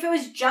 if it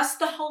was just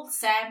the whole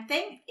Sam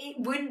thing, it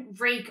wouldn't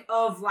reek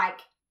of, like,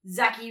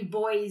 Zachy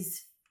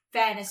Boi's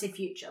fantasy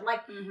future.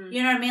 Like,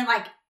 you know what I mean?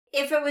 Like,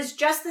 if it was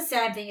just the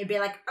Sam thing, it'd be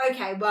like,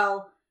 okay,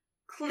 well,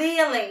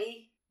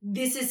 clearly,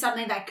 this is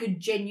something that could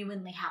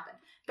genuinely happen.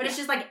 But it's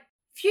just like,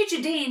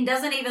 future Dean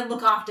doesn't even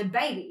look after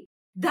baby.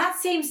 That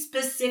seems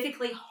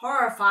specifically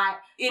horrifying.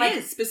 It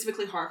is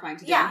specifically horrifying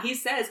to Dean. Yeah. He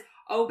says,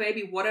 oh,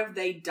 baby, what have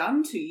they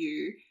done to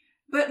you?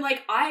 But,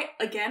 like, I,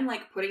 again,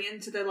 like, putting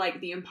into the,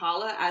 like, the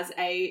Impala as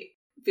a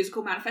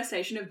physical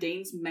manifestation of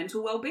Dean's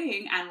mental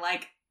well-being and,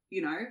 like,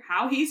 you know,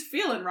 how he's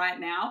feeling right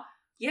now.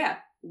 Yeah,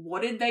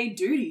 what did they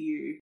do to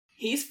you?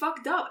 He's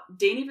fucked up.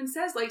 Dean even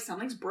says, like,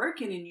 something's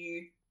broken in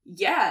you.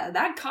 Yeah,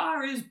 that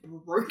car is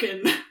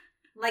broken.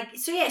 Like,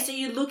 so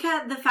you look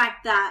at the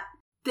fact that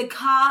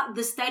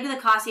the state of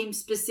the car seems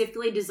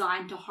specifically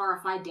designed to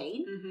horrify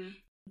Dean.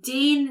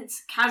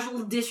 Dean's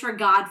casual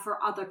disregard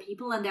for other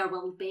people and their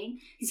well-being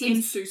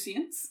seems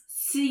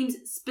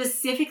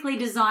specifically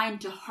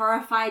designed to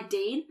horrify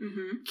Dean.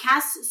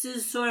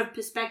 Cass's sort of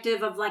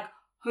perspective of, like,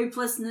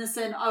 hopelessness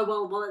and, oh,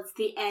 well, it's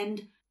the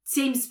end,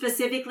 seems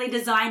specifically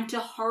designed to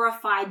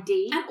horrify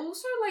Dean. And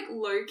also, like,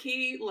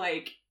 low-key,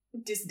 like,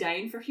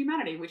 disdain for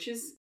humanity, which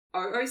is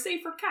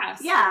OOC for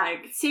Cass. Yeah,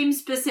 like, seems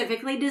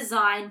specifically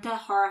designed to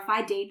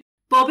horrify Dean.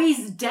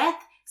 Bobby's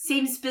death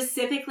seems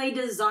specifically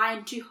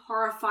designed to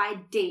horrify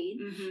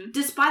Dean,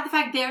 despite the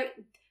fact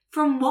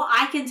from what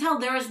I can tell,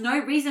 there is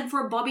no reason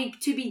for Bobby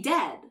to be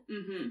dead.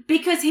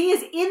 Because he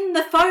is in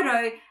the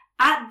photo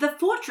at the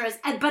fortress,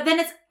 but then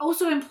it's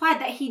also implied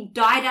that he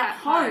died at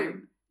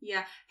home.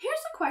 Yeah. Here's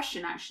a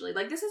question, actually.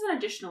 Like, this is an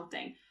additional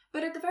thing.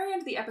 But at the very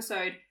end of the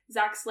episode,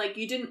 Zach's like,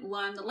 you didn't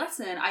learn the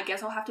lesson. I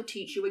guess I'll have to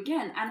teach you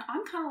again. And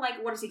I'm kind of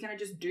like, what, is he going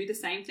to just do the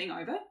same thing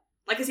over?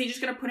 Like, is he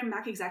just going to put him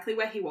back exactly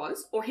where he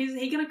was? Or is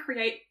he going to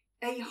create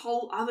a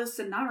whole other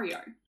scenario?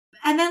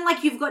 And then,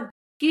 like, you've got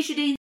future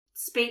Dean's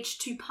speech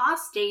to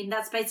past Dean.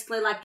 That's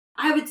basically like,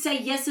 I would say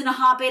yes in a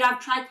heartbeat. I've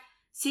tried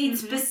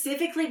scenes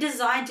specifically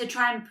designed to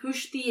try and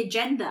push the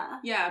agenda.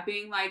 Yeah,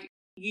 being like,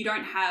 you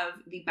don't have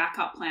the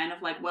backup plan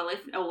of like, well, if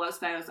all else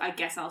fails, I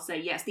guess I'll say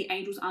yes. The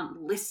angels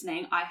aren't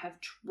listening. I have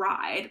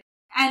tried.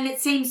 And it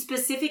seems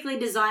specifically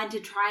designed to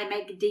try and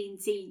make Dean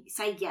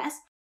say yes.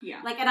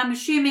 Yeah. Like, and I'm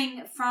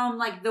assuming from,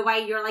 like, the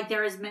way you're like,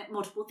 there is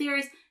multiple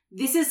theories,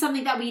 this is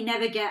something that we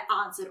never get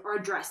answered or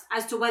addressed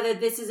as to whether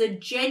this is a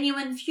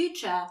genuine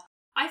future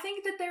I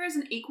think that there is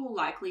an equal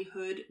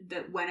likelihood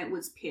that when it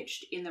was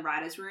pitched in the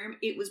writer's room,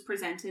 it was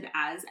presented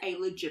as a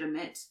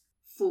legitimate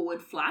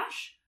forward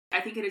flash.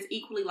 I think it is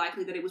equally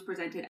likely that it was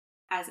presented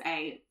as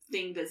a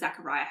thing that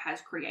Zachariah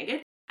has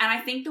created. And I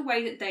think the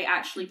way that they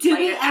actually played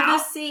it out... Do we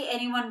ever see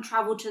anyone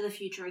travel to the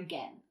future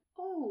again?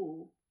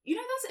 Oh,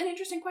 that's an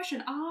interesting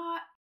question.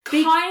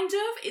 Kind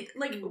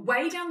of.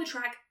 Way down the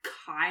track,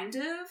 kind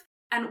of.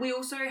 And we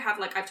also have,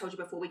 I've told you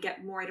before, we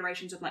get more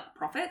iterations of,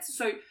 prophets.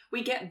 So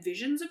we get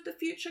visions of the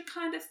future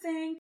kind of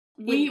thing.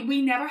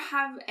 We never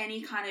have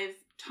any kind of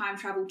time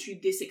travel to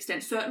this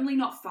extent. Certainly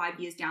not 5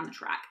 years down the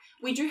track.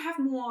 We do have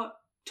more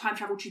time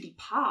travel to the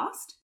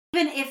past.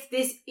 Even if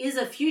this is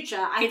a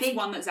future, it's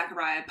one that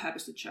Zachariah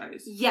purposely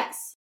chose.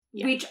 Yes.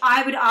 Yeah. Which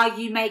I would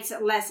argue makes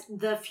it less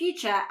the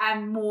future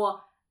and more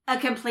a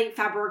complete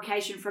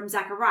fabrication from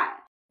Zachariah.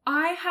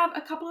 I have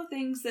a couple of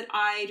things that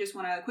I just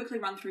want to quickly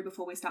run through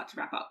before we start to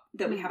wrap up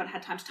that we haven't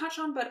had time to touch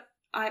on, but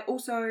I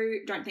also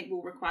don't think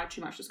will require too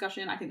much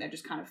discussion. I think they're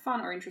just kind of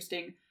fun or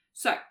interesting.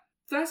 So,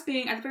 first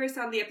being, at the very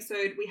start of the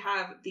episode, we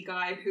have the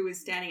guy who is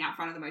standing out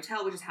front of the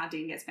motel, which is how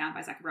Dean gets found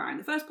by Zachariah in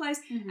the first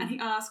place, and he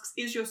asks,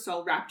 "Is your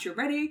soul rapture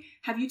ready?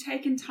 Have you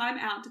taken time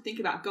out to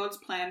think about God's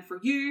plan for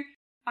you?"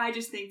 I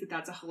just think that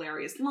that's a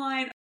hilarious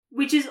line.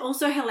 Which is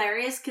also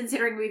hilarious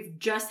considering we've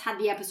just had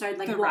the episode,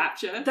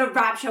 Rapture. The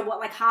Rapture,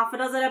 half a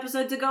dozen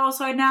episodes ago or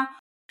so now?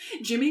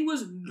 Jimmy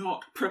was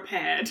not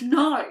prepared.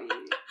 No.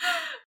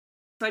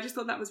 So I just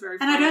thought that was very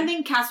fun. And I don't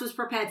think Cass was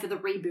prepared for the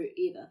reboot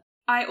either.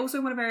 I also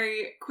want to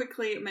very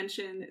quickly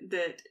mention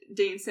that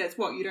Dean says,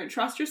 "What, you don't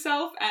trust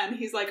yourself?" And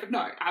he's like,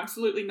 "No,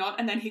 absolutely not."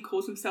 And then he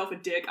calls himself a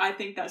dick. I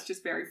think that's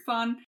just very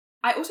fun.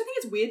 I also think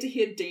it's weird to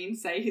hear Dean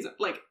say his,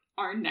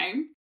 own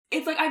name.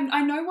 It's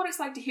I know what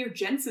it's like to hear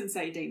Jensen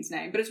say Dean's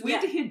name, but it's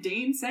weird to hear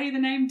Dean say the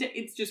name.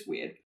 It's just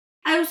weird.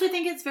 I also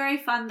think it's very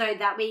fun, though,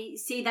 that we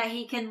see that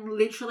he can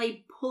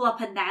literally pull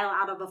up a nail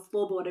out of a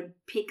floorboard and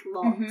pick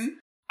locks. Mm-hmm.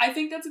 I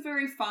think that's a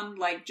very fun,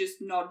 just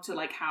nod to,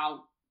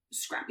 how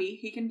scrappy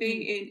he can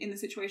be in the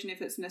situation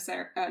if it's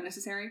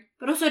necessary.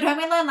 But also, don't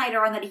we learn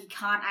later on that he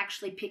can't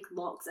actually pick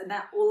locks and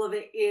that all of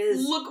it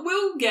is... Look,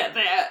 we'll get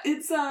there.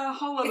 It's a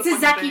whole other... It's a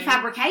Zachy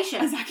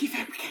fabrication. A Zachy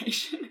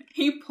fabrication.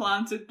 He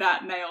planted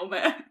that nail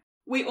there.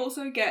 We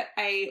also get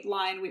a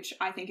line which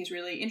I think is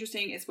really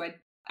interesting. It's where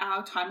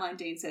our timeline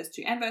Dean says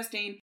to Anverse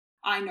Dean,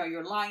 "I know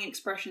your lying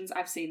expressions.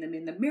 I've seen them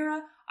in the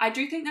mirror." I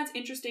do think that's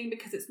interesting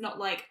because it's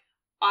not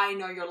 "I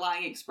know your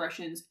lying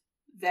expressions.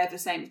 They're the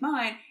same as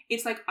mine."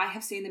 It's "I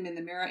have seen them in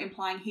the mirror,"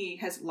 implying he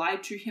has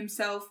lied to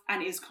himself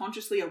and is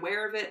consciously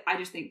aware of it. I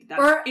just think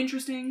that's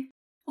interesting.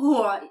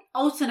 Or,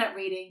 alternate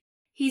reading.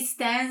 He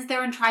stands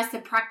there and tries to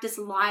practice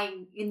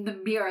lying in the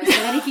mirror so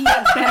that he can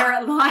get better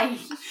at lying.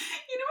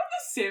 You know in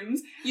The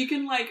Sims, you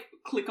can,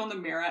 click on the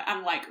mirror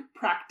and,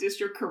 practice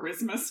your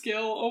charisma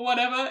skill or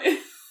whatever.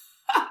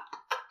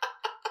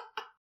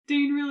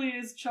 Dean really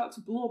is Chuck's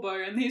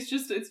Blorbo, and it's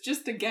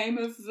just a game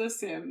of The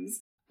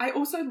Sims. I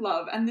also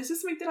love, and this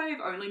is something that I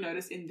have only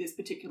noticed in this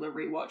particular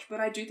rewatch,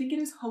 but I do think it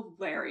is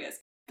hilarious,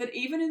 that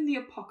even in the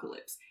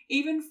apocalypse,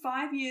 even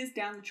 5 years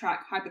down the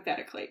track,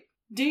 hypothetically,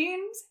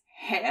 Dean's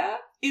hair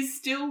is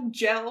still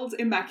gelled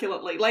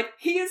immaculately.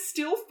 He is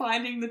still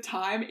finding the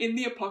time in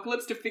the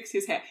apocalypse to fix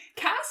his hair.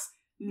 Cass?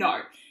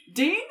 No.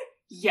 Dean?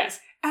 Yes.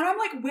 And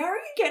I'm where are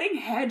you getting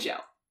hair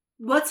gel?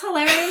 What's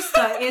hilarious,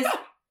 though, is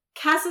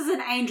Cass as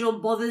an angel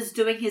bothers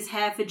doing his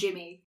hair for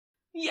Jimmy.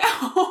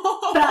 Yeah.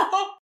 But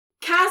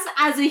Cass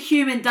as a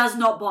human does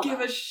not bother. Give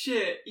a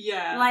shit,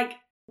 yeah.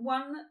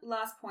 One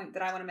last point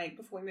that I want to make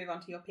before we move on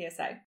to your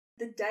PSA.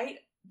 The date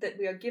that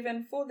we are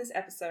given for this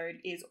episode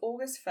is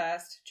August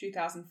 1st,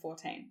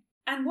 2014.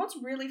 And what's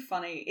really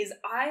funny is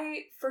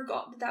I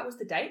forgot that was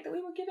the date that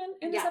we were given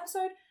in this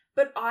episode,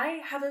 but I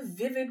have a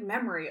vivid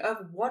memory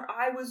of what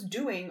I was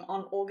doing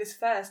on August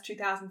 1st,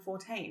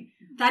 2014.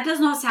 That does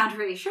not sound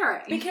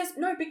reassuring.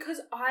 Because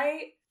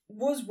I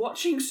was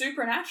watching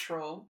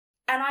Supernatural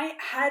and I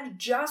had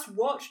just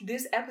watched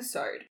this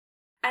episode.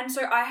 And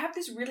so I have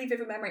this really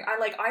vivid memory.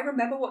 I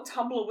remember what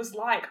Tumblr was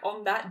like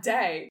on that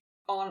day,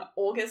 on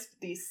August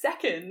the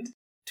 2nd,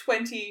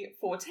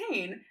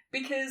 2014,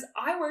 because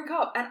I woke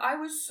up and I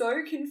was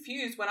so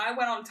confused when I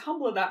went on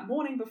Tumblr that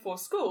morning before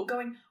school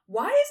going,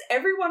 why is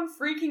everyone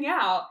freaking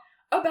out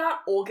about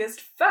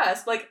August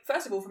 1st?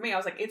 First of all, for me, I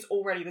was it's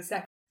already the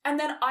 2nd. And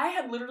then I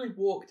had literally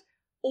walked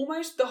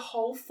almost the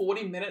whole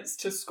 40 minutes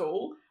to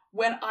school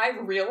when I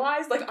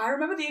realized, I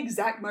remember the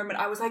exact moment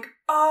I was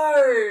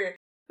oh,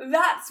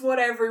 that's what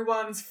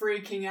everyone's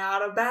freaking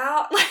out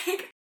about.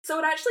 So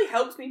it actually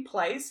helps me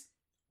place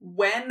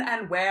when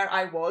and where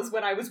I was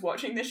when I was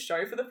watching this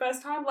show for the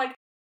first time.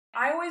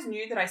 I always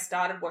knew that I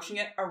started watching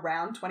it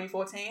around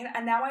 2014,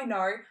 and now I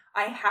know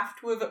I have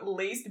to have at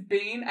least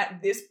been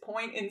at this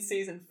point in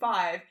season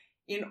 5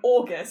 in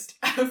August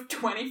of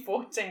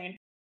 2014.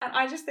 And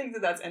I just think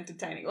that that's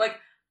entertaining.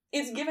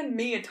 It's given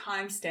me a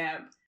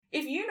timestamp.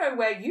 If you know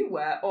where you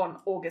were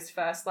on August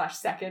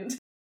 1st/2nd,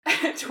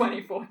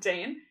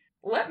 2014,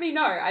 let me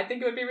know. I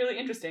think it would be really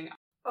interesting.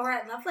 All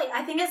right, lovely.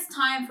 I think it's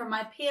time for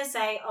my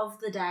PSA of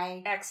the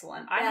day.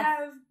 Excellent. I Beth.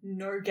 have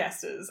no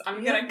guesses. I'm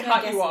You going have to no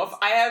cut guesses. you off.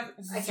 I have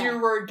Okay.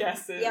 0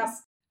 guesses. Yep.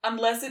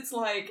 Unless it's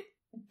like,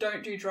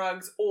 don't do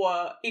drugs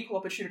or equal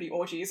opportunity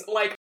orgies.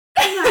 Like...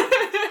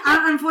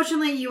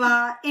 Unfortunately, you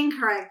are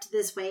incorrect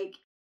this week.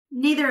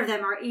 Neither of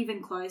them are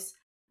even close.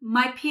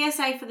 My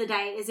PSA for the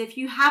day is if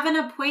you have an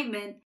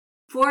appointment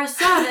for a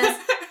service,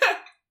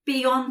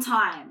 be on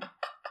time.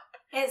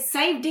 It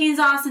saved Dean's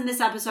ass in this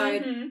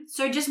episode,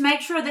 so just make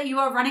sure that you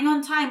are running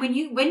on time. When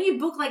you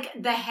book like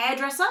the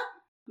hairdresser,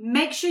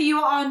 make sure you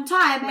are on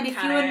time. Mechanic, and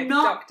if you are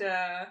not,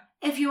 doctor.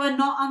 if you are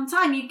not on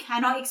time, you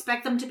cannot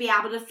expect them to be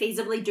able to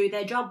feasibly do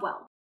their job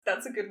well.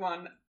 That's a good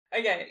one.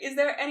 Okay, is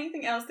there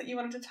anything else that you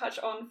wanted to touch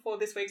on for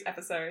this week's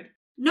episode?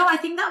 No, I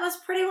think that was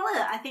pretty well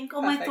it. I think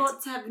all my Perfect.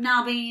 thoughts have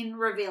now been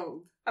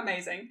revealed.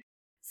 Amazing.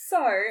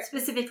 So,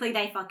 Specifically,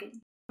 they fucking.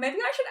 maybe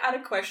I should add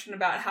a question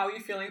about how you're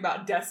feeling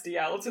about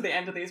Destiel to the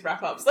end of these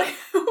wrap-ups. Like,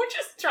 we'll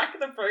just track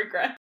the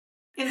progress.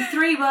 In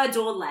 3 words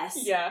or less.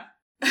 Yeah.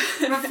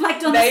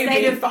 Reflect on the Maybe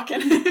state of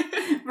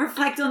fucking...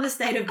 Reflect on the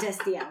state of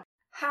Destiel.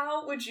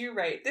 How would you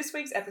rate this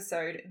week's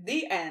episode,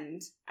 The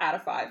End, out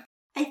of 5?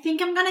 I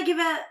think I'm gonna give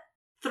it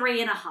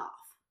 3.5.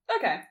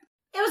 Okay.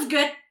 It was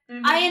good.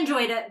 Mhm. I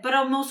enjoyed it, but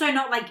I'm also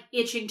not like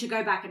itching to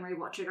go back and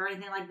rewatch it or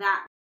anything like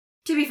that.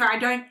 To be fair, I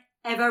don't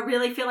ever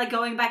really feel like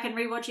going back and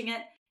rewatching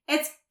it.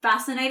 It's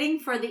fascinating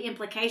for the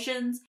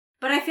implications,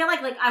 but I feel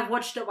like I've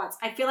watched it once.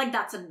 I feel like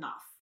that's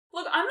enough.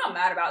 Look, I'm not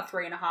mad about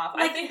 3.5. I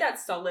Like- think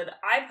that's solid.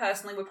 I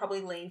personally would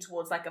probably lean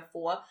towards like a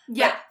 4.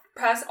 Yeah.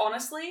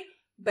 Honestly,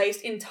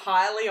 based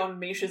entirely on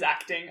Misha's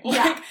acting.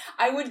 Yeah. Like,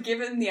 I would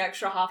give him the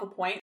extra half a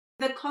point.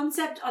 The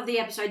concept of the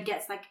episode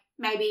gets like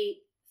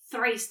maybe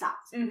 3 stars,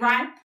 Mhm.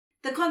 right?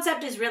 The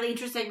concept is really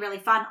interesting, really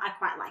fun. I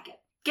quite like it.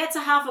 Gets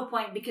a half a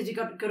point because you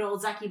got good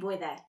old Zachy Boi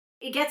there.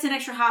 It gets an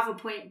extra half a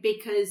point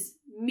because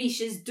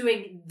Misha's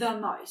doing the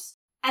most.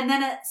 And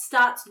then it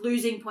starts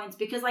losing points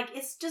because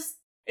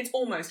It's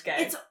almost gay.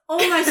 it's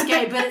almost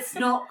gay, but it's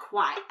not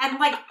quite. And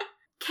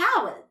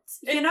cowards,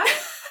 you know?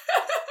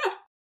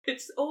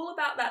 It's all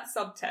about that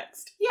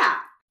subtext. Yeah.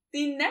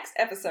 The next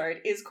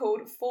episode is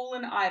called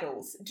Fallen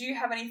Idols. Do you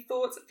have any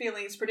thoughts,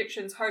 feelings,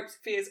 predictions, hopes,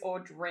 fears, or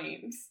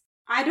dreams?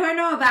 I don't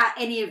know about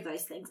any of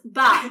those things,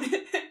 but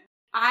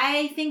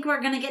I think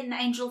we're going to get an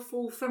angel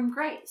fall from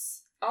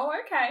grace. Oh,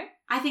 okay.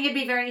 I think it'd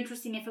be very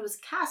interesting if it was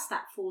Cass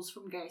that falls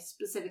from grace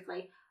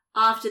specifically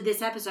after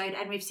this episode,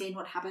 and we've seen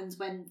what happens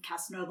when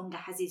Cass no longer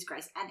has his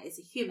grace and is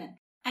a human.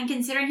 And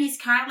considering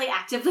he's currently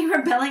actively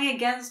rebelling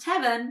against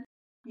heaven,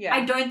 Yeah.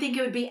 I don't think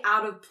it would be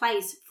out of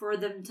place for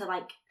them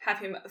to have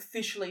him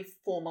officially,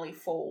 formally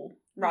fall,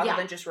 rather Yeah.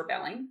 than just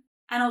rebelling.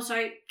 And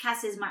also,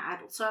 Cass is my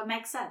idol, so it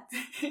makes sense.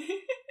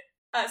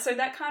 So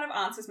that kind of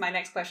answers my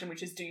next question,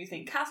 which is, do you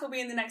think Cass will be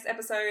in the next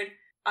episode?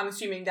 I'm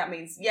assuming that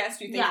means yes.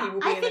 Do you think he will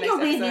be I in the think next he'll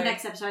be episode? in the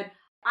next episode.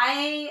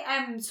 I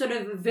am sort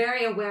of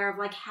very aware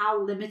of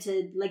how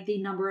limited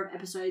the number of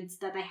episodes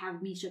that they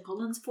have Misha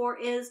Collins for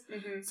is.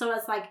 Mhm. So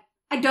it's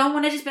I don't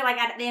want to just be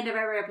at the end of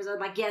every episode,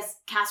 yes,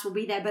 Cass will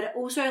be there, but it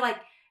also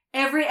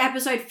every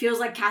episode feels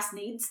like Cass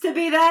needs to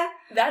be there.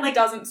 That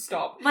doesn't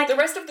stop. like- The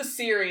rest of the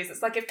series,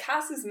 it's if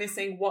Cass is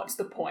missing, what's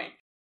the point?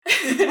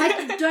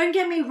 Don't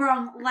get me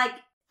wrong,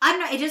 I don't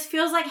know, it just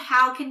feels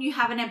how can you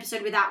have an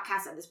episode without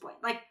Cass at this point?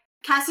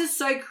 Cass is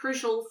so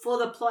crucial for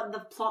the plot and the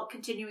plot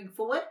continuing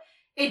forward.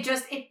 It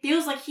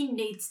feels like he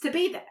needs to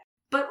be there.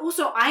 But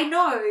also, I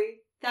know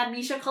that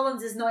Misha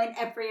Collins is not in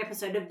every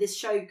episode of this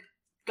show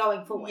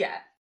going forward. Yeah.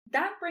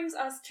 That brings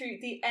us to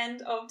the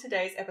end of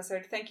today's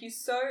episode. Thank you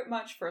so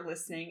much for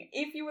listening.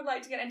 If you would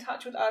like to get in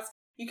touch with us,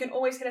 you can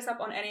always hit us up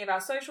on any of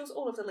our socials.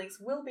 All of the links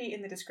will be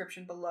in the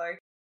description below.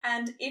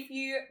 And if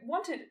you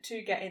wanted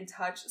to get in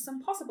touch,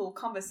 some possible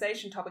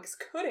conversation topics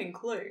could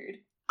include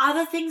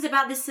Other things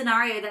about this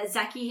scenario that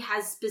Zachy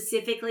has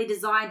specifically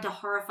designed to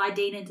horrify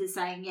Dean into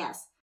saying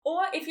yes.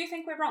 or if you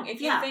think we're wrong, if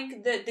you Yeah.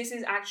 think that this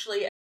is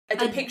actually a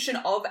depiction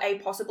of a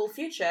possible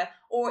future,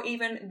 or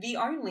even the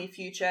only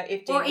future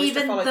if Dean Or was to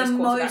even follow the this course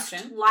most of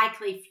action.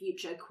 likely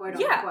future, quote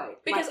Yeah,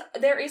 unquote. because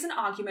there is an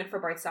argument for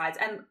both sides,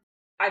 and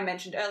I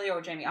mentioned earlier,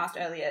 or Jamie asked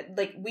earlier,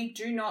 we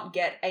do not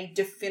get a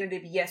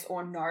definitive yes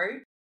or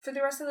no for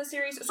the rest of the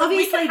series. So we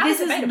obviously, can have a this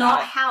is debate not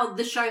about how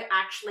the show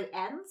actually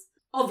ends.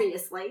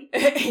 Obviously.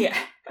 it. Yeah.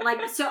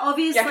 So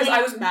obviously... Yeah, because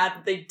I was mad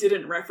that they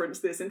didn't reference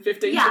this in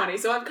 1520,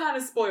 so I've kind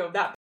of spoiled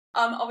that.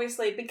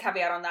 Obviously, big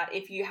caveat on that,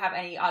 if you have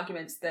any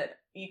arguments that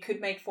you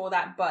could make for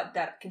that, but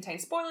that contain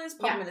spoilers,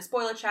 pop them in the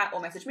spoiler chat or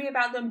message me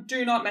about them.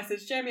 Do not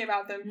message Jamie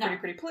about them. No.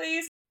 Pretty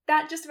please.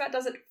 That just about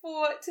does it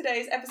for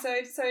today's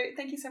episode. So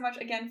thank you so much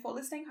again for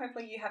listening.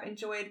 Hopefully you have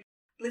enjoyed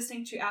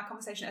listening to our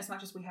conversation as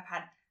much as we have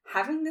had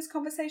having this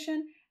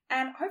conversation.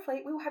 And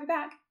hopefully we will have you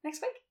back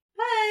next week.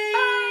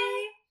 Bye!